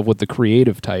surround myself with, the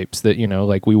creative types that,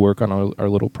 like, we work on our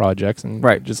little projects and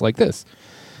just like this.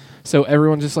 So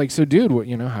everyone's just like, so dude, what,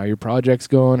 how are your projects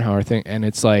going? How are things? And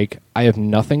it's like, I have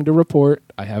nothing to report.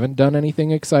 I haven't done anything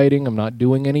exciting. I'm not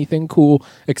doing anything cool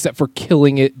except for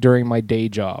killing it during my day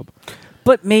job.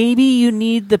 But maybe you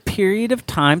need the period of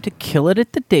time to kill it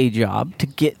at the day job to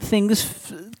get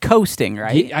things coasting,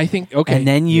 right? Yeah, I think, okay. And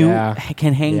then you Yeah.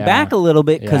 can hang Yeah. back a little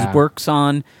bit because Yeah.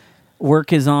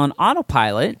 work is on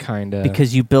autopilot, Kind of.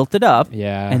 because you built it up.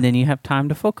 Yeah. And then you have time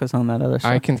to focus on that other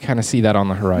stuff. I can kind of see that on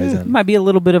the It horizon. might be a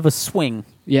little bit of a swing.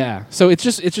 Yeah. So it's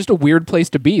just a weird place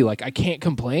to be. Like, I can't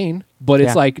complain, but it's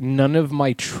Yeah. like none of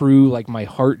my true, like, my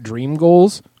heart dream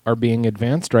goals are being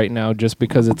advanced right now just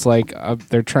because it's like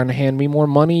they're trying to hand me more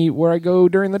money where I go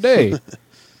during the day.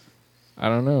 I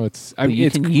don't know.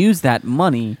 You can use that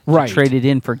money Right. to trade it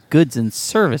in for goods and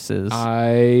services.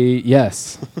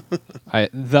 Yes.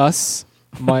 Thus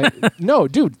my no,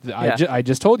 dude. Yeah. I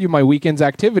just told you my weekend's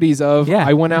activities of. Yeah.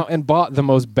 I went out and bought the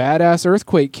most badass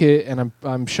earthquake kit, and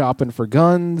I'm shopping for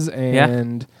guns,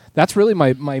 and that's really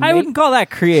my. I wouldn't call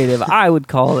that creative. I would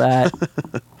call that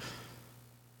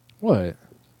What?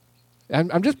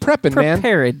 I'm just prepping, man.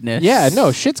 preparedness. Yeah,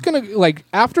 no, shit's gonna, like,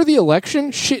 after the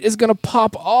election, shit is gonna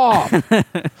pop off.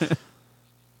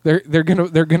 They're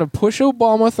gonna push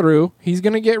Obama through. He's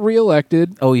gonna get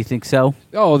reelected. Oh, you think so?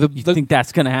 Oh, You think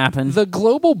that's going to happen? the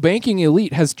global banking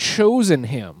elite has chosen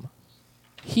him.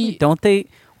 Don't they?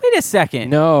 Wait a second.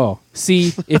 No.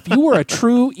 See, if you were a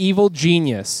true evil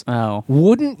genius, Oh.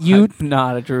 wouldn't you? I'm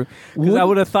not a true. Because I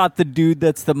would have thought the dude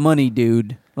that's the money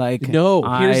dude. Like, No.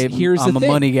 Here's I'm the a thing.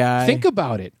 money guy. Think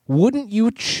about it. Wouldn't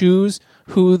you choose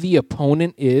who the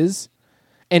opponent is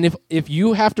And if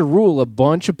you have to rule a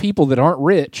bunch of people that aren't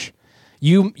rich,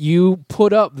 you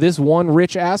put up this one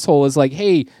rich asshole as like,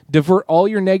 hey, divert all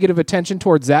your negative attention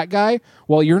towards that guy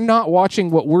while you're not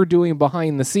watching what we're doing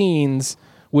behind the scenes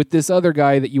with this other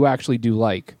guy that you actually do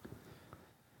like.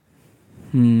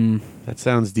 That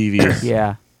sounds devious.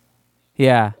 Yeah.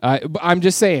 Yeah. I'm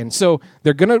just saying. So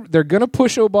they're gonna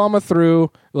push Obama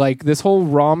through. Like this whole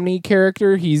Romney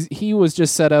character, he was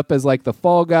just set up as like the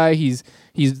fall guy. He's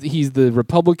the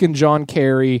Republican John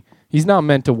Kerry. He's not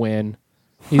meant to win.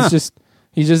 He's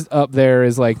just up there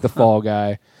as like the fall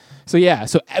guy. So yeah.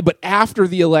 So but after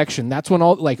the election, that's when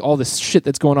all this shit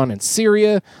that's going on in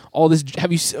Syria, all this.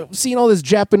 Have you seen all this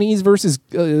Japanese versus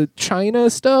China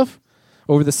stuff?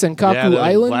 Over the Senkaku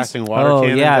Islands? Blasting water Oh,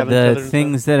 cannons yeah, at each other the and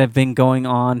things that have been going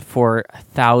on for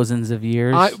thousands of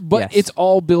years. But Yes. it's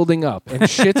all building up. And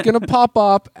shit's going to pop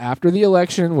up after the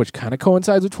election, which kind of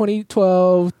coincides with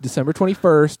 2012, December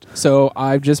 21st. So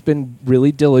I've just been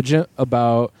really diligent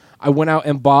about... I went out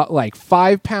and bought like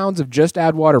 5 pounds of Just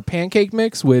Add Water pancake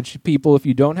mix, which people, if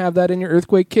you don't have that in your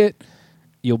earthquake kit,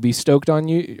 you'll be stoked on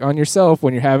yourself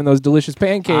when you're having those delicious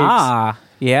pancakes. Ah,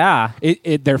 yeah.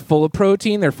 They're full of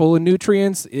protein, they're full of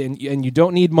nutrients, and you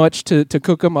don't need much to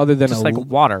cook them other than Just like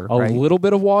water, a right? little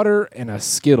bit of water and a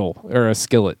skillet.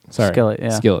 Sorry, Skillet, yeah.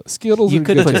 Skittles. You are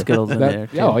could good put too. Skittles in there,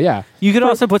 too. Oh yeah, You could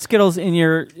also put Skittles in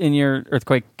your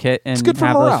earthquake kit and it's good for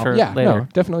have those morale. for Yeah, later. no,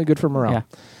 definitely good for morale.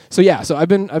 Yeah. So I've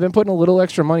been putting a little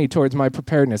extra money towards my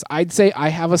preparedness. I'd say I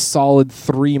have a solid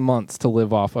 3 months to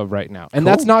live off of right now, and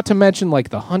that's not to mention like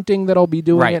the hunting that I'll be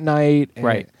doing Right. at night, and,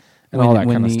 Right. and all that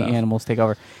when kind of the stuff. animals take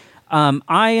over.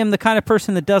 I am the kind of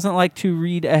person that doesn't like to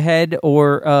read ahead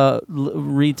or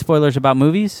read spoilers about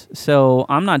movies, so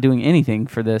I'm not doing anything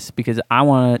for this because I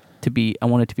want it to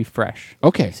be fresh.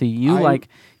 Okay, So you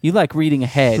like reading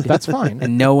ahead. That's fine.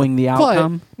 And knowing the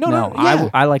outcome. no, yeah.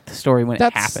 I like the story when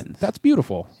it happens. That's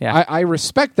beautiful. Yeah. I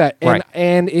respect that, and Right.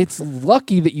 and it's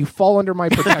lucky that you fall under my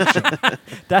protection.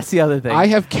 That's the other thing. I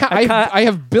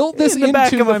have built this in the into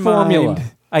back of my formula.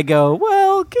 mind, I go,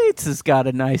 well, Gates has got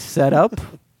a nice setup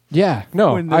Yeah,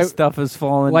 no, when this stuff is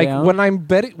falling like down.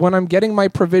 when I'm getting my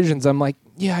provisions, I'm like,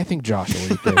 yeah, I think Josh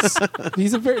will eat this.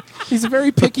 he's a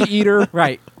very picky eater,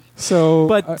 Right. so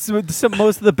But so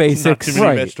most of the basics too many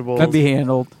Right. vegetables. can be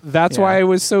handled. that's Yeah. why I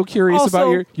was so curious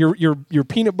Also- about your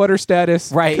peanut butter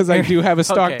status, Right. Because I do have a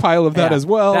stockpile of that Yeah. as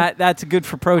well. That's good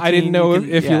for protein. I didn't know can-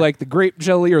 if yeah. you like the grape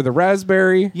jelly or the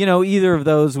raspberry. You know, either of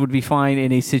those would be fine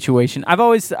in a situation. I've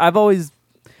always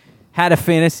had a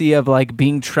fantasy of like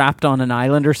being trapped on an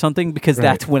island or something because Right.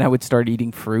 that's when I would start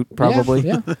eating fruit probably.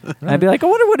 Yeah. And I'd be like, I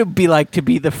wonder what it'd be like to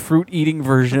be the fruit eating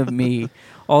version of me.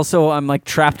 Also, I'm like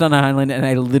trapped on an island and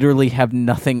I literally have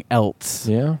nothing else.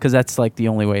 Yeah. Because that's like the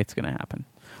only way it's going to happen.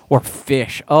 Or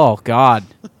fish. Oh, God.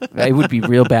 It would be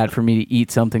real bad for me to eat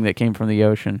something that came from the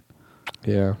ocean.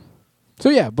 Yeah. So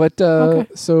yeah, but Okay.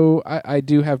 so I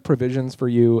do have provisions for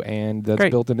you, and that's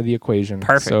Great. built into the equation.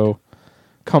 Perfect. So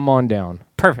come on down.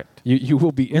 Perfect. You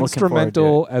will be Looking forward to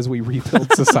instrumental as we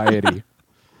rebuild society.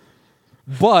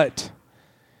 But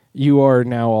you are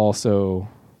now also,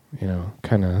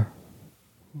 kind of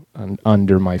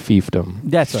under my fiefdom.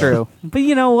 That's So true. But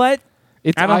you know what?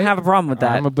 It's, I don't have a problem with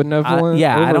that. I'm a benevolent.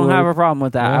 I don't have a overlord. problem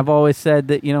with that. Yeah. I've always said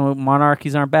that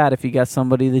monarchies aren't bad if you got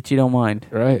somebody that you don't mind.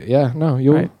 Right? Yeah. No,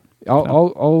 you'll. Right.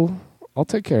 I'll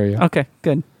take care of you, Okay,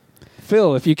 good.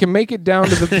 Phil. If you can make it down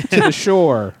to the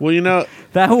shore. Well,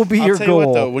 That will be I'll your tell goal. you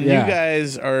what though, when Yeah. you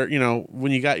guys are,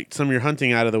 when you got some of your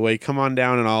hunting out of the way, come on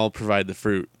down and I'll provide the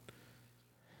fruit.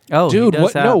 Oh, he Dude, does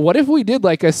what? have- No, what if we did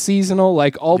like a seasonal?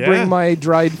 Like, I'll Yeah. bring my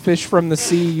dried fish from the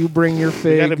sea. You bring your We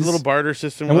figs. got a little barter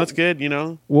system. And Well, that's good,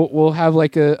 We'll have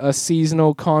like a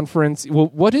seasonal conference. Well,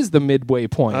 what is the midway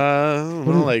point? I don't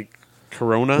know, like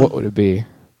Corona. what would it be?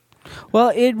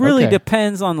 Well, it really Okay.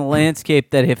 depends on the landscape.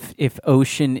 That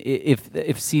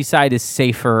if seaside is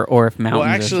safer or if mountains Well,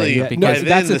 are actually, safer. no, by Because then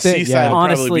that's the the thing, seaside yeah. will probably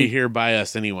Honestly- be here by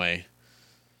us anyway.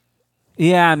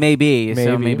 yeah, maybe. So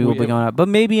Maybe. maybe we'll be going up. But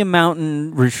maybe a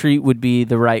mountain retreat would be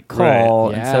the right call.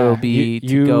 Right. And so it would Yeah. be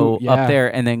You- to go yeah. up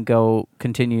there and then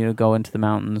continue to go into the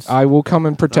mountains. I will come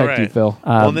and protect All you, right. Phil.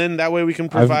 Well, then that way we can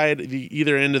provide the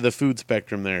either end of the food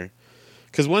spectrum there.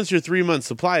 Because once your 3 month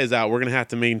supply is out, we're going to have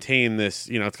to maintain this.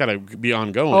 It's got to be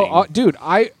ongoing. Dude,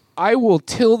 I will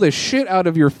till the shit out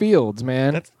of your fields,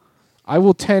 man. That's- I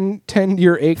will tend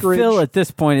your acreage. Phil at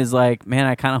this point is like, man,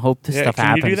 I kind of hope this stuff can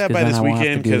happens. you do that 'cause by then this I won't have to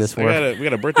weekend? do Because this work. we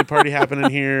got a birthday party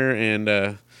happening here,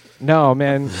 and No,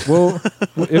 man.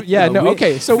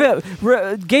 Okay. So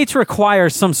Gates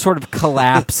requires some sort of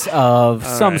collapse of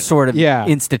some sort of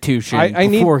institution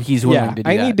before he's willing to do that.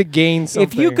 I need to gain something.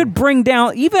 If you could bring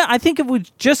down, I think it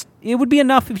would be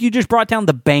enough if you just brought down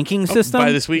the banking system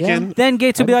by this weekend. Then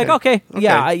Gates would be like, okay.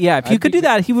 Yeah. If you could do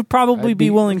that, he would probably be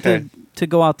willing to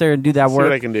go out there and do that work. See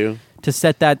what I can do to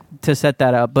set that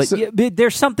up. But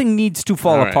there's something needs to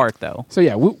fall apart though.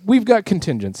 So we've got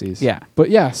contingencies. Yeah.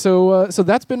 But so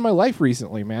that's been my life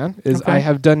recently, man. I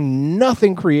have done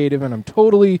nothing creative, and I'm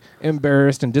totally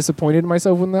embarrassed and disappointed in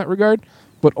myself in that regard.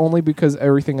 But only because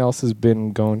everything else has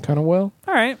been going kind of well.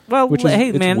 All right. Well, it's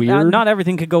man, weird. Not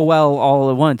everything could go well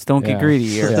all at once. Don't get greedy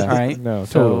here. All right. No,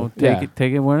 so totally.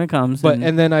 take it when it comes. But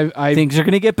and then I things are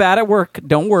going to get bad at work.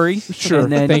 Don't worry. Sure.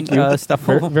 And then, Thank you. Stuff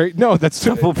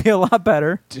will be a lot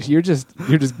better. You're just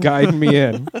guiding me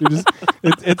in.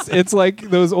 It's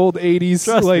like those old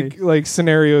 80s like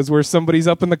scenarios where somebody's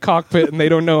up in the cockpit and they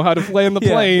don't know how to play in the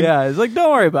plane. Yeah, it's like,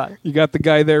 don't worry about it. You got the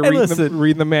guy there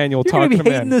reading the manual, you're talking to be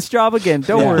hating this job again.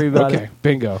 Don't worry about it. Okay,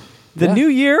 bingo. The new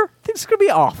year, things are going to be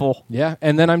awful. Yeah,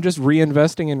 and then I'm just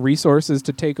reinvesting in resources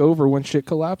to take over when shit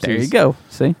collapses. There you go.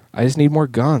 See? I just need more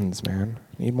guns, man.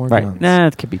 Need more guns. Nah,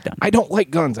 it could be done. I don't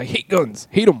like guns. I hate guns.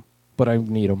 Hate them. But I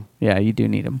need them. Yeah, you do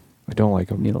need them. I don't like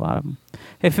them. You need a lot of them.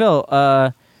 Hey, Phil,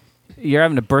 you're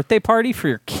having a birthday party for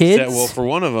your kids? Well, for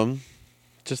one of them,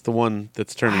 just the one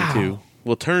that's turning 2.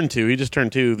 Well, turn 2. He just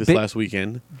turned 2 this last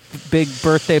weekend. Big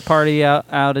birthday party out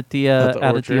at the old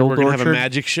orchard. We're gonna have a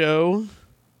magic show.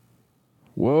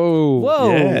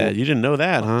 Whoa! Yeah, you didn't know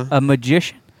that, huh? A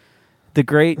magician, the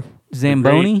great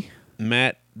Zamboni,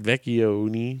 Matt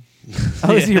Vecchioni.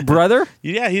 Oh, is he your brother?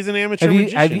 Yeah, he's an amateur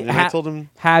magician. I told him.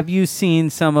 Have you seen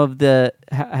some of the?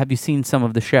 Have you seen some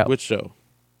of the show? Which show?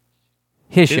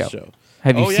 His show.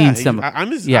 Have you seen some? I'm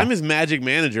his magic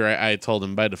manager. I told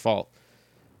him by default.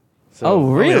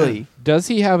 So, really? Yeah. Does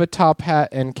he have a top hat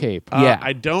and cape? Yeah.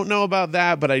 I don't know about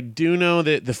that, but I do know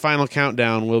that the final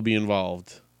countdown will be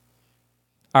involved.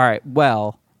 All right.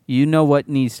 Well, you know what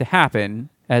needs to happen.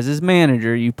 As his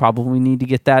manager, you probably need to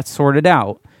get that sorted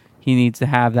out. He needs to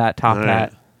have that top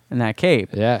hat and that cape.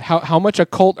 Yeah. How much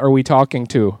occult are we talking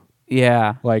to?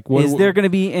 Yeah. Like, is there going to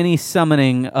be any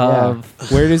summoning of? Yeah.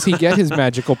 Where does he get his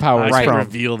magical powers I from? can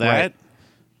reveal that. Right.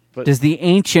 But does the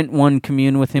ancient one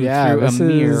commune with him through a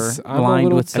mirror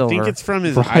lined with silver? I think it's from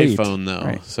his iPhone, though.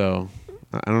 Right. So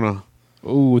I don't know.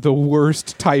 Ooh, the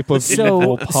worst type of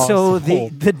evil possible. So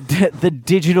the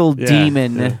digital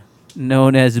demon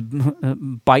known as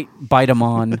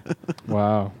Bitemon.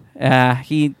 Wow.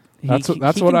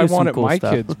 That's what I want at my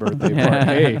kid's birthday party.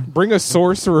 Hey, bring a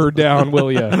sorcerer down, will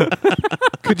you?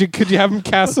 Could you have him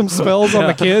cast some spells on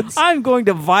the kids? I'm going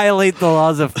to violate the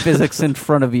laws of physics in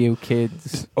front of you,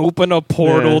 kids. Open a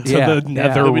portal to the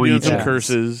nether regions. We'll be doing some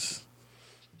curses.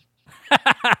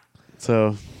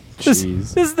 So, this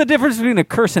is the difference between a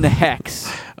curse and a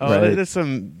hex. There's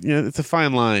some. It's a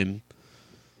fine line.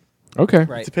 Okay.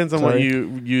 Right. It depends on what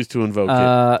you use to invoke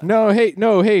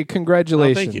it. Hey,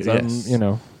 congratulations. Oh, thank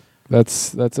you.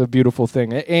 That's a beautiful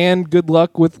thing. And good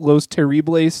luck with Los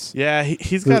Terribles. Yeah,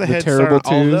 he's got a head start.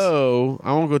 Although,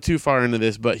 I won't go too far into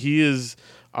this, but he is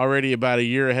already about a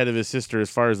year ahead of his sister as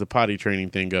far as the potty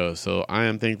training thing goes. So I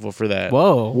am thankful for that.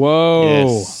 Whoa.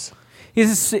 Yes.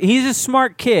 He's a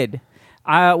smart kid.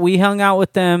 We hung out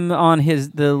with them on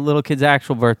the little kid's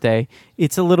actual birthday.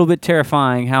 It's a little bit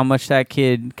terrifying how much that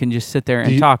kid can just sit there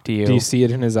and talk to you. Do you see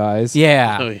it in his eyes?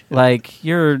 Yeah. Oh, yeah. Like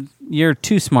you're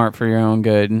too smart for your own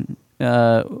good.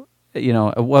 At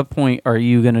what point are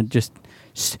you going to just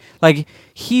like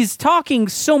he's talking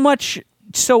so much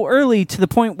so early to the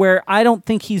point where I don't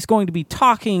think he's going to be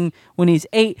talking when he's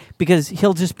 8 because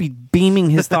he'll just be beaming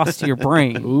his thoughts to your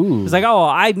brain. Ooh. It's like,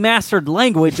 I mastered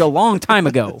language a long time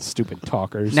ago. Stupid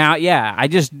talkers. Now, I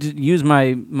just use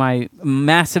my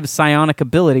massive psionic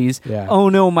abilities. Yeah. Oh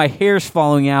no, my hair's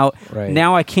falling out. Right.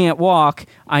 Now I can't walk.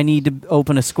 I need to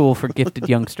open a school for gifted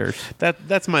youngsters.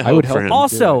 That's my hope. I would help for him.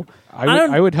 Also,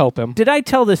 I would help him. Did I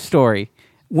tell this story?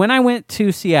 When I went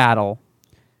to Seattle,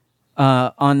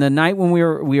 on the night when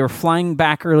we were flying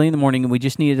back early in the morning and we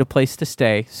just needed a place to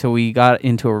stay, so we got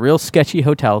into a real sketchy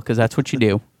hotel because that's what you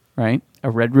do, right? A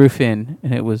Red Roof Inn,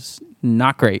 and it was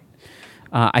not great.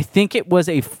 I think it was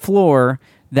a floor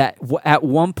that at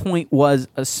one point was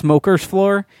a smoker's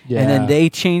floor, and then they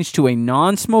changed to a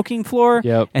non-smoking floor,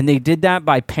 and they did that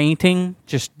by painting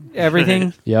just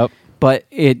everything. Yep. But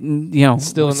it,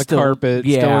 still in the carpet,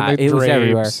 yeah, still in the it was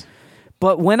everywhere. drapes.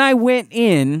 But when I went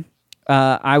in,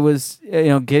 I was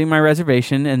getting my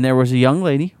reservation, and there was a young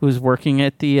lady who was working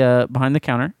at the behind the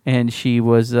counter, and she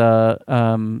was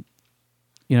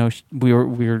we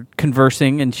were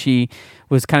conversing, and she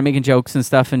was kind of making jokes and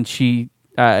stuff, and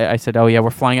I said, oh yeah, we're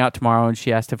flying out tomorrow, and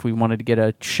she asked if we wanted to get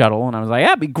a shuttle, and I was like, yeah,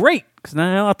 it'd be great, because then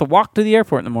I don't have to walk to the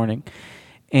airport in the morning.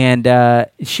 And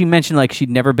she mentioned like she'd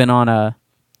never been on a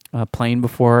plane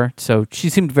before, so she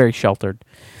seemed very sheltered.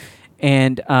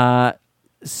 And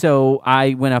so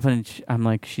I went up and I'm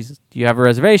like, do you have a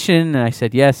reservation? And I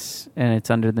said yes, and it's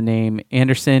under the name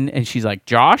Anderson. And she's like,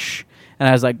 Josh? And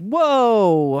I was like,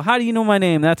 whoa, how do you know my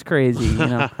name? That's crazy.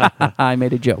 I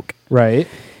made a joke. Right.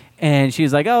 And she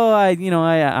was like, oh,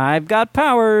 I've got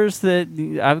powers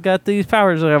I've got these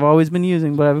powers that I've always been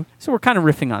using. So we're kind of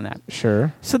riffing on that.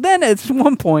 Sure. So then at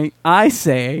one point I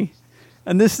say,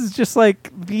 and this is just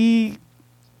like the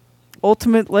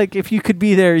ultimate, like if you could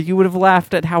be there, you would have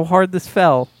laughed at how hard this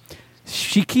fell.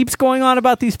 She keeps going on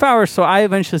about these powers. So I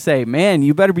eventually say, man,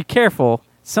 you better be careful.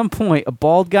 At some point, a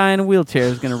bald guy in a wheelchair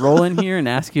is going to roll in here and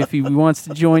ask you if he wants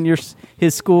to join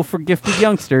his school for gifted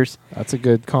youngsters. That's a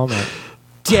good comment.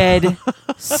 Dead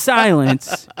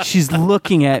silence. She's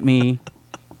looking at me,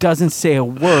 doesn't say a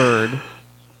word,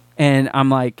 and I'm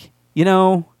like,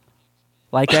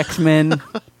 like X-Men,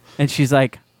 and she's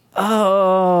like,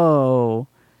 oh,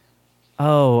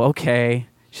 okay.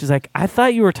 She's like, I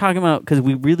thought you were talking about, because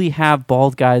we really have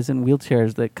bald guys in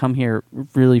wheelchairs that come here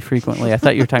really frequently. I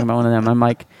thought you were talking about one of them. I'm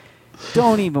like,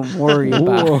 don't even worry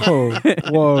about it.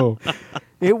 Whoa.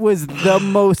 It was the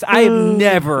most... I have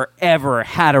never, ever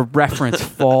had a reference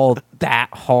fall that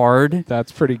hard.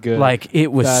 That's pretty good. Like, it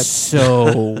was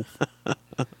so...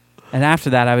 And after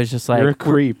that, I was just like... You're a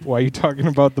creep. Why are you talking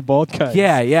about the bald guys?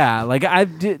 Yeah. Like,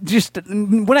 just...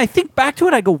 When I think back to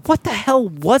it, I go, what the hell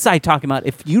was I talking about?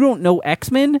 If you don't know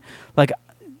X-Men, like,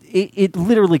 it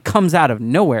literally comes out of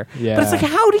nowhere. Yeah. But it's like,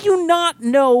 how do you not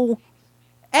know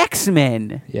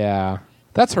X-Men? Yeah.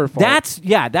 That's her fault.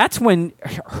 That's when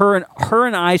her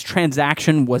and I's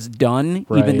transaction was done,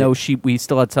 Right. even though we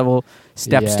still had several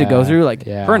steps to go through. Like,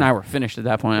 yeah. her and I were finished at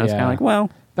that point. I was kind of like, well...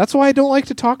 That's why I don't like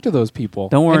to talk to those people.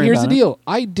 Don't worry And here's about the deal.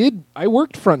 I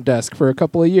worked front desk for a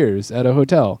couple of years at a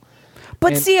hotel.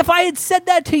 But And- see, if I had said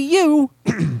that to you,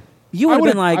 you would have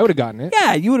been like... I would have gotten it.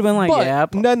 Yeah, you would have been like, But yeah.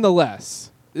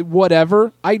 nonetheless,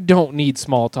 whatever, I don't need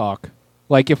small talk.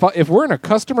 Like, if we're in a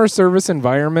customer service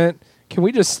environment, can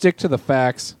we just stick to the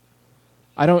facts?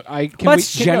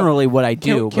 That's generally what I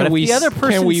do. But if the other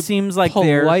person seems like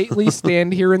they're... politely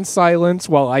stand here in silence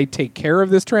while I take care of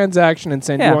this transaction and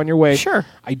send you on your way? Sure.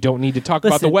 I don't need to talk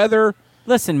about the weather.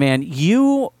 Listen, man,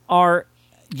 you are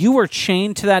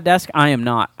chained to that desk. I am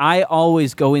not. I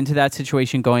always go into that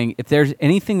situation going, if there's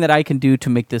anything that I can do to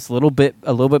make this a little bit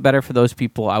better for those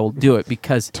people, I will do it,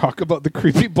 because... Talk about the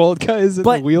creepy bald guys in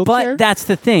the wheelchair? But that's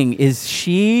the thing, is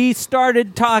she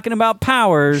started talking about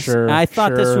powers. Sure, I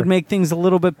thought this would make things a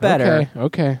little bit better.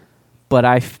 Okay. But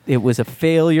it was a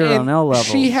failure on all levels.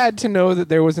 She had to know that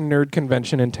there was a nerd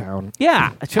convention in town.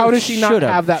 Yeah. How does she not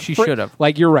have that? She should have.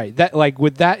 Like, you're right. That, like,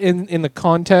 with that in the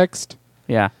context...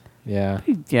 Yeah. Yeah.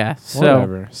 Yeah. So,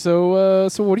 whatever. So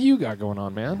what do you got going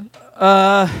on, man?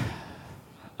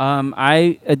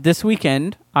 This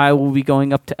weekend I will be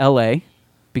going up to LA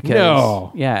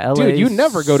because LA Dude, you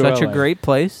never go to such LA. a great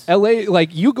place. LA,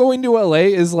 like, you going to LA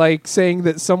is like saying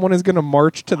that someone is going to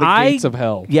march to the gates of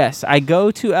hell. Yes, I go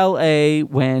to LA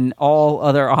when all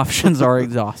other options are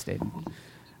exhausted.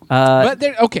 But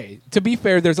to be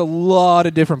fair, there's a lot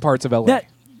of different parts of LA.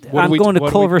 I'm going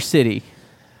to Culver City.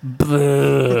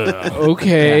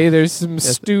 Okay, there's some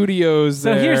studios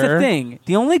there. So here's the thing.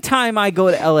 The only time I go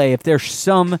to LA, if there's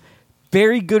some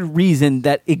very good reason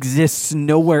that exists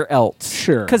nowhere else.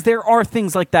 Sure. Because there are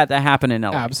things like that happen in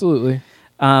LA. Absolutely.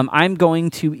 I'm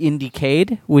going to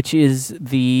Indiecade, which is I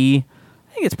think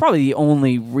it's probably the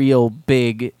only real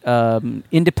big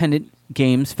independent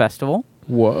games festival.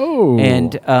 Whoa.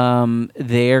 And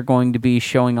they're going to be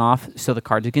showing off. So the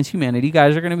Cards Against Humanity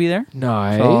guys are going to be there.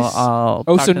 Nice.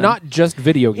 So not just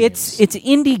video games. It's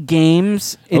indie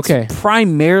games. It's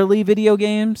primarily video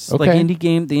games, like the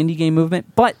indie game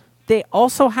movement. But they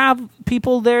also have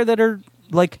people there that are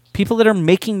like people that are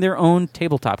making their own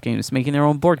tabletop games, making their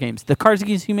own board games. The Cards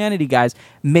Against Humanity guys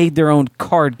made their own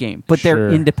card game, but they're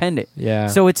independent. Yeah.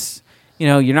 So it's,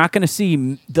 you're not going to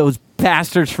see those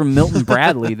bastards from Milton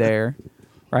Bradley there,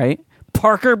 right?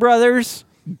 Parker Brothers,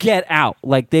 get out.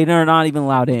 Like, they are not even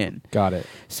allowed in. Got it.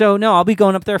 So, no, I'll be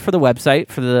going up there for the website,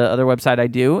 for the other website I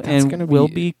do, we'll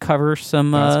cover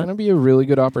some... That's going to be a really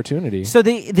good opportunity. So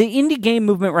the indie game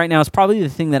movement right now is probably the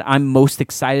thing that I'm most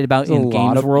excited about in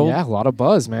games world. Yeah, a lot of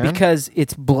buzz, man. Because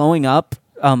it's blowing up,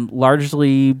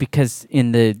 largely because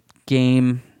in the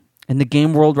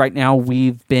game world right now,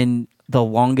 we've been the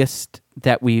longest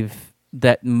that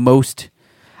most...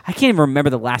 I can't even remember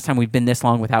the last time we've been this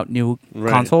long without new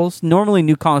consoles. Normally,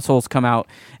 new consoles come out,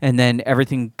 and then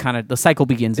everything the cycle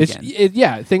begins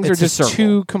again. Things are just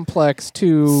too complex.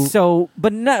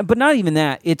 But not even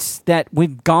that. It's that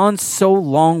we've gone so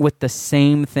long with the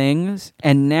same things,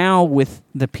 and now with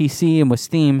the PC and with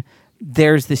Steam,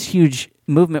 there's this huge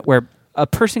movement where a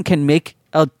person can make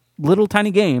a little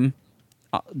tiny game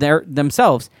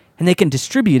themselves, and they can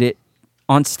distribute it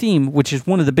on Steam, which is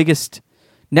one of the biggest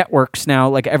networks now.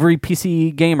 Like every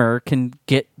PC gamer can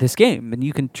get this game, and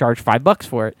you can charge $5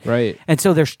 for it. Right. And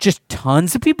so there's just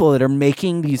tons of people that are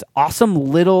making these awesome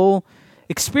little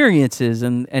experiences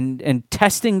and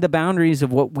testing the boundaries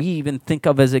of what we even think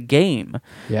of as a game.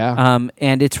 Yeah.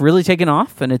 And it's really taken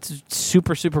off, and it's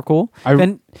super, super cool.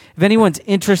 If anyone's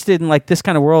interested in like this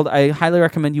kind of world, I highly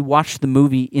recommend you watch the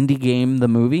movie Indie Game, the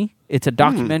movie. It's a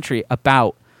documentary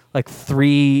about like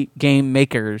 3 game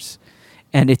makers,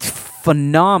 and it's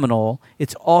phenomenal.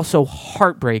 It's also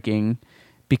heartbreaking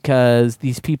because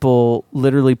these people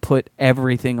literally put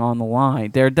everything on the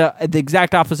line. They're the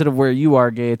exact opposite of where you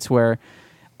are, Gates, where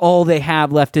all they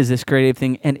have left is this creative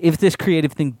thing, and if this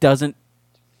creative thing doesn't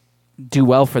do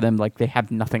well for them, like they have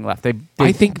nothing left.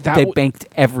 I think they banked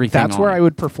everything. That's where I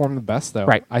would perform the best, though.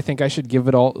 Right. I think I should give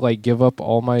up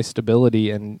all my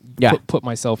stability and put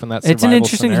myself in that survival it's an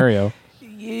interesting scenario.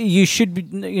 You should be,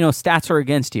 stats are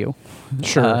against you.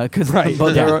 Sure.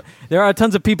 But there are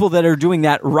tons of people that are doing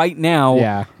that right now.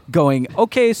 Yeah. Going,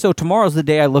 okay, so tomorrow's the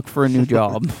day I look for a new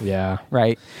job. Yeah.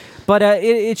 Right. But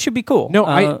it should be cool. No,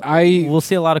 we'll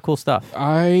see a lot of cool stuff.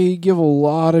 I give a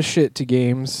lot of shit to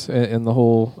games and the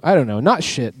whole, I don't know, not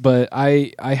shit, but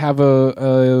I have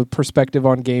a perspective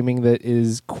on gaming that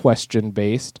is question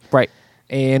based. Right.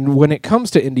 And when it comes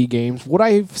to indie games, what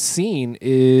I've seen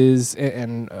is,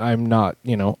 and I'm not,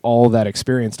 all that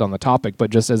experienced on the topic,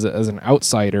 but just as an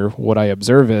outsider, what I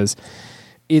observe is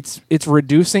it's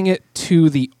reducing it to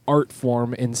the art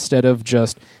form instead of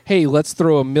just, hey, let's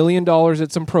throw $1 million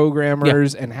at some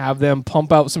programmers and have them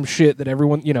pump out some shit that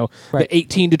everyone, the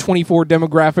 18 to 24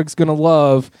 demographic's going to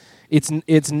love.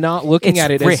 It's not looking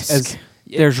at it risk. as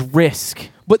there's risk.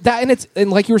 But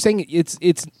and like you were saying,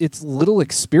 it's little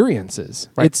experiences.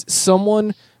 Right. It's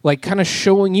someone like kind of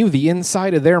showing you the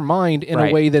inside of their mind in a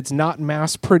way that's not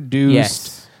mass produced.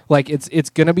 Yes. Like it's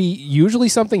going to be usually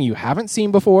something you haven't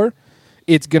seen before.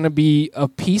 It's going to be a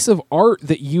piece of art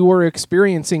that you are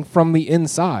experiencing from the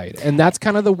inside, and that's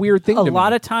kind of the weird thing. A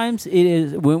lot of times, it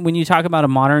is when you talk about a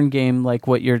modern game like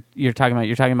what you're talking about.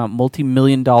 You're talking about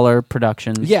multi-million-dollar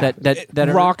productions. Yeah, that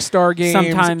are Rockstar games,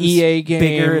 sometimes EA games,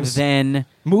 bigger than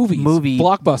movie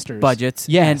blockbusters budgets,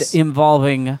 yes, and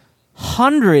involving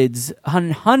hundreds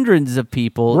of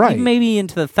people, right? Even maybe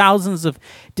into the thousands of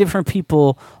different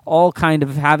people, all kind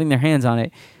of having their hands on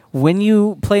it. When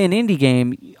you play an indie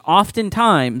game,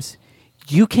 oftentimes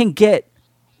you can get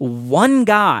one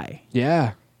guy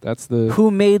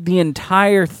who made the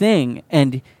entire thing,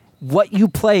 and what you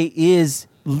play is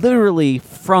literally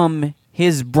from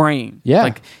his brain. Yeah.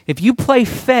 Like if you play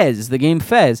Fez, the game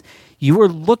Fez, you are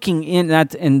looking in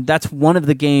that, and that's one of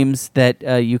the games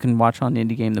that you can watch on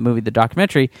Indie Game, the movie, the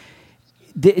documentary.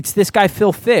 It's this guy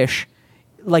Phil Fish.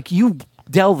 Like you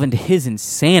delve into his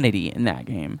insanity in that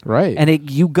game, right? And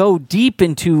you go deep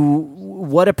into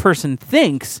what a person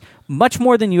thinks much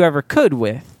more than you ever could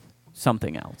with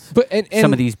something else. But and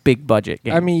some of these big budget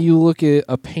games. I mean, you look at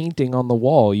a painting on the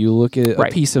wall, you look at a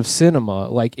piece of cinema.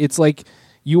 Like it's like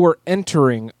you are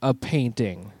entering a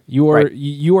painting. You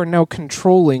are now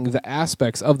controlling the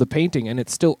aspects of the painting, and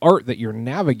it's still art that you're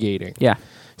navigating. Yeah.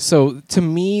 So to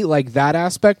me, like that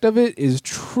aspect of it is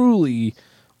truly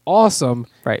awesome.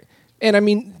 Right. And I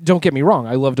mean, don't get me wrong.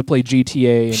 I love to play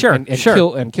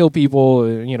GTA and kill people,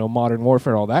 Modern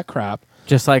Warfare, all that crap.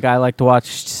 Just like I like to watch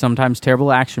sometimes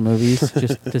terrible action movies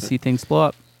just to see things blow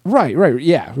up. Right.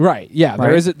 Yeah.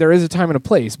 There is a time and a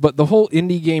place, but the whole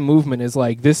indie game movement is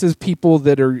like this is people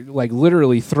that are like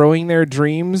literally throwing their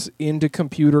dreams into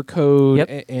computer code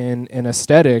and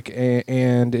aesthetic,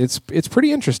 and it's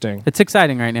pretty interesting. It's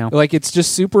exciting right now. Like it's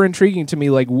just super intriguing to me,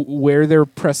 like where they're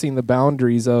pressing the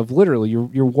boundaries of literally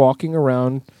you're walking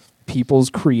around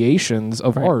people's creations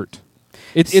of art.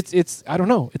 It's I don't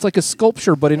know. It's like a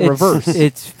sculpture, but in reverse.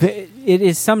 It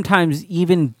is sometimes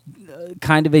even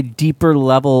kind of a deeper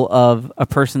level of a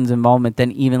person's involvement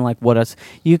than even like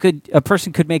a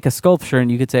person could make a sculpture and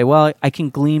you could say, well, I can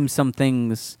glean some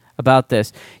things about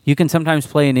this. You can sometimes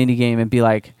play an indie game and be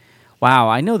like, wow,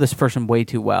 I know this person way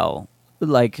too well.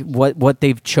 Like what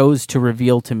they've chose to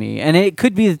reveal to me. And it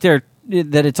could be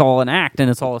that it's all an act and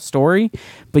it's all a story,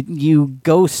 but you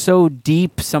go so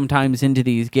deep sometimes into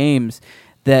these games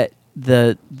that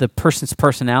the person's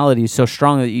personality is so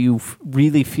strong that you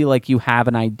really feel like you have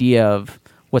an idea of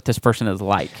what this person is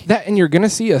like. That, and you're going to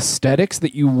see aesthetics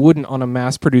that you wouldn't on a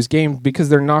mass-produced game because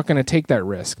they're not going to take that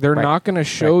risk. They're not going to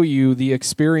show you the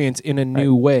experience in a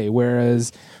new way.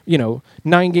 Whereas,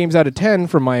 9 games out of 10,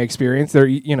 from my experience, they're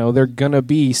going to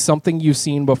be something you've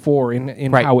seen before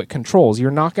in how it controls.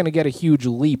 You're not going to get a huge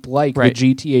leap like the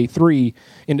GTA 3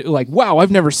 into like, wow,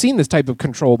 I've never seen this type of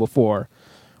control before.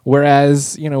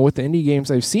 Whereas, with the indie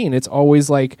games I've seen, it's always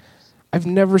like, I've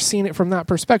never seen it from that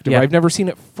perspective. I've never seen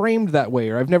it framed that way,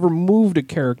 or I've never moved a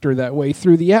character that way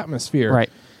through the atmosphere. Right.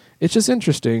 It's just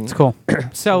interesting. It's cool.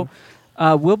 So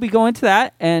we'll be going to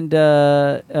that, and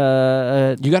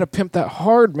you got to pimp that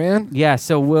hard, man. Yeah.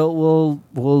 So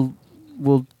we'll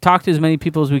talk to as many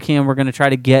people as we can. We're going to try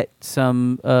to get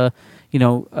some. We'll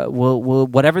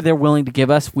whatever they're willing to give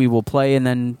us, we will play and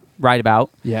then write about.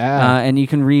 Yeah. And you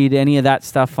can read any of that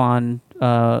stuff on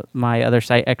my other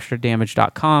site,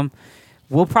 extradamage.com.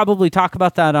 We'll probably talk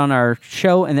about that on our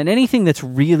show, and then anything that's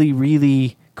really,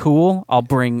 really cool, I'll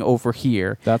bring over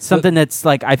here. That's something that's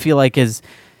like I feel like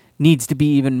needs to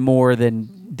be even more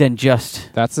than just.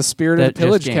 That's the spirit of the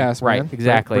Pillage Cast, man. Right?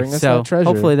 Exactly. Bring us so that treasure.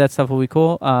 hopefully that stuff will be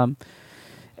cool.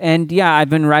 And yeah, I've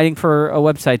been writing for a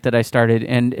website that I started,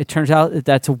 and it turns out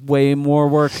that's way more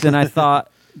work than I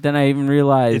thought. Than I even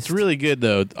realized. It's really good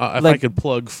though. If I could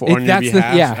plug on your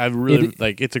behalf, I really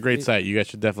it's a great site. You guys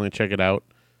should definitely check it out.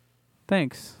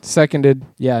 Thanks. Seconded.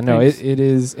 Yeah, no, it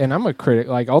is. And I'm a critic.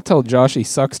 Like, I'll tell Josh he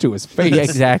sucks to his face. Yeah,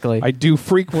 exactly. I do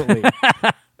frequently.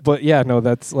 But yeah, no,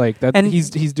 that's and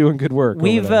he's doing good work.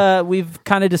 We've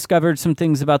kind of discovered some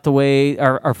things about the way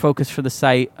our focus for the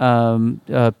site.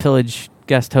 Pillage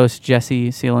guest host Jesse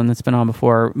Seelan, that's been on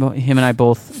before. Him and I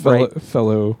both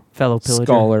fellow pillager,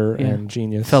 scholar and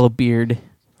genius, fellow beard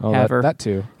haver. That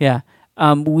too. Yeah.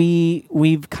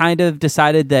 We've kind of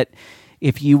decided that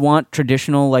if you want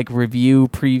traditional like review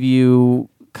preview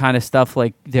kind of stuff,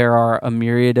 like there are a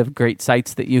myriad of great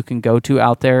sites that you can go to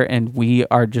out there, and we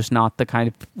are just not the kind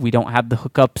of, we don't have the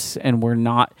hookups, and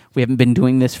we haven't been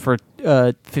doing this for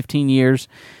 15 years.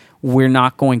 We're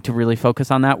not going to really focus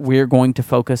on that. We're going to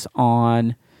focus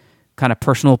on kind of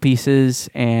personal pieces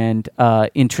and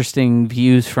interesting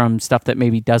views from stuff that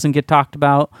maybe doesn't get talked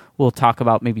about. We're going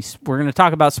to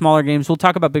talk about smaller games. We'll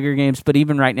talk about bigger games, but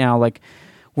even right now, like,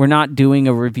 we're not doing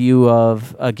a review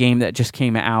of a game that just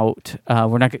came out.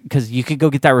 We're not, because you could go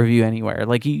get that review anywhere.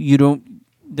 Like, you don't.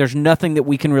 There's nothing that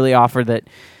we can really offer that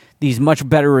these much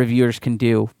better reviewers can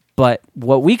do. But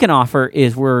what we can offer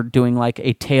is we're doing like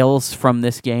a tales from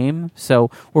this game. So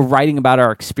we're writing about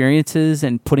our experiences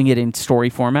and putting it in story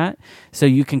format. So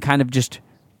you can kind of just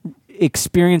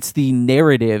experience the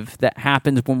narrative that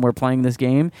happens when we're playing this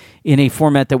game in a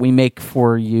format that we make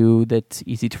for you that's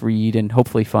easy to read and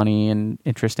hopefully funny and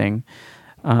interesting.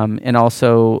 And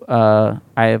also,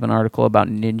 I have an article about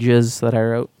ninjas that I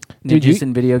wrote. Ninjas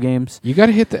in video games. You got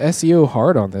to hit the SEO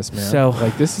hard on this, man. So,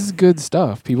 like, this is good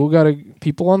stuff.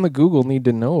 People on the Google need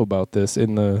to know about this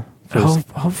in the first.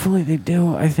 Hopefully they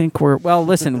do. I think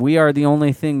listen, we are the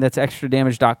only thing that's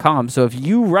extradamage.com. So if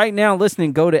you right now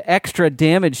listening go to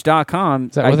extradamage.com.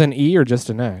 Is that with an E or just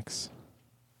an X?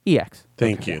 EX.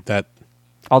 Thank you.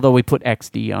 Although we put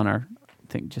XD on our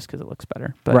thing just because it looks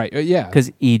better. But right, yeah.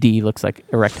 Because ED looks like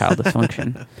erectile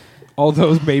dysfunction. All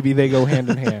those, maybe they go hand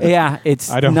in hand. Yeah, it's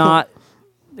not.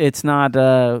 Wait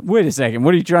a second.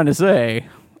 What are you trying to say?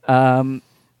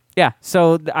 Yeah.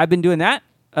 So I've been doing that.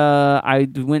 I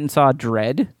went and saw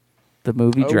Dread, the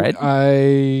movie Dread.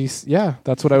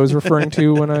 That's what I was referring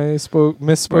to when I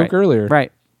misspoke earlier.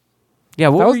 Right. Yeah,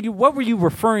 what were you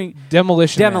referring?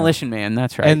 Demolition Man.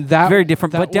 That's right. And that very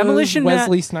different. That but Demolition Man,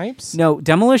 Wesley Snipes? No,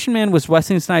 Demolition Man was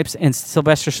Wesley Snipes and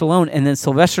Sylvester Stallone, and then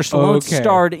Sylvester Stallone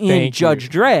starred in Judge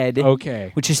Dredd.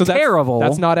 Okay, which is terrible.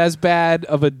 That's not as bad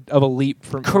of a leap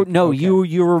from. No,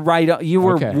 you were right. You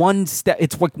were one step.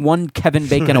 It's like one Kevin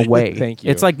Bacon away. Thank you.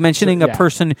 It's like mentioning a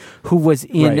person who was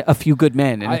in A Few Good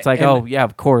Men, and it's like,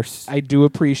 of course. I do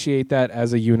appreciate that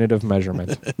as a unit of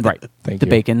measurement. Right. Thank you. The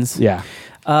Bacons. Yeah.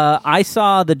 I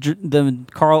saw the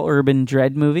Carl Urban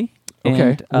Dread movie.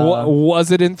 Okay. Was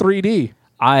it in 3D?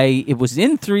 It was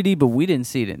in 3D, but we didn't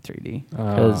see it in 3D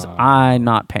because I'm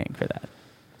not paying for that.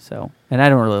 So, and I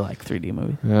don't really like 3D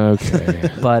movies.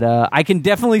 Okay. But I can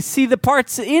definitely see the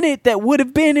parts in it that would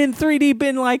have been in 3D.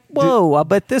 Been like, whoa! I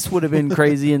bet this would have been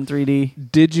crazy in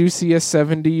 3D. Did you see a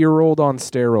 70-year-old on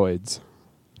steroids?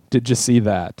 Did you see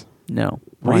that? No.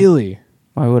 Really?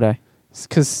 Why would I?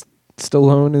 Because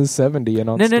Stallone is 70 and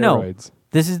on steroids. No.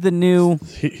 This is the new.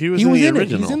 He was in the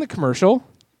original. He's in the commercial.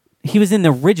 He was in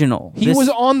the original. He was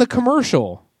on the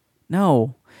commercial.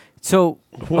 No. So,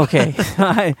 okay.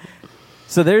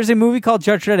 So there's a movie called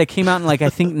Judge Dredd. It came out in I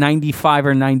think 95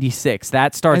 or 96.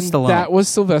 That stars And Stallone. that was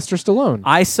Sylvester Stallone.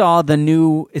 I saw the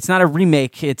new. It's not a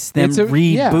remake. It's them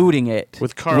rebooting it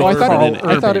with Carl I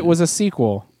Urban. thought it was a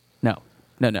sequel. No.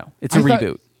 It's a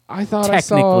reboot. I thought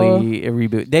technically a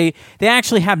reboot. They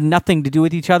actually have nothing to do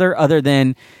with each other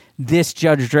than this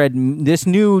Judge Dredd. This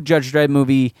new Judge Dredd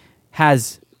movie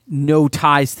has no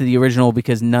ties to the original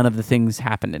because none of the things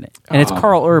happened in it, and it's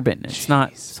Carl Urban. It's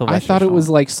not Sylvester. I thought it Stallone. was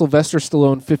like Sylvester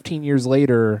Stallone 15 years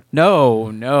later. In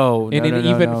an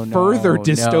even further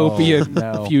dystopian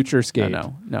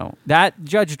futurescape. No. That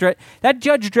Judge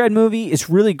Dredd movie is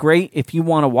really great if you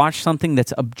want to watch something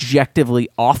that's objectively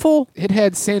awful. It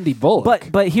had Sandy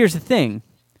Bullock. But here's the thing.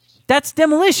 That's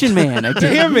Demolition Man.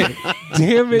 Damn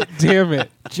it.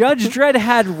 Judge Dredd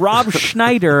had Rob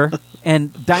Schneider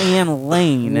and Diane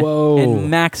Lane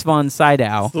and Max von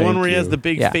Sydow. The one where he has the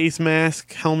big face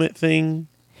mask helmet thing.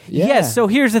 Yeah. Yes, so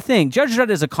here's the thing. Judge Dredd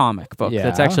is a comic book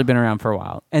that's actually been around for a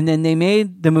while. And then they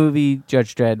made the movie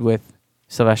Judge Dredd with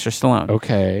Sylvester Stallone.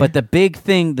 Okay. But the big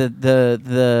thing,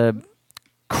 the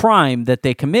crime that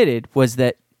they committed was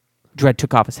that Dredd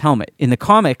took off his helmet. In the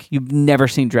comic, you've never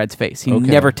seen Dredd's face. He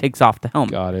never takes off the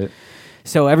helmet. Got it.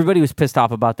 So everybody was pissed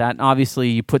off about that. And obviously,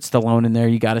 you put Stallone in there,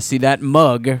 you got to see that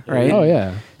mug, right? Oh,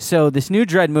 yeah. So this new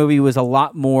Dredd movie was a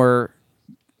lot more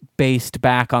based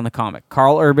back on the comic.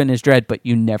 Carl Urban is Dredd, but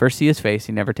you never see his face.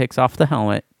 He never takes off the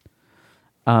helmet.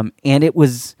 And it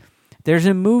was... There's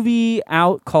a movie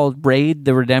out called Raid: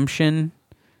 The Redemption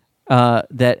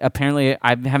that apparently I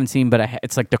haven't seen, but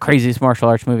it's like the craziest martial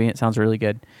arts movie. It sounds really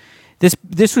good.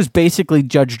 This was basically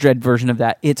Judge Dredd version of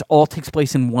that. It all takes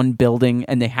place in one building,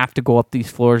 and they have to go up these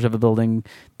floors of a building.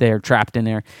 They're trapped in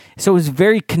there. So it was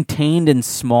very contained and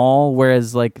small,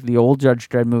 whereas like the old Judge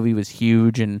Dredd movie was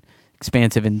huge and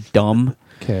expansive and dumb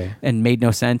and made no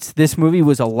sense. This movie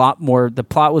was a lot more... The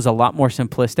plot was a lot more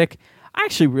simplistic. I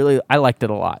liked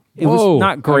it a lot. It was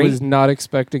not great. I was not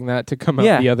expecting that to come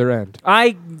out the other end.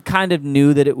 I kind of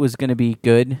knew that it was going to be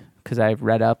good because I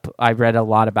read a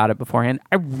lot about it beforehand.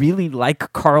 I really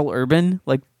like Carl Urban.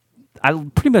 Like, I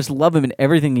pretty much love him in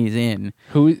everything he's in.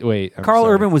 Carl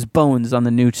Urban was Bones on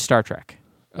the new Star Trek.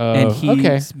 And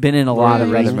he's been in a lot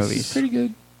of other movies. Pretty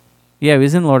good. Yeah, he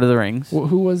was in Lord of the Rings.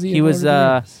 Who was he? He was he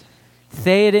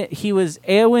was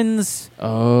Eowyn's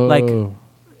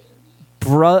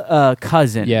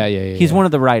cousin. Yeah. He's one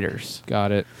of the writers.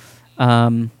 Got it.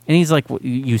 And he's like,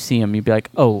 you see him, you'd be like,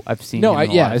 oh, I've seen him.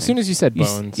 As soon as you said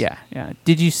Bones. Yeah.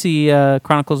 Did you see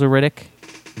Chronicles of Riddick?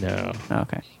 No.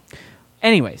 Okay.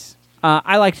 Anyways,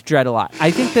 I liked Dredd a lot.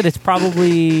 I think that it's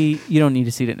probably, you don't need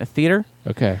to see it in a theater.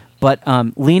 Okay. But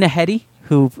Lena Headey,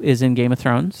 who is in Game of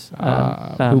Thrones.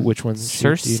 Which one's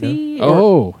Cersei? Do you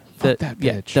know? that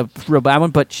bitch. the real bad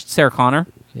one, but Sarah Connor,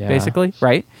 basically,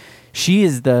 right? She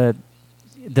is the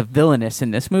villainess in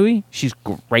this movie. She's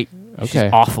great. She's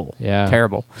awful. Yeah.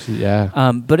 Terrible.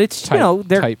 But it's, they're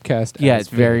typecast. Yeah, it's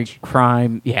very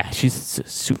crime. Yeah, she's a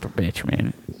super bitch,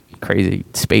 man. Crazy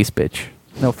space bitch.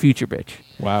 No, future bitch.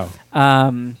 Wow.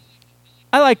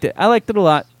 I liked it. I liked it a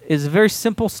lot. It's a very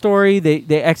simple story.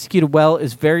 They executed well.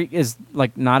 Is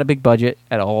like not a big budget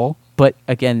at all. But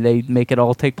again, they make it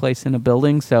all take place in a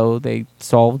building, so they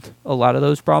solved a lot of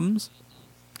those problems.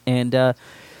 And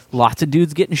lots of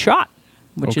dudes getting shot,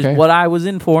 which is what I was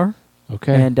in for.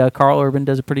 Okay. And Carl Urban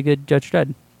does a pretty good Judge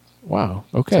Dredd. Wow.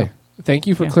 Okay. So, thank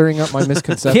you for clearing up my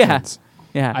misconceptions.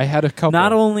 Yeah. I had a couple.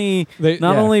 Not only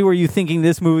were you thinking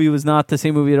this movie was not the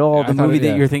same movie at all, the movie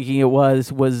that you're thinking it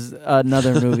was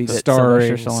another movie that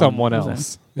starring someone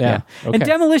else. Yeah. Okay. And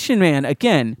Demolition Man,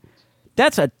 again,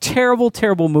 that's a terrible,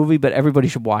 terrible movie, but everybody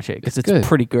should watch it because it's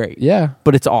pretty great. Yeah.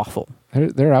 But it's awful.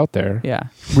 They're out there. Yeah.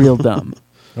 Real dumb.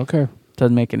 Okay.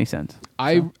 Doesn't make any sense.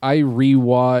 I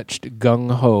rewatched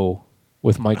Gung Ho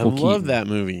with Michael Keaton. I love that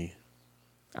movie.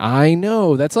 I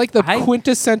know. That's like the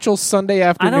quintessential Sunday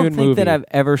afternoon movie. I don't think that I've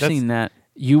ever seen that.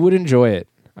 You would enjoy it.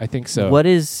 I think so. What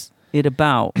is it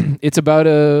about? It's about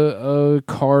a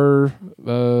car,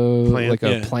 like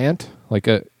a plant.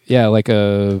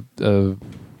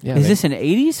 Is this an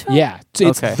 80s film? Yeah.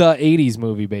 It's the 80s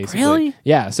movie, basically. Really?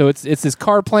 Yeah. So it's this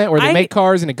car plant where they make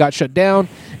cars and it got shut down.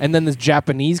 And then this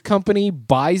Japanese company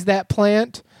buys that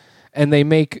plant. And they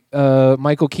make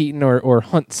Michael Keaton or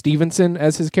Hunt Stevenson,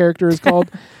 as his character is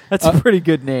called. That's a pretty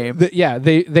good name.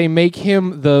 They make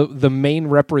him the main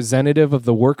representative of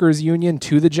the workers' union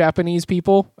to the Japanese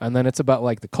people, and then it's about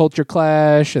like the culture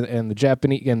clash and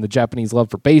the Japanese love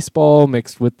for baseball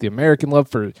mixed with the American love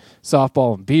for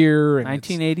softball and beer. And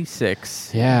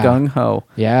 1986. Yeah, Gung Ho.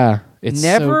 Yeah, It's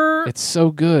Never- it's so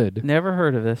good. Never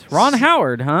heard of this. Ron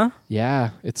Howard, huh?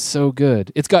 Yeah, it's so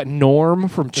good. It's got Norm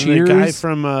from Cheers. The guy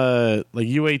from like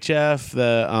UHF.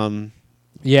 The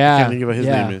yeah, I can't think of what his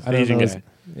name is. I don't Asian know guy. his-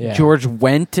 Yeah. George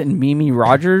Wendt and Mimi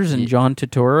Rogers and John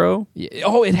Turturro. Yeah.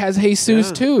 Oh, it has Jesus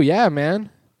Yeah. too. Yeah, man.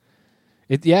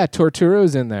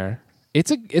 Torturo's in there.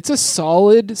 It's a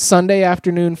solid Sunday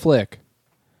afternoon flick.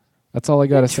 That's all I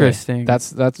gotta say. Interesting.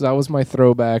 That was my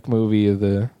throwback movie of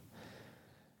the.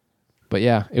 But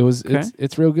yeah, it was. Okay.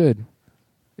 It's real good.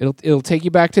 It'll take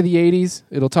you back to the 80s.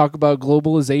 It'll talk about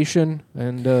globalization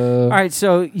and. All right,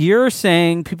 so you're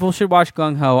saying people should watch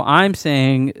Gung Ho. I'm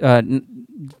saying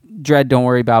Dread, don't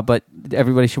worry about, but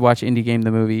everybody should watch Indie Game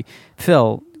the movie.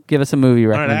 Phil, give us a movie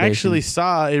All right, recommendation. I actually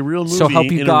saw a real movie so help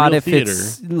you in God a real if theater.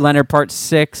 it's Leonard Part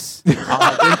 6.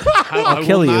 I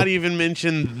kill will you. not even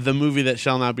mention the movie that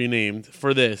shall not be named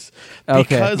for this Okay.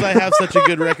 because I have such a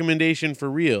good recommendation for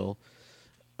real.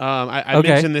 I Okay.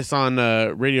 mentioned this on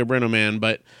Radio Breno Man,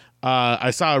 but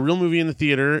I saw a real movie in the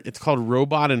theater. It's called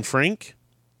Robot and Frank.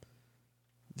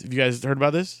 Have you guys heard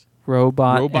about this?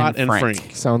 Robot and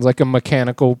Frank. Sounds like a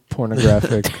mechanical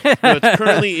pornographic. No, it's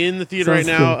currently in the theater right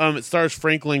Sounds now. It stars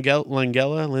Frank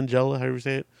Langella, however you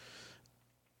say it.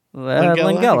 Langella, I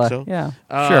think Langella, so. yeah,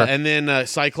 sure. And then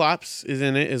Cyclops is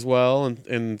in it as well,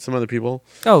 and some other people.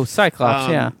 Oh, Cyclops,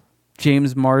 yeah.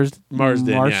 James Marsden,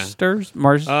 Marsden.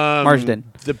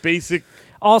 The basic.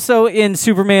 Also in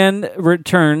Superman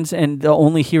Returns and the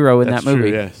only hero in That's that movie.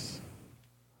 true, yes.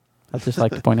 I'd just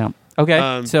like to point out.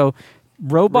 Okay, so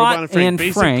Robot Robot and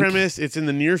Basic Frank. premise: it's in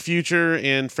the near future,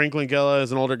 and Frank Langella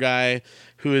is an older guy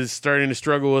who is starting to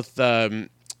struggle with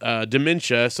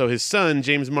dementia. So his son,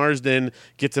 James Marsden,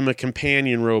 gets him a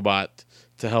companion robot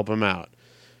to help him out.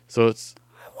 So it's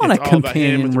want a all about him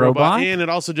companion with the robot. and it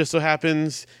also just so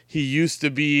happens he used to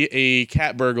be a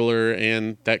cat burglar,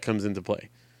 and that comes into play.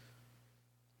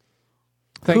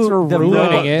 Thanks for the ruining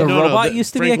robot- it. the robot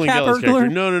used to be a Frank cat Langella's burglar?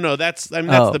 character. No. That's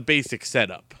Oh. the basic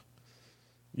setup.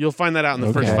 You'll find that out in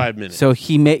the first Okay. 5 minutes. So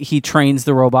he trains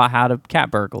the robot how to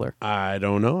cat burglar, I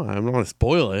don't know. I don't want to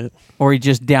spoil it. or he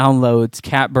just downloads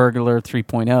Cat Burglar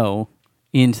 3.0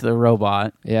 into the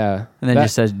robot Yeah, and then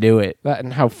just says do it. that.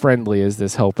 And how friendly is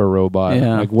this helper robot?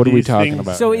 Yeah. Like, what are we These talking things-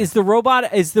 about? So here? is the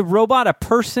robot a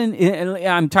person?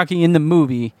 I'm talking in the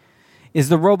movie. Is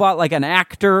the robot like an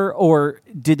actor, or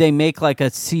did they make like a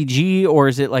CG, or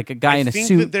is it like a guy in a think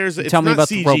suit? that there's. It's Tell me not about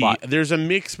CG. the robot. There's a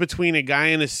mix between a guy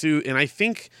in a suit, and I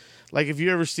think, like, if you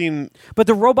ever seen, But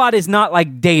the robot is not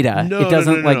like Data. no, It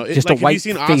doesn't no. like just like, a white have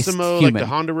you seen faced Osimo, human. like the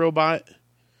Honda robot?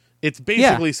 It's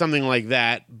basically something like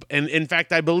that, and in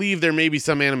fact, I believe there may be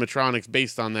some animatronics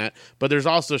based on that. But there's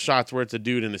also shots where it's a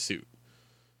dude in a suit.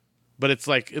 But it's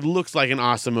like it looks like an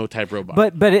Osimo type robot.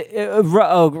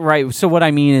 Right. So what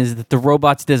I mean is that the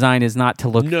robot's design is not to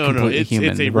look no, completely it's human.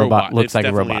 it's a the robot. looks It's like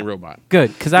a definitely robot.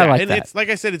 Good, because I Yeah, like and that. it's like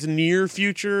I said, it's near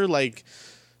future. Like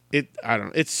it, I don't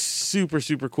know. It's super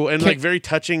cool and like very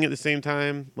touching at the same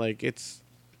time. Like it's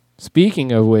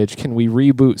Speaking of which, can we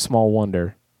reboot Small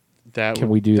Wonder? that. Can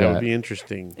we do That that? would be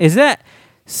interesting. Is that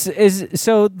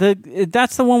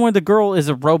that's the one where the girl is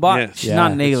a robot? Yes. She's Yeah.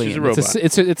 not an She's alien. a robot.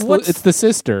 It's the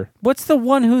sister. What's the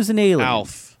one who's an alien?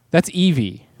 Alf. That's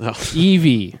Evie. Oh.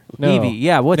 Evie. No. Evie.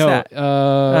 Yeah. What's No, that?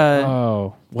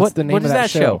 what's the name what of is that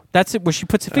show? That's it. Where she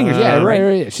puts her fingers. Yeah, in,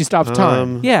 right. She stops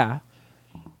time. Yeah.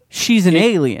 She's an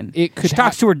alien. It could she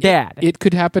talks to her dad. It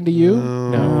could happen to you.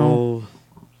 No.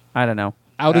 I don't know.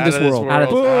 Out of this world. Out of-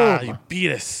 Ah, you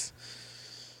beat us.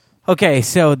 Okay,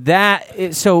 so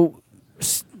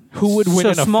Who would win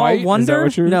in a Small fight? Is that Wonder?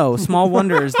 what you're- No, Small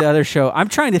Wonder is the other show. I'm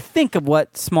trying to think of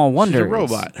what Small She's Wonder a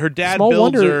robot. Her dad Small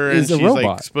builds Wonder her, and is a she's like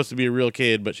robot. supposed to be a real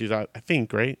kid, but she's not. I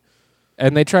think right.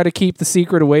 And they try to keep the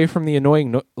secret away from the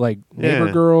annoying neighbor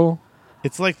Yeah. girl.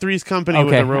 It's like Three's Company is.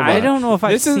 with Okay, a robot. I don't know if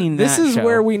I've This is seen this that is show.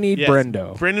 where we need Yes.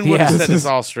 Brendo. Brendan would have Yeah. set this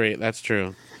all straight. That's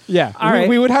true. Yeah, All right.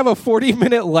 we would have a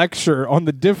 40-minute lecture on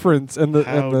the difference and the.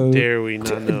 How and the dare we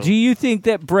not know? Do you think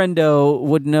that Brendo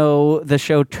would know the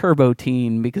show Turbo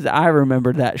Teen? Because I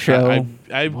remember that show.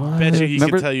 I bet you he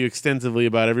Remember- could tell you extensively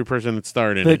about every person that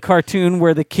starred in The it. cartoon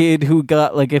where the kid who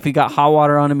got, like, if he got hot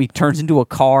water on him, he turns into a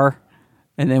car.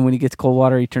 And then when he gets cold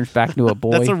water, he turns back into a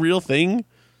boy. That's a real thing.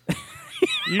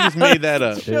 You just made that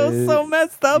up. show's so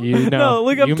messed up. You know, No,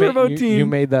 look up you Turbo you, Teen. You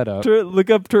made that up.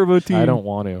 Look up Turbo Teen. I don't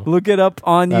want to. Look it up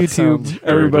on That YouTube, sounds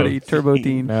everybody. Turbo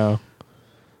Teen. No,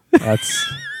 that's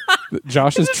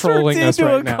Josh is trolling turns us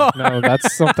into right a now. car. No,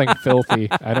 that's something filthy.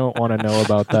 I don't want to know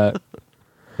about that.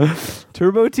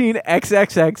 Turbo Teen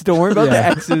XXX. Don't worry about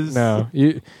Yeah. the X's. No,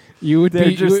 you would They're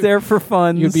be just there for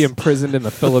fun. You'd be imprisoned in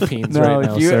the Philippines no, right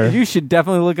now, you, sir. you should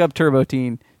definitely look up Turbo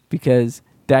Teen because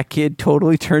that kid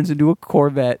totally turns into a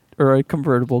Corvette or a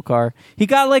convertible car. He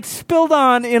got like spilled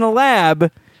on in a lab,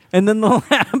 and then the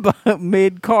lab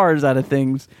made cars out of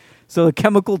things. So the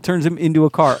chemical turns him into a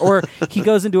car. Or he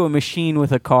goes into a machine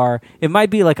with a car. It might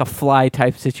be like a Fly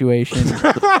type situation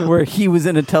where he was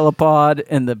in a telepod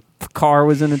and the car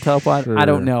was in a telepod. Sure. I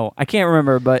don't know. I can't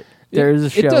remember, but there's a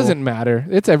show. It doesn't matter.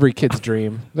 It's every kid's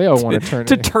dream. They all want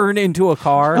to turn into a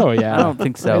car. Oh, yeah. I don't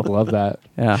think so. I'd love that.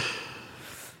 Yeah.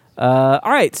 All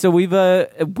right, so we've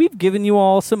given you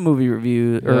all some movie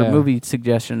review or movie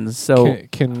suggestions. So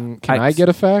can I get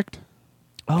a fact?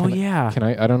 Oh yeah. Can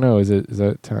I? I don't know. Is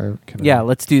that time?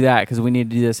 Let's do that because we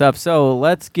need to do this up. So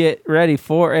let's get ready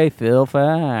for a Phil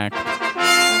fact.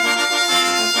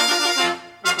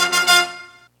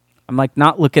 I'm like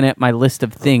not looking at my list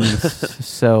of things,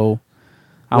 so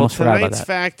I almost forgot about that. Tonight's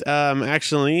fact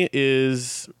actually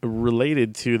is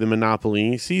related to the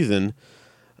Monopoly season.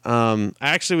 I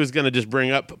actually was going to just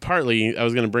bring up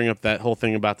that whole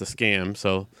thing about the scam,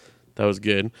 so that was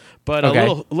good. But okay.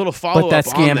 a little follow up. But that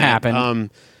scam on that.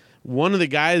 happened. One of the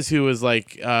guys who was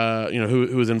like, who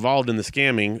was involved in the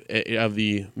scamming of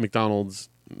the McDonald's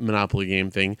Monopoly game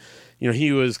thing,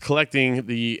 he was collecting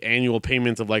the annual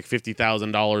payments of like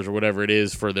 $50,000 or whatever it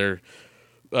is for their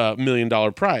 $1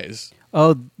 million prize.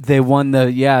 Oh, they won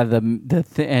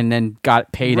and then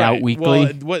got paid out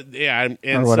weekly. Well, and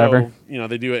or whatever. So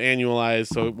they do it annualized,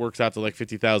 so it works out to like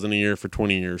 $50,000 a year for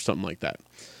 20 years, something like that.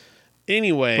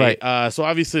 Anyway, so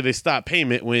obviously they stopped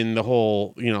payment when the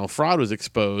whole fraud was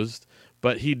exposed,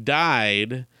 but he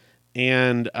died,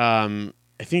 and I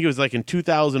think it was like in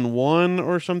 2001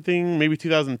 or something, maybe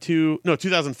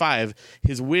 2005.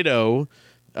 His widow,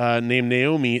 named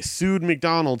Naomi, sued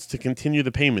McDonald's to continue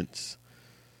the payments.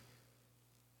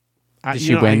 Did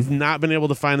she win? I've not been able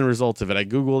to find the results of it. I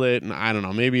Googled it, and I don't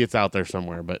know. Maybe it's out there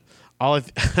somewhere. But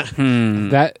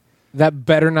that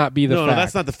better not be the fact. No,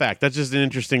 that's not the fact. That's just an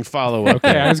interesting follow-up.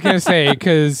 Okay, I was going to say,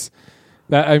 because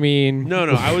that, I mean... No,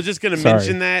 I was just going to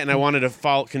mention that, and I wanted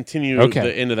to continue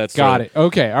the end of that story. Got it.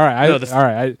 Okay, all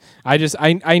right.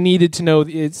 I needed to know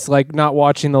it's like not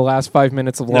watching the last 5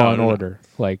 minutes of Law and Order.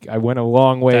 Like, I went a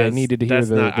long way. I needed to hear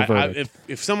the verdict.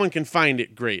 If someone can find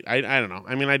it, great. I don't know.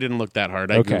 I mean, I didn't look that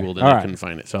hard. I Googled it. I couldn't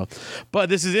find it. So, but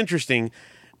this is interesting.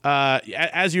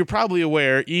 As you're probably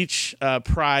aware, each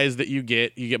prize that you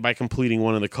get by completing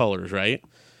one of the colors, right?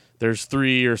 There's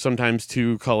 3 or sometimes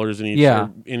 2 colors in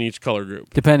each color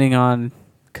group. Depending on,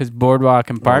 because Boardwalk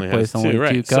and Park Place only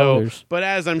two colors. So, but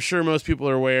as I'm sure most people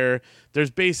are aware,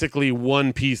 there's basically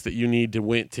one piece that you need to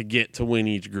win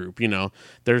each group.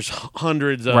 There's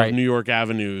hundreds of New York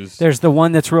avenues. There's the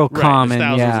one that's real common. There's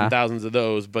thousands and thousands of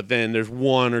those, but then there's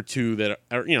 1 or 2 that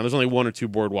are, there's only 1 or 2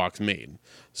 boardwalks made.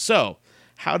 So,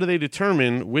 how do they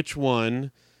determine which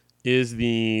one is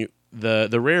the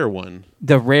rare one?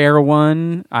 The rare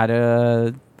one out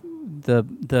of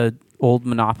the old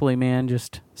Monopoly man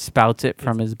just spouts it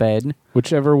from his bed.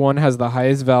 Whichever one has the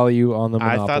highest value on the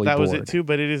Monopoly board. I thought that was it too,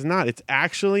 but it is not. It's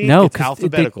actually it's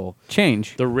alphabetical.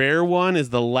 Change. The rare one is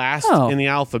the last in the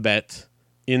alphabet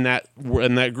in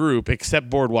that group, except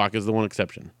Boardwalk is the one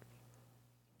exception.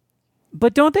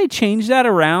 But don't they change that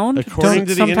around? According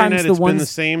to the internet, it's been the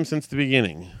same since the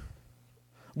beginning.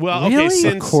 Well, really?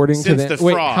 Okay, since the fraud.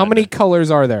 Wait, how many colors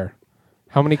are there?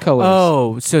 How many colors?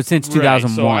 Oh, so since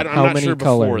 2001. So I'm how not many sure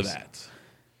colors? Before that.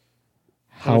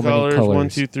 How many colors? 1,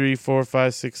 2, 3, 4,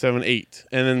 5, 6, 7, 8.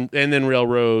 And then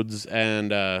railroads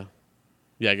and I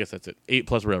guess that's it. 8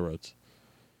 plus railroads.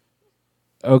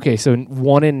 Okay, so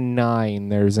 1 in 9,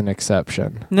 there's an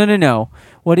exception. No.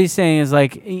 What he's saying is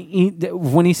like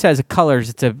when he says colors,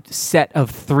 it's a set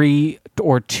of 3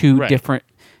 or 2 different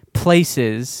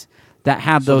places that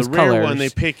have those the rare colors. One they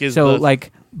pick is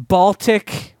like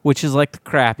Baltic, which is like the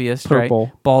crappiest, purple.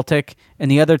 Right? Baltic,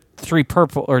 and the other 3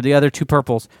 purple or the other 2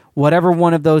 purples. Whatever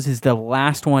one of those is the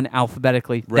last one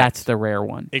alphabetically, that's the rare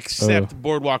one. Except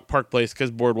Boardwalk Park Place,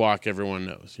 because Boardwalk everyone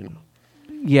knows,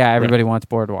 Yeah, everybody wants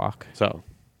Boardwalk. So.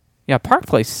 Yeah, Park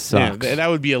Place sucks. Yeah, that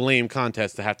would be a lame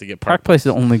contest to have to get Park Place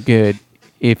is only good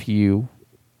if you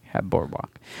have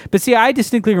Boardwalk. But see, I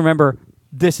distinctly remember,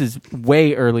 this is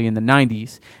way early in the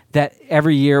 90s, that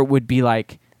every year it would be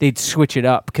like, they'd switch it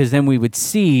up, because then we would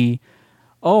see,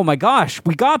 oh my gosh,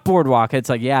 we got Boardwalk. It's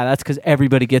like, yeah, that's because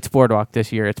everybody gets Boardwalk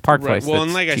this year. It's Park Place. Well,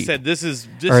 and like cheap. I said, this is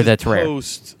that's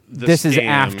post the This scam, is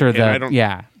after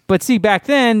the, But see, back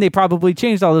then, they probably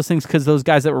changed all those things because those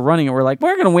guys that were running it were like,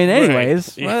 we're going to win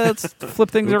anyways. Right. Well, let's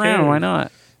flip things around. Why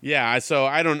not? Yeah, so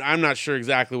I'm not sure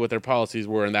exactly what their policies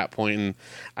were in that point, and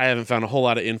I haven't found a whole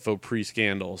lot of info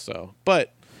pre-scandal. So,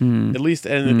 but at least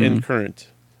in current.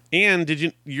 And did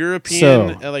you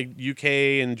European like UK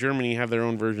and Germany have their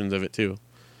own versions of it too?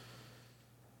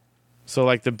 So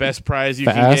like the best prize you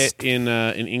Fast. can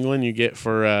get in England, you get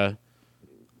for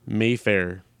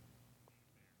Mayfair.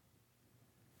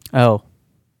 Oh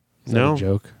Is that No. a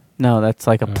joke? no, that's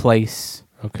like a place.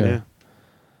 Okay.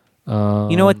 Yeah.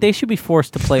 You know what? They should be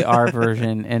forced to play our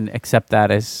version and accept that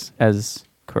as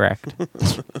correct.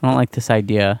 I don't like this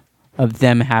idea of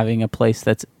them having a place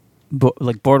that's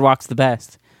like Boardwalk's the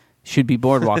best. Should be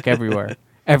Boardwalk everywhere.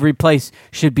 Every place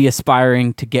should be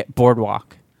aspiring to get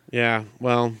Boardwalk. Yeah.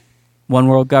 Well, One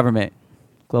world government,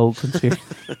 global conspiracy,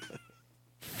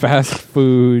 Fast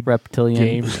food reptilian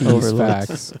game piece overlords.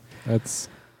 facts. That's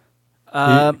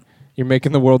Um, you're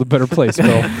making the world a better place, Bill.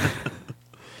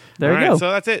 there all you right, go. So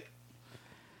that's it.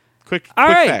 Quick All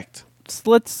right. fact.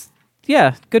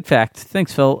 Yeah, good fact.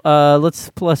 Thanks, Phil. Let's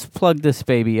plug this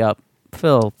baby up.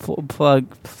 Phil, plug.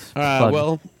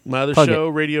 Well, my other Plug show,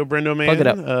 Radio Brendo Man. Plug it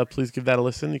up. Please give that a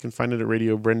listen. You can find it at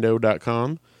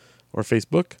radiobrendo.com or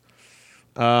Facebook.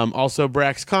 Also,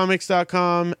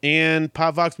 braxcomics.com and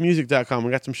popvoxmusic.com.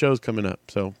 We got some shows coming up,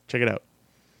 so check it out.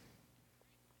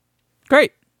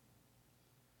 Great.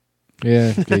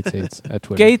 Yeah, Gates hates at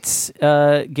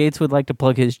Twitter. Gates would like to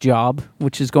plug his job,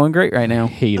 which is going great right I now.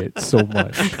 hate it so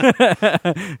much.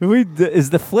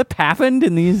 Is the flip happened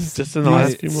in these Just in the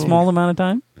last few small amount of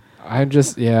time? I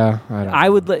just, yeah, I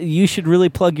don't know. You should really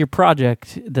plug your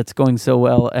project that's going so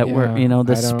well at work. You know,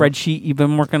 the I don't- spreadsheet you've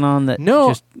been working on. That No,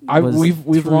 just we've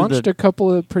through launched a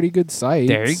couple of pretty good sites.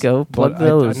 There you go. Plug but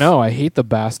those. No, I hate the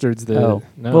bastards that. Oh,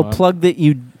 No, well, plug that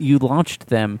you launched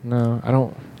them. No, I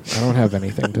don't have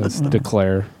anything to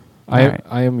declare. All right.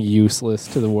 I am useless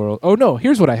to the world. Oh no,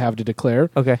 here's what I have to declare.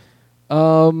 Okay.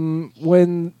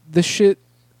 When the shit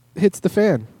hits the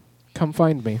fan, come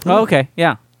find me. Oh, okay.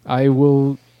 Yeah. I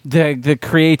will. The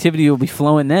creativity will be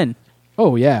flowing then.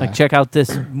 Oh yeah. Like, check out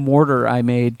this mortar I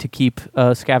made to keep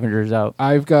scavengers out.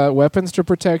 I've got weapons to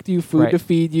protect you, food Right. to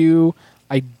feed you.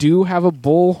 I do have a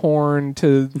bullhorn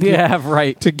to Yeah,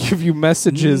 right. to give you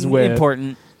messages with.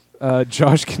 Important.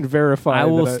 Josh can verify. I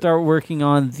will that start working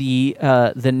on the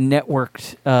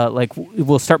networked.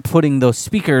 We'll start putting those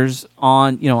speakers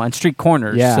on on street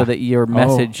corners, Yeah. so that your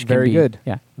message can very be good.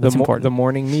 Yeah, that's important. The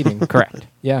morning meeting. Correct.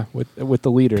 Yeah, with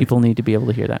the leader. People need to be able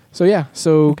to hear that. So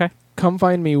Okay. come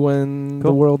find me when the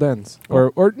Cool. world ends,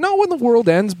 Cool. or not when the world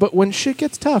ends, but when shit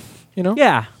gets tough. You know.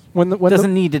 Yeah. When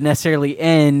Doesn't need to necessarily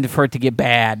end for it to get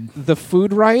bad. the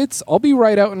food riots, I'll be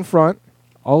right out in front.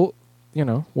 We'll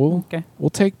Okay. we'll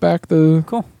take back the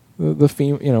Cool. the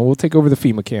FEMA. We'll take over the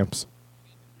FEMA camps.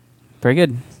 Very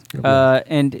good.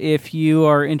 And if you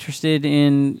are interested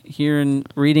in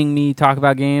reading me talk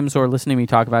about games or listening to me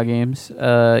talk about games,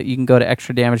 you can go to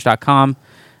extradamage.com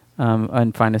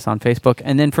and find us on Facebook.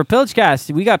 And then for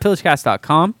PillageCast, we got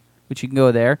pillagecast.com, which you can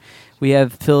go there. We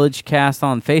have PillageCast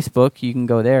on Facebook. You can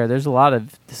go there. There's a lot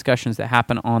of discussions that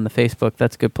happen on the Facebook.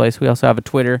 That's a good place. We also have a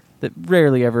Twitter that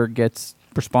rarely ever gets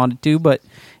responded to, but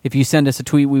if you send us a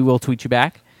tweet, we will tweet you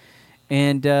back.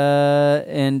 And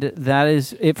that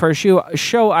is it for our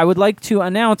show. I would like to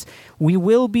announce we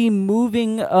will be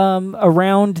moving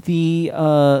around the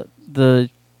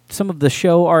some of the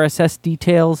show RSS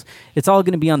details. It's all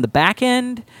going to be on the back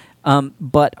end,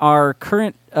 but our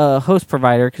current host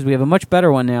provider, because we have a much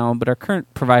better one now, but our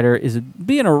current provider is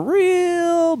being a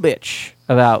real bitch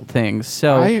about things.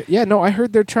 So I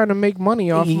heard they're trying to make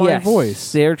money off my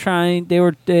voice. They're trying.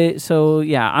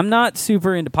 I'm not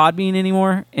super into Podbean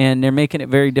anymore, and they're making it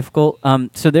very difficult.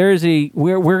 So there is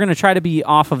we're going to try to be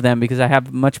off of them because I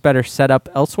have much better setup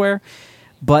elsewhere.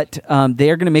 But they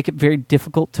are going to make it very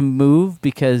difficult to move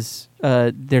because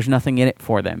there's nothing in it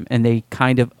for them, and they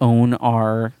kind of own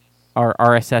our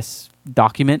RSS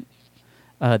document,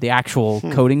 the actual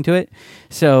coding to it.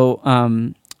 So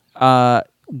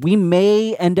we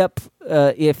may end up,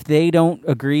 if they don't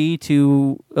agree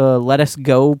to let us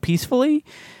go peacefully,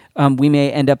 we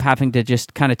may end up having to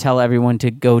just kind of tell everyone to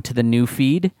go to the new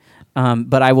feed.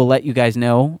 But I will let you guys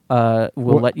know.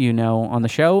 Let you know on the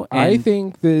show. And I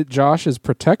think that Josh is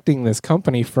protecting this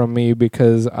company from me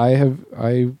because I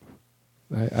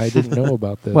didn't know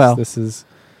about this. Well, this is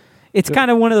it's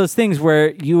kind of one of those things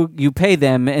where you pay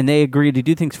them and they agree to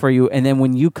do things for you, and then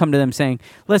when you come to them saying,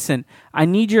 "Listen, I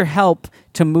need your help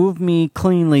to move me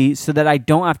cleanly so that I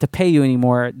don't have to pay you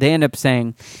anymore," they end up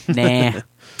saying, "Nah."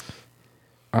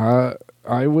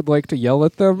 I would like to yell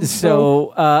at them.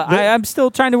 So I'm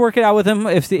still trying to work it out with them.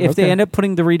 If they Okay. end up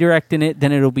putting the redirect in it,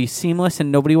 then it'll be seamless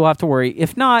and nobody will have to worry.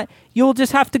 If not, you'll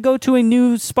just have to go to a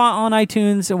new spot on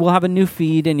iTunes and we'll have a new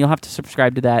feed and you'll have to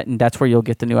subscribe to that, and that's where you'll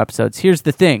get the new episodes. Here's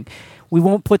the thing. We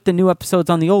won't put the new episodes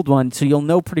on the old one, so you'll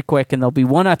know pretty quick, and there'll be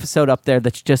one episode up there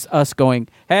that's just us going,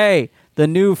 "Hey, the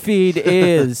new feed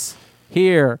is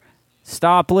here."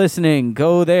 stop listening.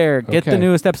 Go there. Get the Okay.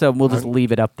 newest episode. We'll just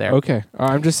leave it up there. Okay.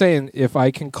 I'm just saying, if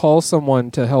I can call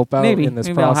someone to help out Maybe in this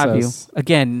I'll have you. process.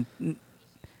 Again,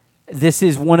 this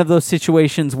is one of those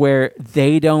situations where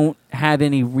they don't have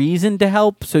any reason to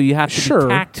help, so you have to Sure. be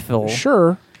tactful.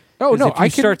 Sure. Oh, 'Cause no. if you I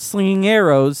can. start slinging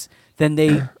arrows, then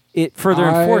it further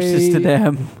enforces to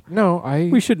them. No,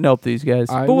 We shouldn't help these guys,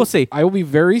 but we'll see. I will be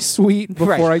very sweet before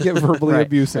Right. I get verbally Right,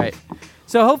 abusive. right.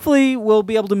 So hopefully we'll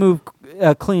be able to move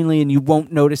cleanly, and you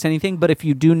won't notice anything. But if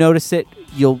you do notice it,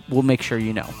 we'll make sure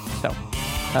you know. So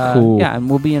Cool. yeah, and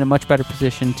we'll be in a much better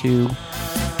position to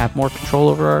have more control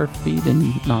over our feed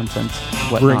and nonsense.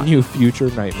 Whatnot. Bring you future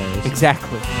nightmares.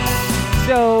 Exactly.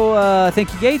 So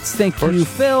thank you, Gates. Thank you,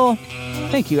 Phil.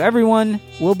 Thank you, everyone.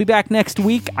 We'll be back next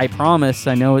week. I promise.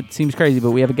 I know it seems crazy,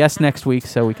 but we have a guest next week,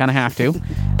 so we kind of have to.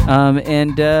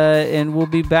 And we'll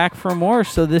be back for more.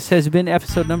 So this has been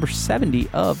episode number 70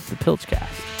 of the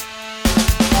Pilchcast.